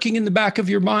still lurking in the back of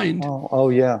your mind. Oh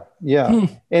yeah.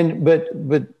 And, but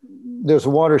there's a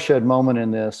watershed moment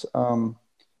in this.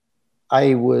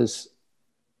 I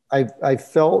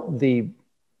felt the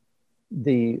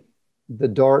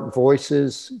dark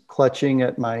voices clutching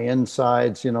at my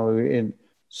insides, you know, and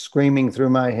screaming through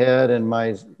my head, and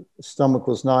my stomach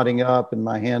was knotting up and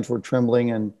my hands were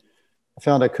trembling, and I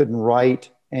found I couldn't write.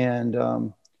 And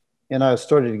I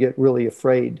started to get really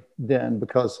afraid then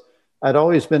because I'd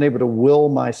always been able to will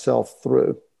myself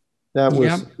through. That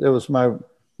was my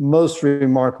most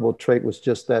remarkable trait, was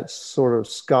just that sort of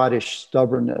Scottish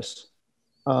stubbornness.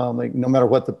 Like no matter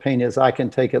what the pain is, I can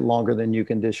take it longer than you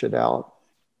can dish it out.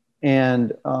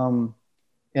 And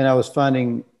I was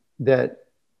finding that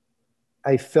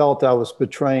I felt I was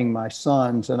betraying my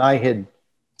sons, and I had.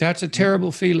 That's a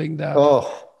terrible feeling. That.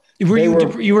 Oh.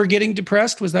 You were getting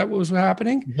depressed? Was that what was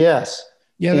happening? Yes.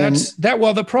 Yeah,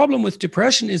 well, the problem with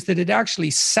depression is that it actually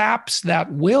saps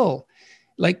that will.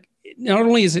 Like, not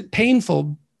only is it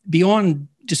painful beyond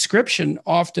description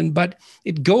often, but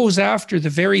it goes after the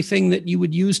very thing that you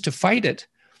would use to fight it.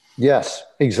 Yes,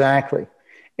 exactly.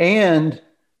 And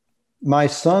my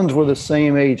sons were the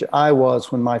same age I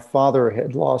was when my father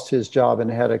had lost his job and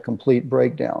had a complete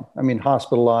breakdown. I mean,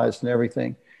 hospitalized and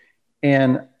everything.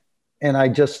 And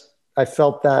I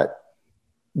felt that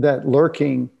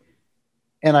lurking,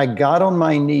 and I got on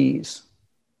my knees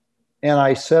and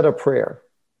I said a prayer,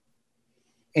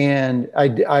 and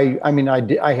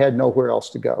I had nowhere else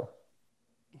to go.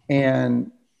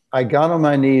 And I got on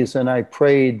my knees and I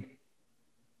prayed,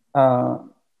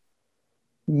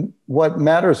 what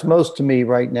matters most to me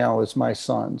right now is my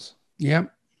sons. Yeah.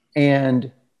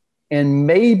 And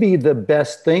maybe the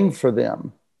best thing for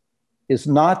them is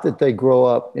not that they grow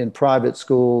up in private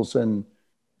schools and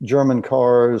German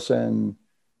cars and,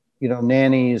 you know,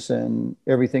 nannies and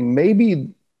everything.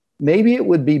 Maybe it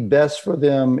would be best for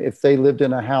them if they lived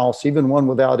in a house, even one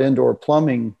without indoor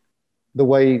plumbing, the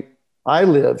way I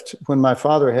lived when my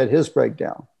father had his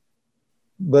breakdown.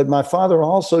 But my father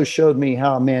also showed me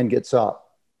how a man gets up.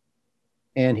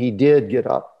 And he did get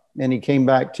up, and he came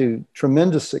back to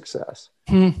tremendous success.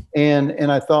 And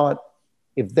I thought,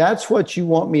 if that's what you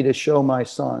want me to show my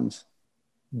sons,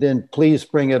 then please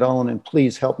bring it on and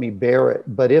please help me bear it.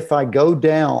 But if I go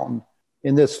down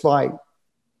in this fight,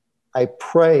 I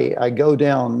pray I go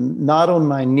down not on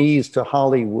my knees to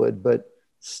Hollywood, but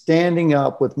standing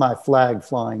up with my flag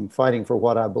flying, fighting for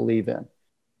what I believe in.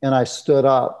 And I stood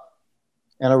up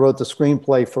and I wrote the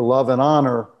screenplay for Love and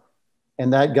Honor.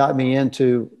 And that got me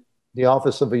into the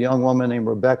office of a young woman named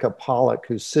Rebecca Pollock,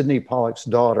 who's Sidney Pollock's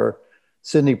daughter,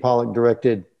 Sidney Pollack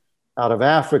directed Out of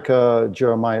Africa,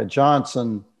 Jeremiah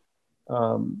Johnson,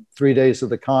 3 Days of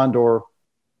the Condor.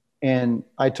 And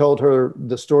I told her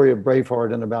the story of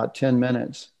Braveheart in about 10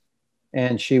 minutes.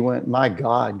 And she went, my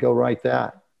God, go write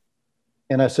that.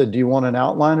 And I said, do you want an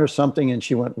outline or something? And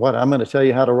she went, what? I'm going to tell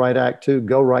you how to write Act Two.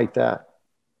 Go write that.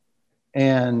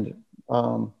 And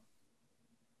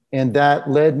that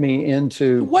led me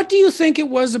into. What do you think it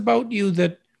was about you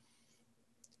that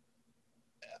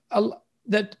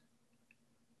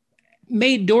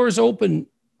made doors open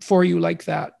for you like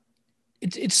that?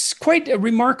 It's quite a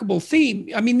remarkable theme.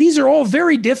 I mean, these are all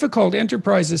very difficult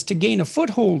enterprises to gain a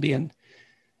foothold in.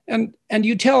 And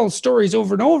you tell stories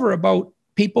over and over about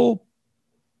people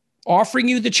offering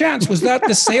you the chance. Was that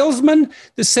the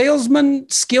salesman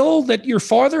skill that your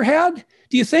father had?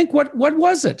 Do you think? What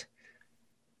was it?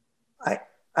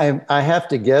 I have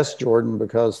to guess, Jordan,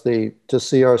 because to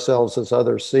see ourselves as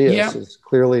others see us is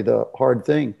clearly the hard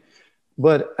thing.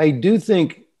 But I do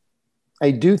think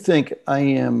I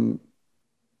am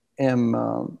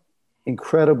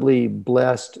incredibly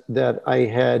blessed that I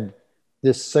had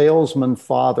this salesman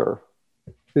father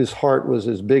whose heart was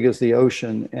as big as the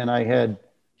ocean, and I had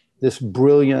this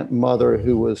brilliant mother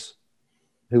who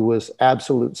was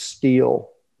absolute steel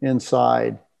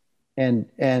inside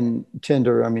and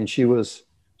tender. I mean, she was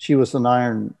an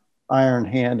iron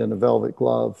hand in a velvet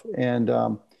glove.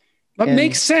 But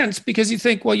makes sense, because you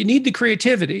think, well, you need the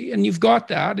creativity and you've got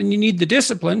that, and you need the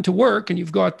discipline to work and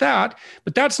you've got that,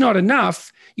 but that's not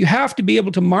enough. You have to be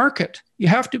able to market. You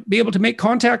have to be able to make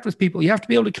contact with people. You have to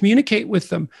be able to communicate with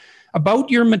them about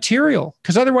your material,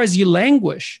 because otherwise you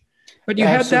languish. But you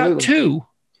Absolutely. had that too.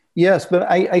 Yes, but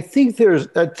I think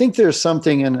there's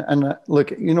something, and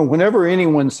look, whenever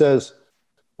anyone says,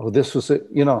 oh, this was it,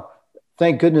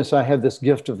 thank goodness I have this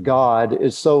gift of God,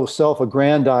 is so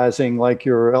self-aggrandizing, like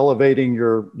you're elevating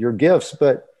your gifts.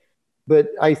 But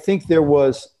I think there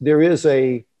is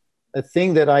a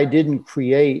thing that I didn't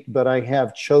create, but I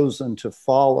have chosen to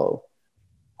follow,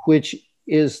 which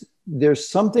is there's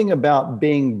something about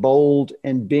being bold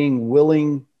and being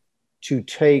willing to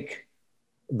take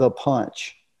the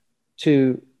punch,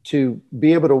 to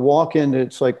be able to walk into.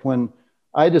 It's like when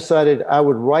I decided I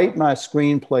would write my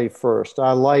screenplay first.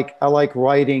 I like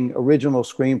writing original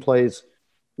screenplays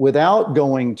without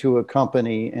going to a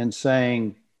company and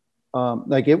saying,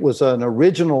 like it was an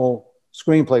original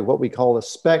screenplay, what we call a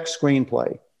spec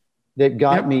screenplay, that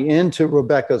got me into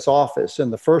Rebecca's office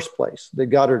in the first place, that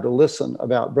got her to listen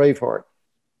about Braveheart.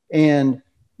 And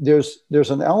there's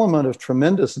an element of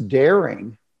tremendous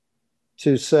daring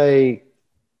to say,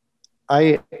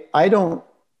 I don't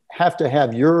have to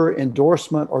have your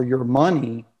endorsement or your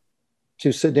money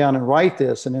to sit down and write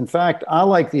this. And in fact, I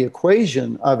like the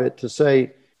equation of it to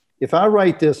say, if I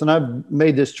write this, and I've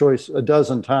made this choice a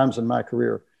dozen times in my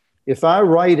career, if I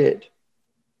write it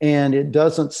and it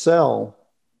doesn't sell,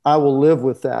 I will live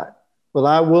with that. But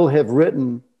I will have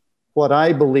written what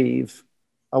I believe.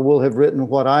 I will have written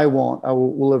what I want. I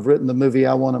will have written the movie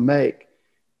I want to make.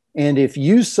 And if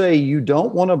you say you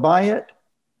don't want to buy it,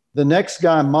 the next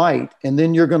guy might, and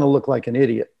then you're going to look like an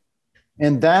idiot.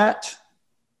 And that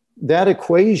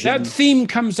equation. That theme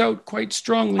comes out quite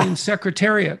strongly in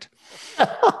Secretariat.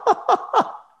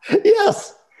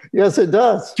 Yes, it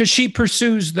does. Because she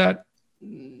pursues that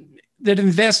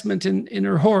investment in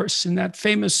her horse, in that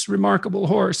famous, remarkable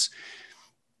horse.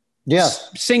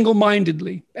 Yes.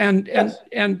 Single-mindedly and at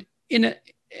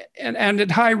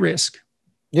high risk.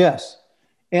 Yes.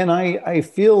 And I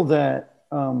feel that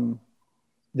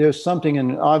there's something,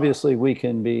 and obviously we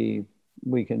can be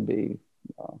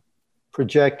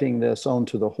projecting this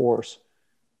onto the horse,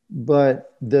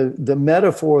 but the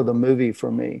metaphor of the movie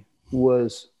for me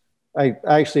was, I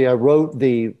wrote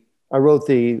the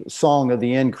song of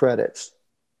the end credits,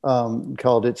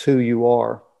 called "It's Who You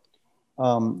Are."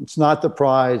 It's not the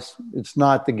prize, it's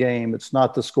not the game, it's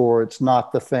not the score, it's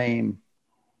not the fame.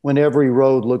 When every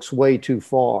road looks way too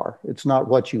far, it's not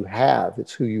what you have,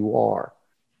 it's who you are.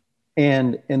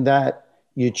 And in that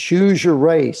you choose your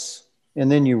race and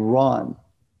then you run.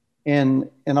 And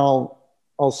I'll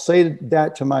say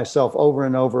that to myself over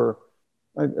and over.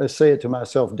 I say it to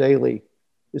myself daily,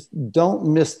 is don't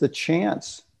miss the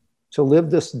chance to live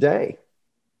this day.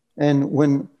 And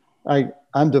when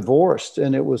I'm divorced,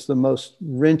 and it was the most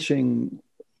wrenching,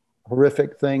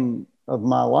 horrific thing of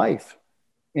my life.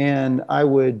 And I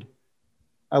would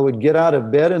get out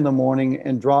of bed in the morning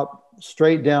and drop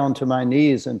straight down to my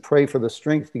knees and pray for the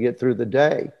strength to get through the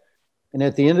day. And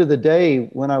at the end of the day,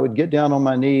 when I would get down on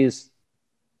my knees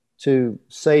to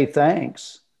say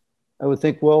thanks, I would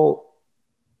think, well,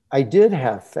 I did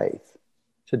have faith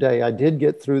today. I did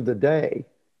get through the day.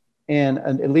 and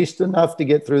at least enough to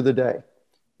get through the day.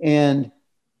 And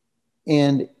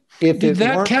if did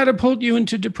that catapult you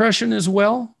into depression as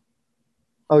well?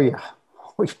 Oh yeah,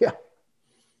 oh yeah,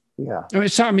 yeah.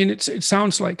 I mean, it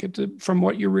sounds like it from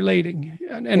what you're relating,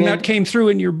 and that came through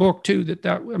in your book too.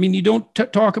 I mean, you don't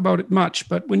talk about it much,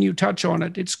 but when you touch on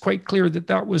it, it's quite clear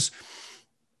that was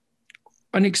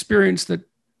an experience that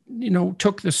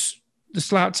took the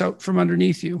slats out from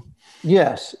underneath you.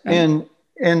 Yes, and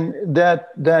that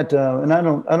and I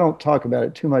don't talk about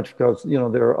it too much because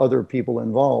there are other people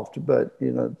involved, but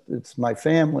it's my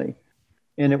family,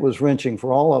 and it was wrenching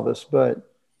for all of us. But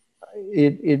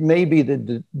it may be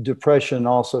that depression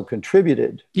also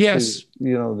contributed. Yes,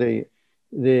 to,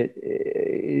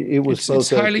 it was it's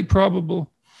highly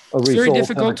probable. It's very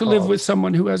difficult to live with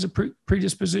someone who has a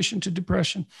predisposition to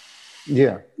depression.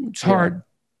 Yeah, it's hard.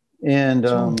 And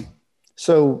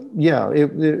so yeah,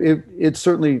 it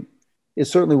certainly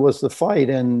was the fight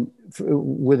and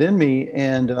within me,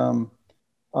 and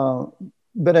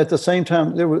but at the same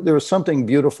time there was something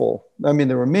beautiful. I mean,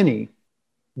 there were many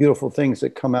beautiful things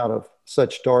that come out of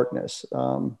such darkness.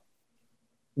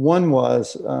 One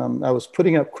was I was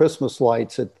putting up Christmas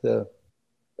lights at the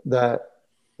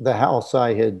house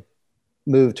I had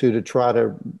moved to try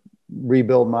to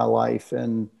rebuild my life,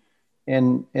 and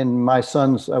my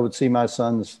sons, I would see my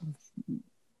sons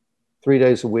 3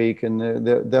 days a week, and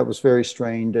that was very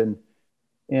strained, and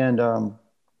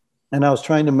I was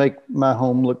trying to make my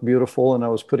home look beautiful, and I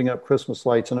was putting up Christmas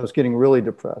lights, and I was getting really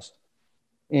depressed.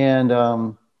 And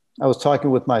I was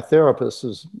talking with my therapist,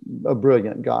 who's a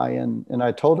brilliant guy, and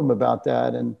I told him about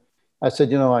that, and I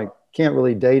said, I can't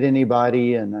really date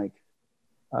anybody, and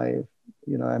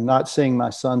I'm not seeing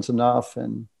my sons enough,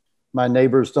 and my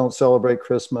neighbors don't celebrate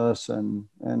Christmas, and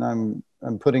I'm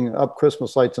putting up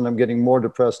Christmas lights and I'm getting more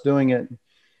depressed doing it.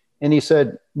 And he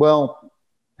said, well,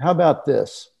 how about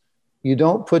this? You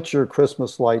don't put your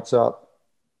Christmas lights up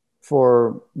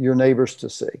for your neighbors to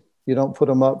see. You don't put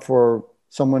them up for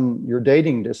someone you're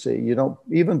dating to see. You don't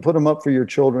even put them up for your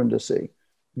children to see.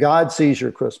 God sees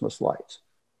your Christmas lights.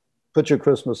 Put your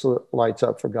Christmas lights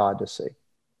up for God to see.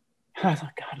 I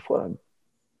thought, God,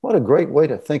 what a great way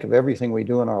to think of everything we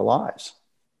do in our lives.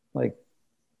 Like,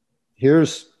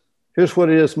 here's what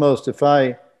it is most. If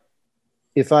I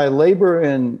labor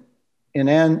in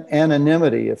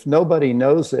anonymity, if nobody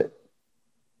knows it,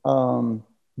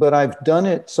 but I've done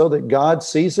it so that God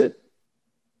sees it,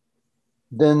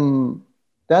 then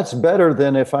that's better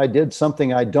than if I did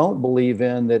something I don't believe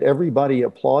in that everybody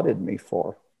applauded me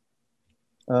for.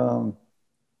 So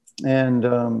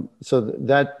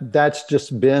that's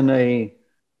just been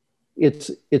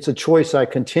it's a choice I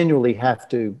continually have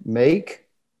to make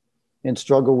and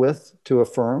struggle with to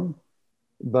affirm,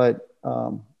 but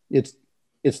it's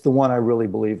the one I really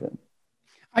believe in.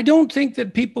 I don't think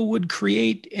that people would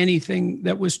create anything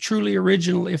that was truly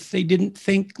original if they didn't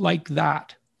think like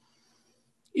that.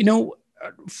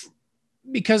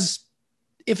 Because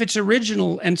if it's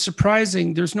original and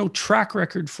surprising, there's no track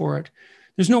record for it.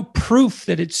 There's no proof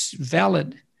that it's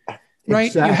valid, right?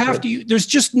 Exactly. You have to, there's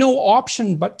just no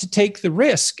option but to take the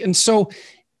risk. And so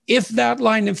if that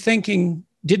line of thinking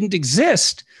didn't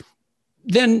exist,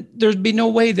 then there'd be no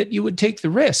way that you would take the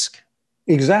risk.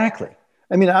 Exactly.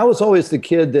 I mean, I was always the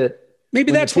kid that...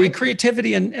 Maybe that's why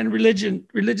creativity and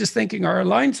religious thinking are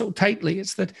aligned so tightly.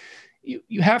 It's that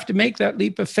you have to make that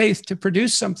leap of faith to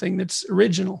produce something that's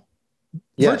original,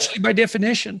 virtually by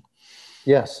definition.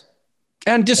 Yes.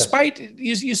 And despite,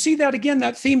 you see that again,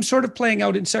 that theme sort of playing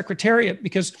out in Secretariat,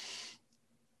 because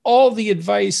all the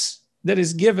advice that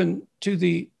is given to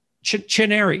the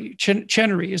Chenery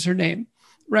is her name,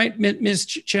 right? Ms.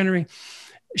 Chenery.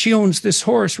 She owns this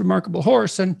remarkable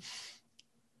horse, and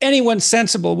anyone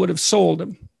sensible would have sold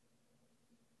him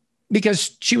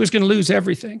because she was going to lose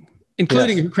everything,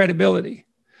 including her credibility.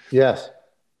 Yes.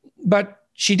 But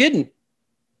she didn't.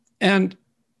 And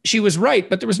she was right,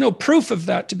 but there was no proof of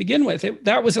that to begin with.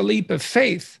 That was a leap of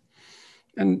faith.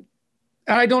 And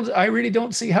I really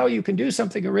don't see how you can do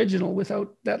something original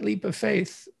without that leap of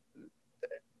faith.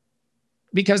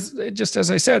 Because just as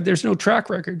I said, there's no track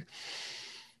record.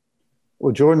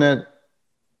 Well, Jordan,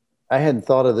 I hadn't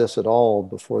thought of this at all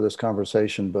before this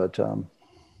conversation, but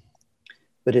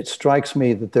it strikes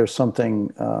me that there's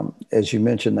something, as you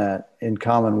mentioned, that in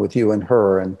common with you and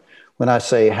her. And when I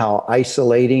say how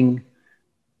isolating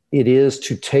it is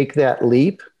to take that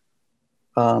leap,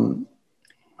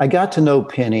 I got to know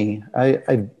Penny.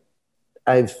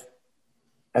 I've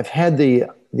had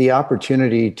the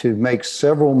opportunity to make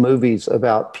several movies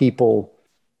about people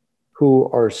who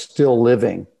are still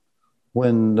living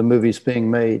when the movie's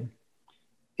being made.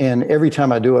 And every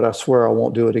time I do it, I swear I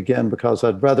won't do it again because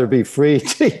I'd rather be free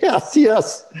to, yes,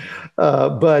 yes. I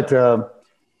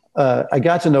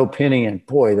got to know Penny, and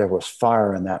boy, there was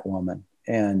fire in that woman.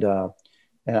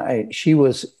 She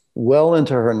was well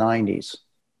into her 90s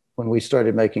when we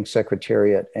started making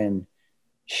Secretariat, and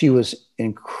she was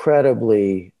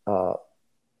incredibly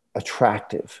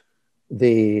attractive.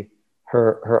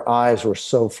 Her eyes were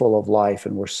so full of life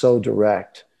and were so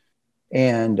direct.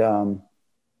 And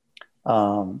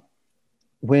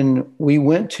when we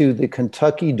went to the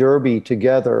Kentucky Derby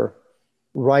together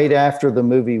right after the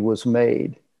movie was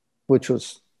made, which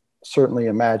was certainly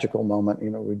a magical moment.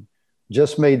 We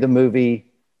just made the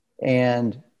movie,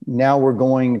 and now we're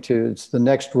going to, it's the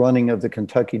next running of the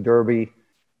Kentucky Derby.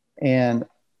 And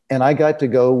I got to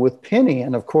go with Penny.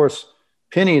 And of course,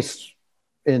 Penny's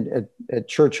at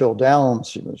Churchill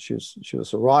Downs. She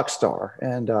was a rock star.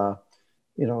 And,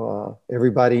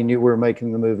 everybody knew we were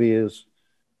making the movie. Is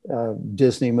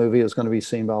Disney movie is going to be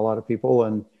seen by a lot of people.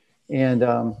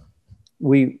 And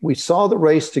we saw the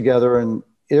race together, and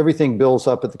everything builds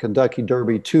up at the Kentucky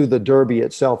Derby to the Derby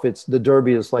itself. The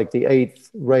Derby is like the eighth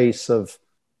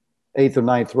or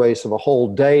ninth race of a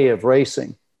whole day of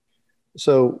racing.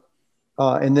 So,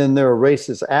 and then there are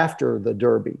races after the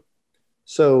Derby.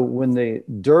 So when the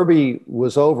Derby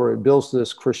was over, it builds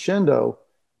this crescendo.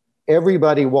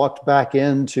 Everybody walked back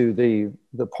into the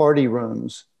party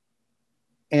rooms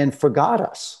and forgot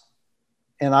us.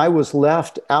 And I was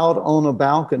left out on a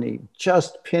balcony,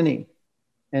 just Penny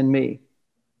and me.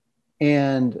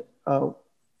 And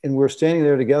we're standing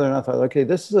there together, and I thought, okay,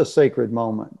 this is a sacred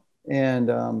moment.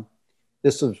 And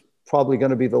this is probably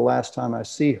going to be the last time I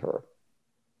see her.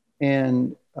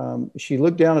 And she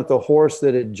looked down at the horse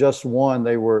that had just won.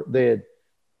 They had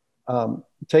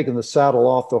taken the saddle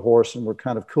off the horse and were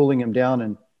kind of cooling him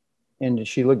down. And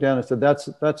she looked down and said,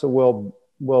 that's a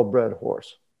well-bred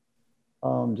horse.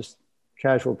 Just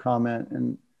casual comment.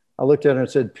 And I looked at her and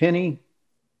said, Penny,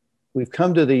 we've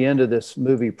come to the end of this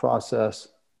movie process,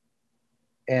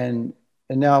 and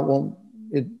now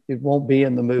it won't be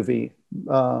in the movie.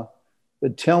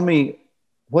 But tell me,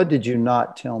 what did you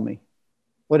not tell me?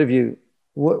 What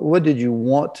did you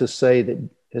want to say that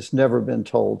has never been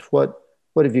told? What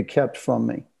have you kept from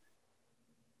me?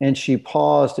 And she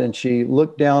paused, and she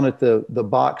looked down at the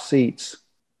box seats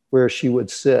where she would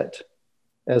sit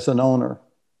as an owner.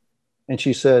 And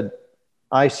she said,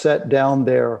 I sat down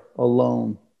there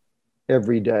alone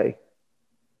every day,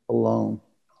 alone.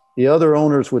 The other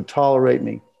owners would tolerate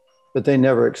me, but they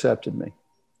never accepted me.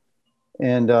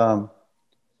 And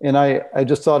I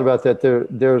just thought about that.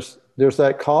 There's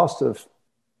that cost of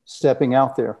stepping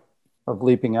out there, of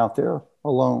leaping out there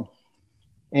alone.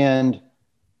 And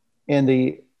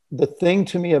the thing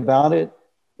to me about it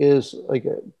is like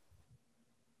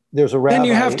there's a rabbi. Then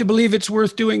you have to believe it's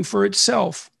worth doing for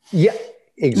itself. Yeah,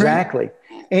 exactly.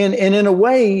 Right? And in a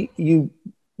way, you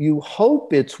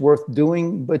hope it's worth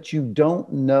doing, but you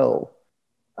don't know.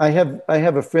 I have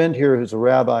a friend here who's a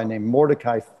rabbi named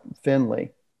Mordecai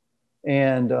Finley.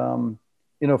 And,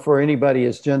 for anybody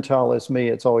as Gentile as me,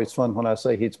 it's always fun when I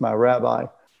say he's my rabbi.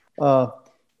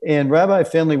 And Rabbi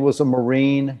Finley was a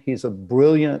Marine. He's a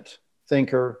brilliant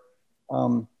thinker.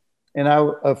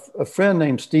 A friend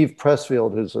named Steve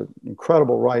Pressfield, who's an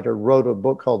incredible writer, wrote a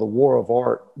book called The War of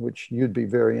Art, which you'd be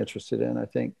very interested in, I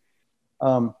think.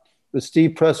 But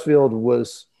Steve Pressfield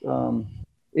was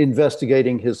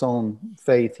investigating his own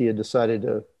faith. He had decided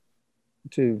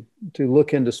to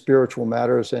look into spiritual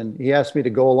matters, and he asked me to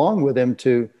go along with him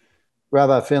to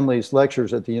Rabbi Finley's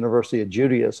lectures at the University of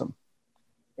Judaism.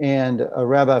 And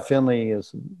Rabbi Finley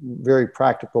is a very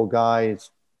practical guy. He's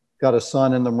got a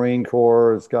son in the Marine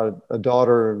Corps. He's got a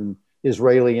daughter in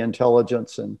Israeli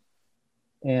intelligence, and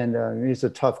he's a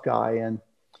tough guy. And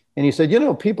he said,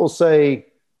 people say,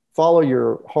 follow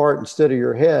your heart instead of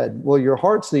your head. Well, your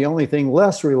heart's the only thing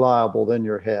less reliable than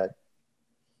your head.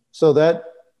 So that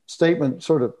statement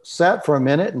sort of sat for a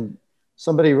minute, and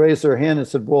somebody raised their hand and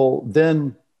said, well,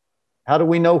 then how do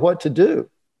we know what to do?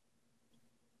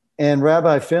 And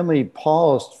Rabbi Finley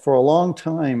paused for a long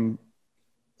time,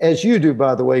 as you do,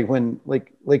 by the way, when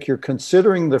like you're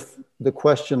considering the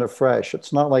question afresh.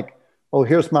 It's not like, oh,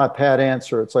 here's my pat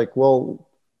answer. It's like, well,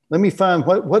 let me find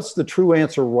what's the true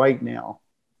answer right now.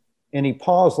 And he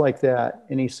paused like that,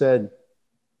 and he said,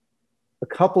 a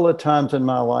couple of times in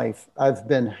my life, I've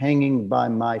been hanging by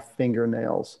my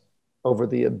fingernails over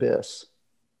the abyss.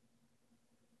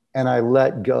 And I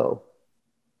let go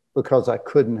because I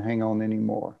couldn't hang on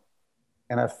anymore.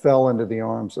 And I fell into the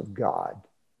arms of God.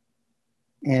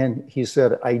 And he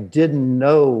said, I didn't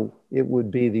know it would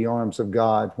be the arms of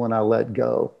God when I let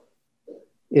go.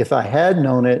 If I had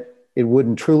known it, it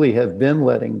wouldn't truly have been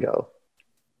letting go.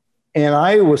 And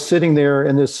I was sitting there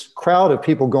in this crowd of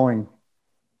people going,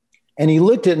 and he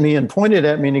looked at me and pointed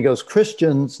at me and he goes,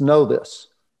 Christians know this.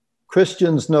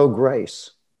 Christians know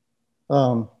grace.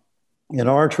 In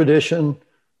our tradition,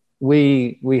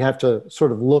 we have to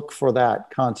sort of look for that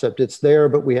concept. It's there,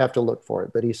 but we have to look for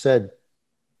it. But he said,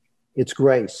 it's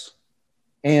grace.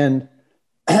 And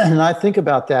I think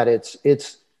about that.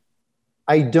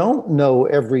 I don't know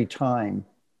every time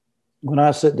when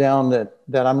I sit down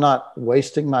that I'm not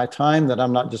wasting my time, that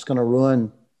I'm not just going to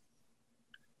ruin,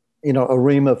 a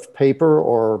ream of paper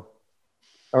or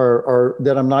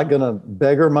that I'm not going to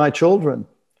beggar my children,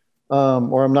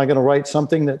 or I'm not going to write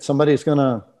something that somebody's going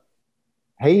to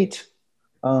hate.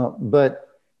 But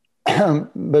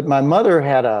my mother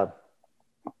had a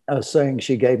saying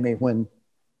she gave me when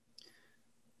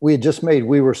we had just made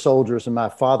We Were Soldiers and my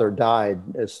father died,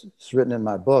 as it's written in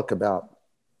my book about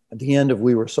at the end of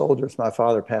We Were Soldiers, my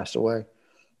father passed away.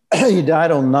 He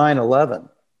died on 9/11.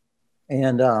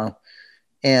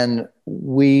 And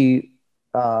we,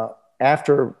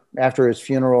 after his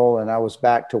funeral and I was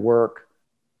back to work,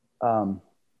 I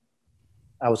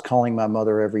was calling my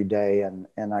mother every day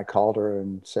and I called her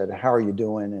and said, how are you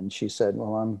doing? And she said,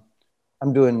 well,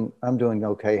 I'm doing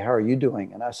okay. How are you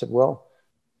doing? And I said, well,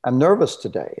 I'm nervous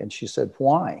today. And she said,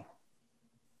 why?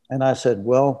 And I said,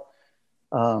 well,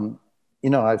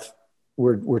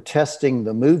 we're testing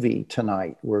the movie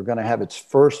tonight. We're going to have its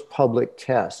first public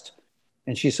test.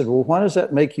 And she said, well, why does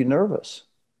that make you nervous?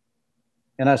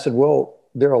 And I said, well,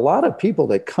 there are a lot of people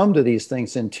that come to these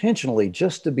things intentionally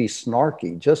just to be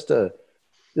snarky, just to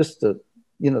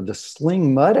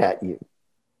sling mud at you.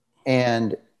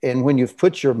 And when you've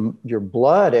put your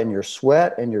blood and your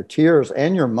sweat and your tears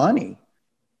and your money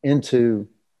into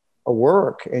a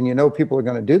work and people are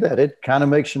going to do that, it kind of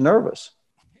makes you nervous.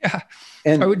 Yeah,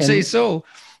 I would say so.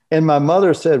 And my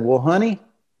mother said, well, honey,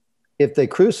 if they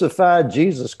crucified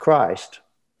Jesus Christ,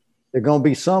 there are going to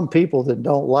be some people that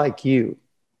don't like you.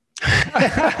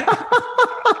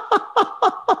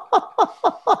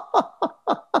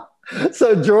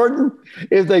 So, Jordan,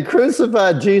 if they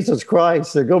crucified Jesus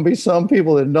Christ, there are going to be some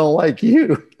people that don't like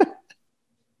you.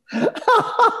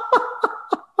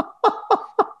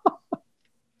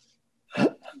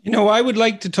 I would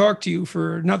like to talk to you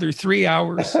for another 3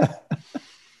 hours.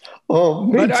 Oh,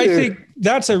 me but too. I think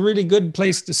that's a really good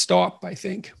place to stop, I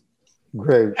think.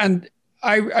 Great. And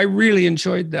I really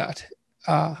enjoyed that.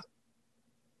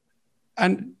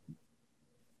 And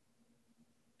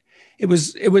it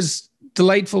was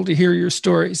delightful to hear your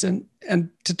stories and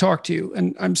to talk to you.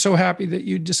 And I'm so happy that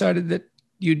you decided that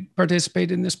you'd participate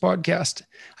in this podcast.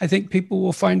 I think people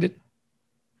will find it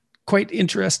quite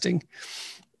interesting.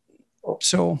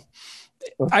 So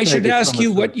I should ask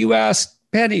you what you asked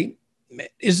Penny.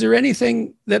 Is there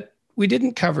anything that we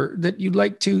didn't cover that you'd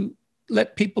like to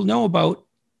let people know about?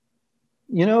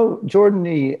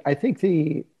 Jordan, I think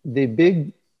the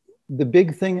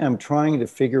big thing I'm trying to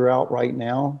figure out right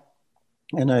now,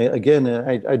 and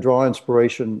I draw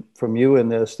inspiration from you in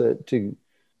this, that to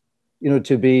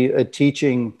be a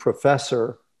teaching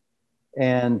professor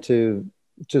and to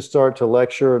start to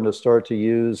lecture and to start to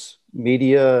use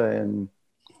media and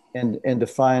to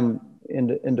find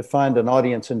an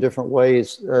audience in different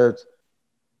ways.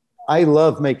 I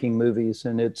love making movies,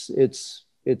 and it's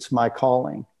my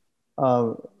calling.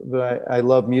 But I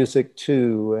love music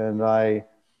too, and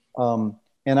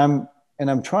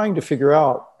I'm trying to figure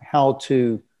out how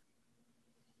to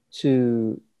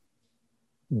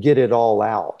get it all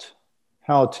out,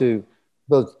 how to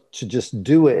both to just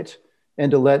do it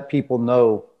and to let people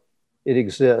know it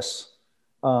exists.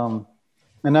 And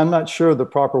I'm not sure the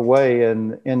proper way.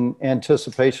 And in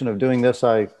anticipation of doing this,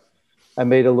 I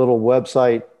made a little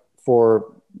website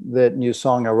for that new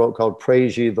song I wrote called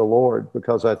Praise Ye the Lord,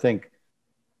 because I think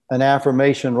an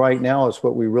affirmation right now is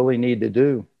what we really need to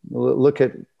do. Look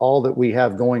at all that we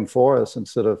have going for us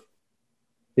instead of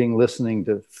listening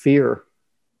to fear.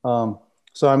 So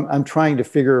I'm trying to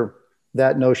figure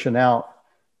that notion out.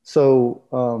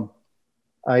 So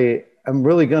I'm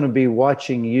really going to be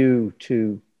watching you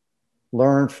to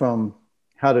learn from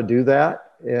how to do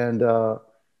that and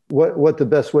what the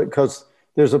best way, because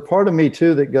there's a part of me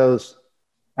too that goes,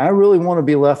 I really want to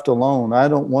be left alone. I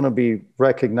don't want to be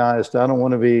recognized. I don't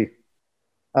want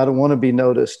to be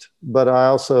noticed. But I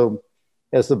also,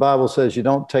 as the Bible says, you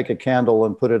don't take a candle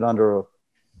and put it under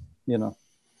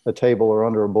a table or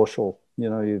under a bushel.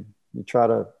 You try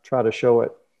to show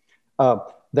it.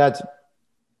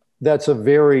 That's a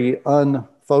very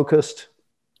unfocused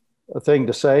thing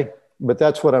to say, but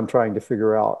that's what I'm trying to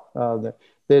figure out.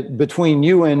 That between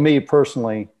you and me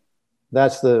personally,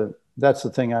 that's the that's the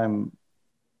thing I'm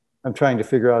trying to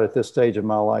figure out at this stage of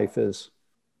my life is,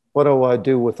 what do I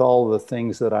do with all the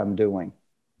things that I'm doing?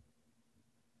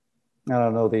 I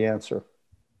don't know the answer.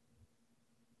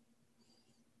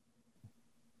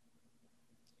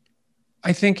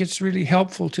 I think it's really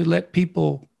helpful to let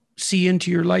people see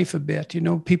into your life a bit. You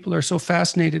know, people are so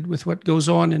fascinated with what goes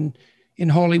on in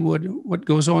Hollywood, what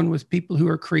goes on with people who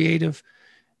are creative.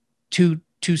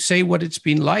 To say what it's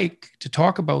been like, to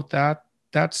talk about that,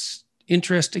 that's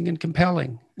interesting and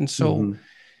compelling. And so,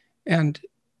 and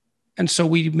so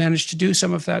we managed to do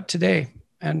some of that today.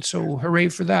 And so hooray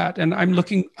for that. And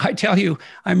I tell you,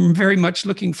 I'm very much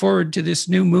looking forward to this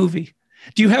new movie.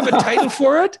 Do you have a title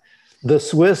for it? The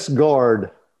Swiss Guard.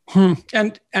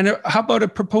 And how about a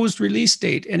proposed release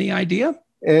date? Any idea?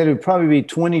 It would probably be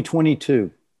 2022.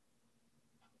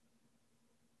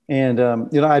 And,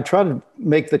 you know, I try to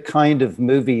make the kind of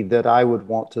movie that I would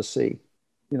want to see,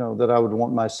 you know, that I would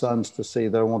want my sons to see,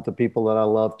 that I want the people that I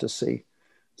love to see.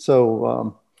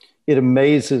 So it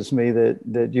amazes me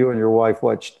that you and your wife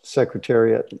watched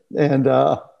Secretariat, and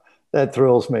that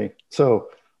thrills me. So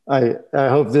I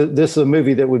hope that this is a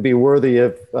movie that would be worthy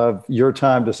of your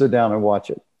time to sit down and watch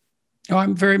it. Oh,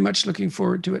 I'm very much looking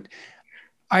forward to it.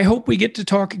 I hope we get to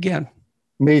talk again.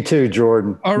 Me too,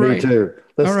 Jordan. All right. Me too.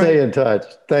 Let's stay in touch.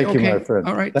 Thank you, my friend.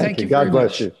 All right. Thank you. God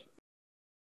bless you.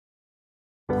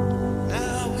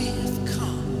 Now we've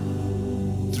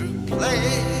come through plague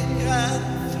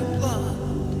and through blood.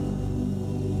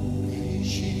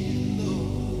 Praise ye the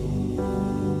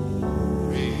Lord.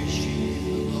 Praise ye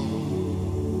the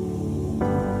Lord.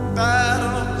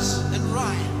 Battles and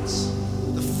riots,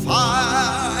 the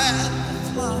fire and the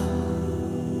flood.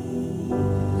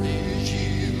 Praise ye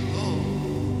the Lord.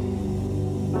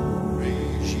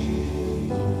 Praise ye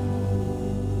the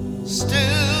Lord.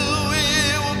 Still we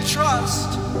will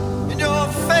trust in your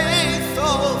faith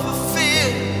over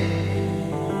fear.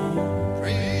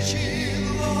 Praise ye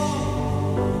the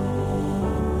Lord.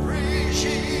 Praise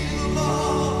ye the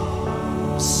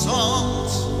Lord.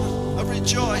 Songs of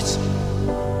rejoicing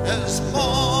as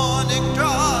morning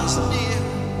draws near.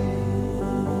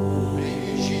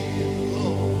 Praise ye the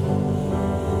Lord.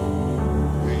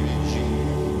 Praise ye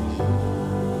the Lord.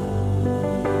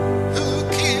 Who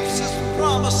keeps his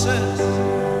promises?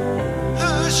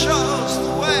 Who shows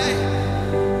the way?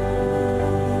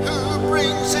 Who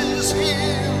brings his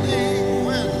healing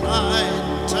when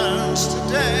night turns to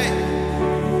day?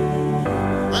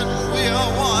 When we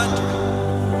are wandering,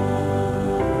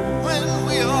 when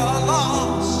we are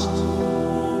lost,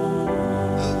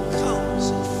 who comes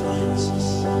and finds us,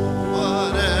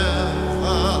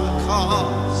 whatever the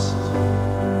cost?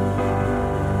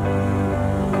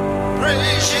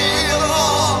 Praise ye the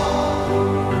Lord.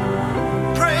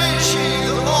 Praise ye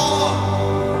the Lord.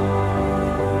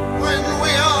 When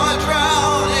we are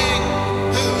drowning,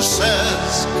 who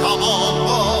says, come on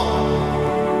board?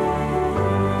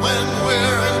 When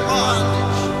we're in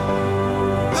bondage,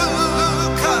 who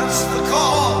cuts the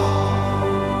cord?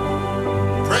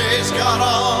 Praise God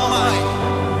Almighty.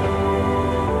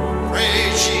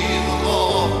 Praise ye the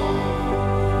Lord.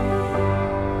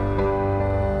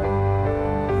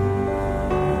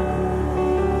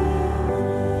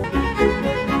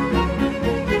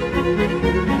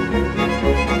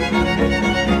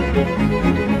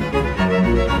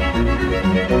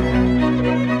 Thank you.